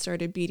 1 and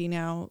started beating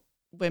out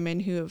women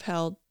who have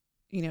held,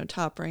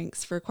 top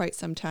ranks for quite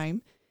some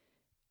time.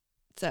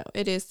 So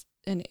it is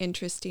an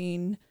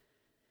interesting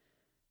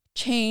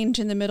change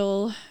in the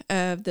middle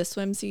of the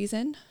swim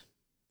season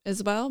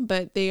as well,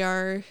 but they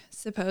are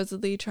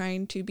supposedly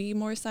trying to be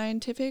more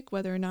scientific.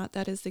 Whether or not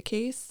that is the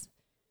case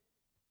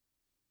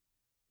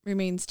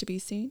remains to be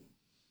seen.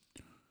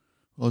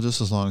 Well,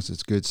 just as long as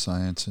it's good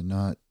science and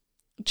not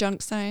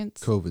junk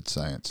science. COVID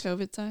science.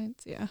 COVID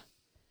science, yeah.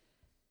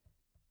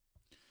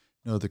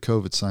 No, the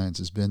COVID science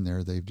has been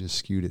there. They've just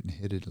skewed it and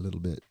hit it a little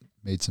bit,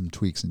 made some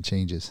tweaks and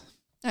changes.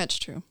 That's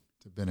true.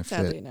 To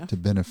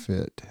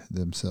benefit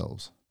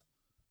themselves.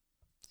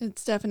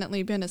 It's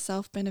definitely been a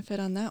self-benefit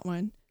on that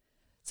one.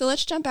 So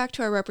let's jump back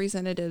to our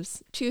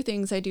representatives. 2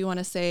 things I do want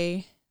to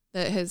say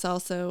that has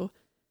also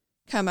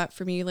come up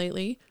for me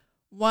lately.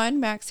 1,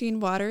 Maxine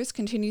Waters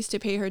continues to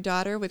pay her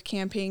daughter with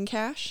campaign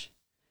cash.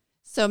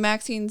 So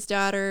Maxine's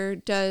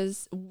daughter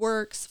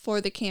works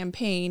for the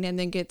campaign and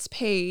then gets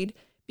paid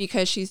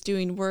because she's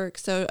doing work.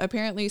 So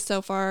apparently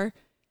so far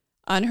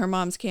on her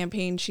mom's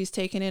campaign, she's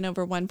taken in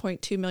over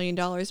 $1.2 million,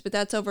 but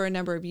that's over a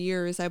number of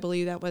years. I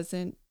believe that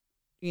wasn't,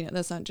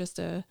 that's not just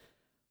a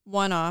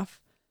one-off.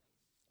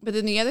 But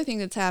then the other thing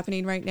that's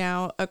happening right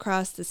now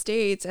across the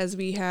states,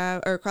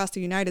 or across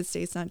the United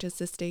States, not just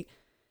the state,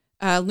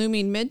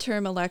 looming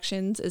midterm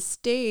elections is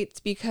states,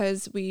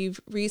 because we've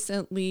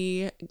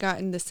recently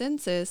gotten the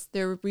census,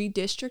 they're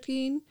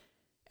redistricting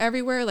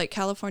everywhere. Like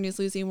California's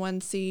losing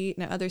 1 seat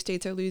and other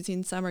states are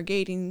losing, some are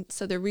gaining.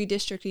 So they're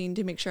redistricting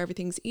to make sure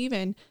everything's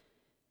even.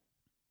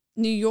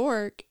 New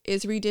York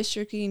is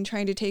redistricting,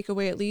 trying to take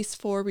away at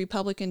least 4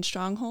 Republican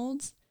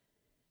strongholds.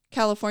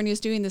 California is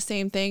doing the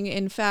same thing.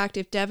 In fact,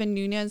 if Devin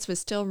Nunes was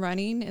still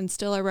running and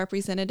still a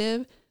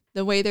representative,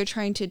 the way they're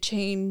trying to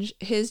change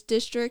his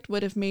district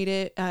would have made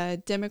it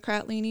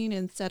Democrat leaning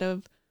instead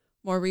of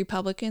more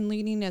Republican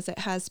leaning, as it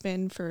has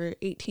been for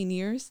 18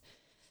 years.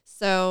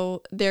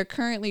 So they're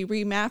currently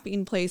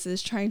remapping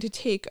places, trying to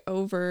take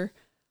over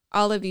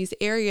all of these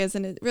areas.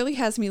 And it really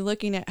has me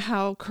looking at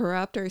how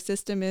corrupt our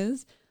system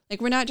is. Like,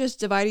 we're not just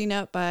dividing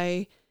up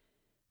by,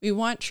 we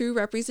want true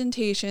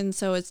representation,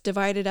 so it's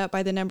divided up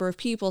by the number of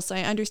people. So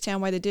I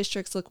understand why the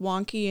districts look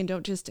wonky and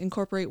don't just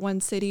incorporate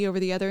one city over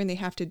the other, and they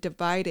have to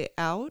divide it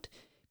out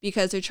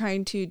because they're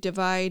trying to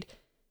divide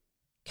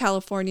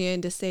California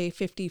into, say,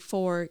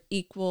 54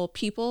 equal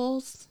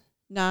peoples,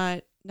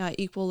 not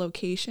equal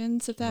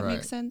locations, if that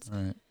makes sense.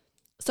 Right.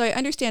 So I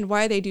understand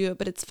why they do it,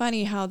 but it's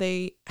funny how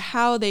they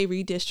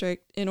redistrict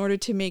in order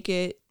to make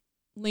it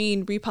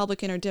lean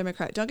Republican or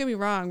Democrat. Don't get me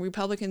wrong,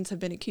 Republicans have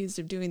been accused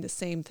of doing the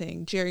same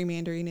thing.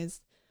 Gerrymandering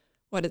is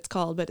what it's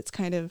called, but it's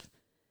kind of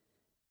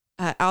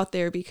out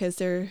there because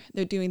they're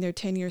doing their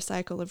 10-year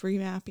cycle of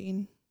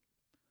remapping.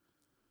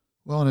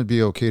 Well, and it'd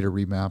be okay to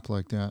remap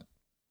like that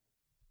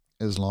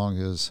as long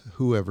as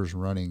whoever's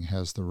running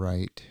has the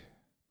right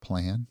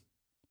plan.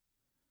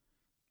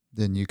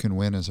 Then you can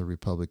win as a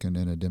Republican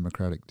in a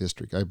Democratic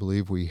district. I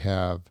believe we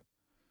have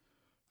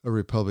a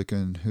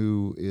Republican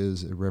who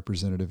is a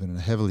representative in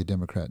a heavily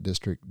Democrat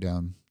district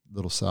down a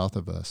little south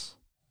of us.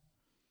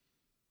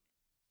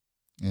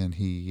 And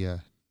he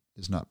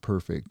is not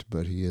perfect,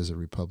 but he is a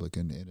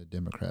Republican in a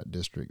Democrat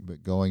district.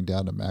 But going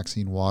down to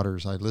Maxine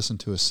Waters, I listened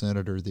to a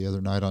senator the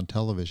other night on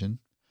television,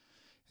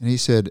 and he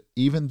said,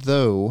 even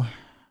though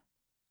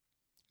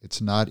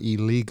it's not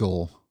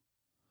illegal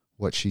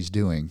what she's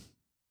doing,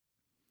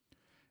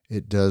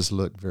 it does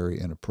look very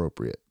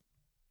inappropriate.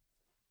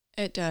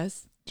 It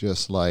does.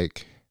 Just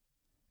like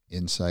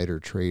insider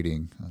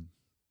trading on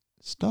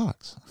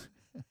stocks.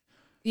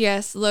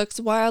 Yes, looks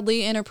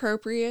wildly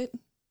inappropriate.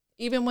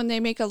 Even when they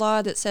make a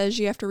law that says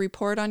you have to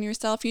report on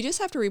yourself, you just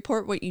have to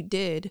report what you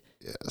did.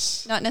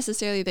 Yes. Not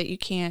necessarily that you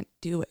can't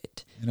do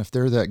it. And if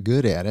they're that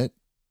good at it,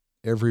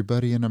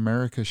 everybody in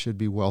America should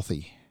be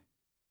wealthy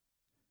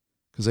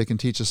because they can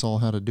teach us all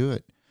how to do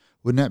it.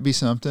 Wouldn't that be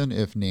something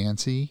if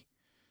Nancy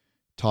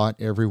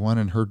taught everyone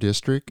in her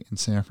district in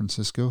San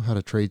Francisco how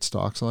to trade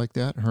stocks like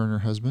that, her and her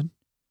husband?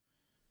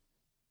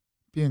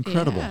 Be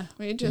incredible. Yeah,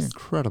 we just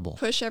incredible.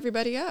 Push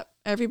everybody up.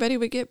 Everybody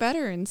would get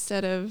better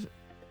instead of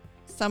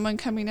someone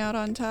coming out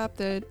on top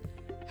that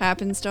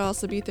happens to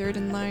also be third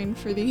in line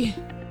for the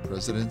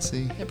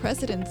presidency. The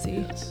presidency.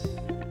 Yes.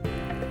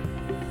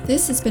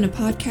 This has been a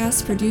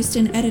podcast produced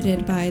and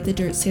edited by the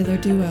Dirt Sailor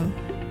Duo.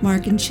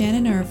 Mark and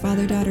Shannon are a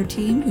father-daughter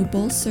team who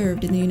both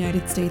served in the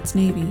United States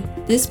Navy.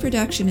 This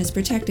production is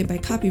protected by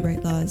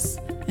copyright laws.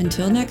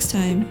 Until next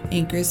time,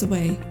 anchors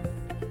away.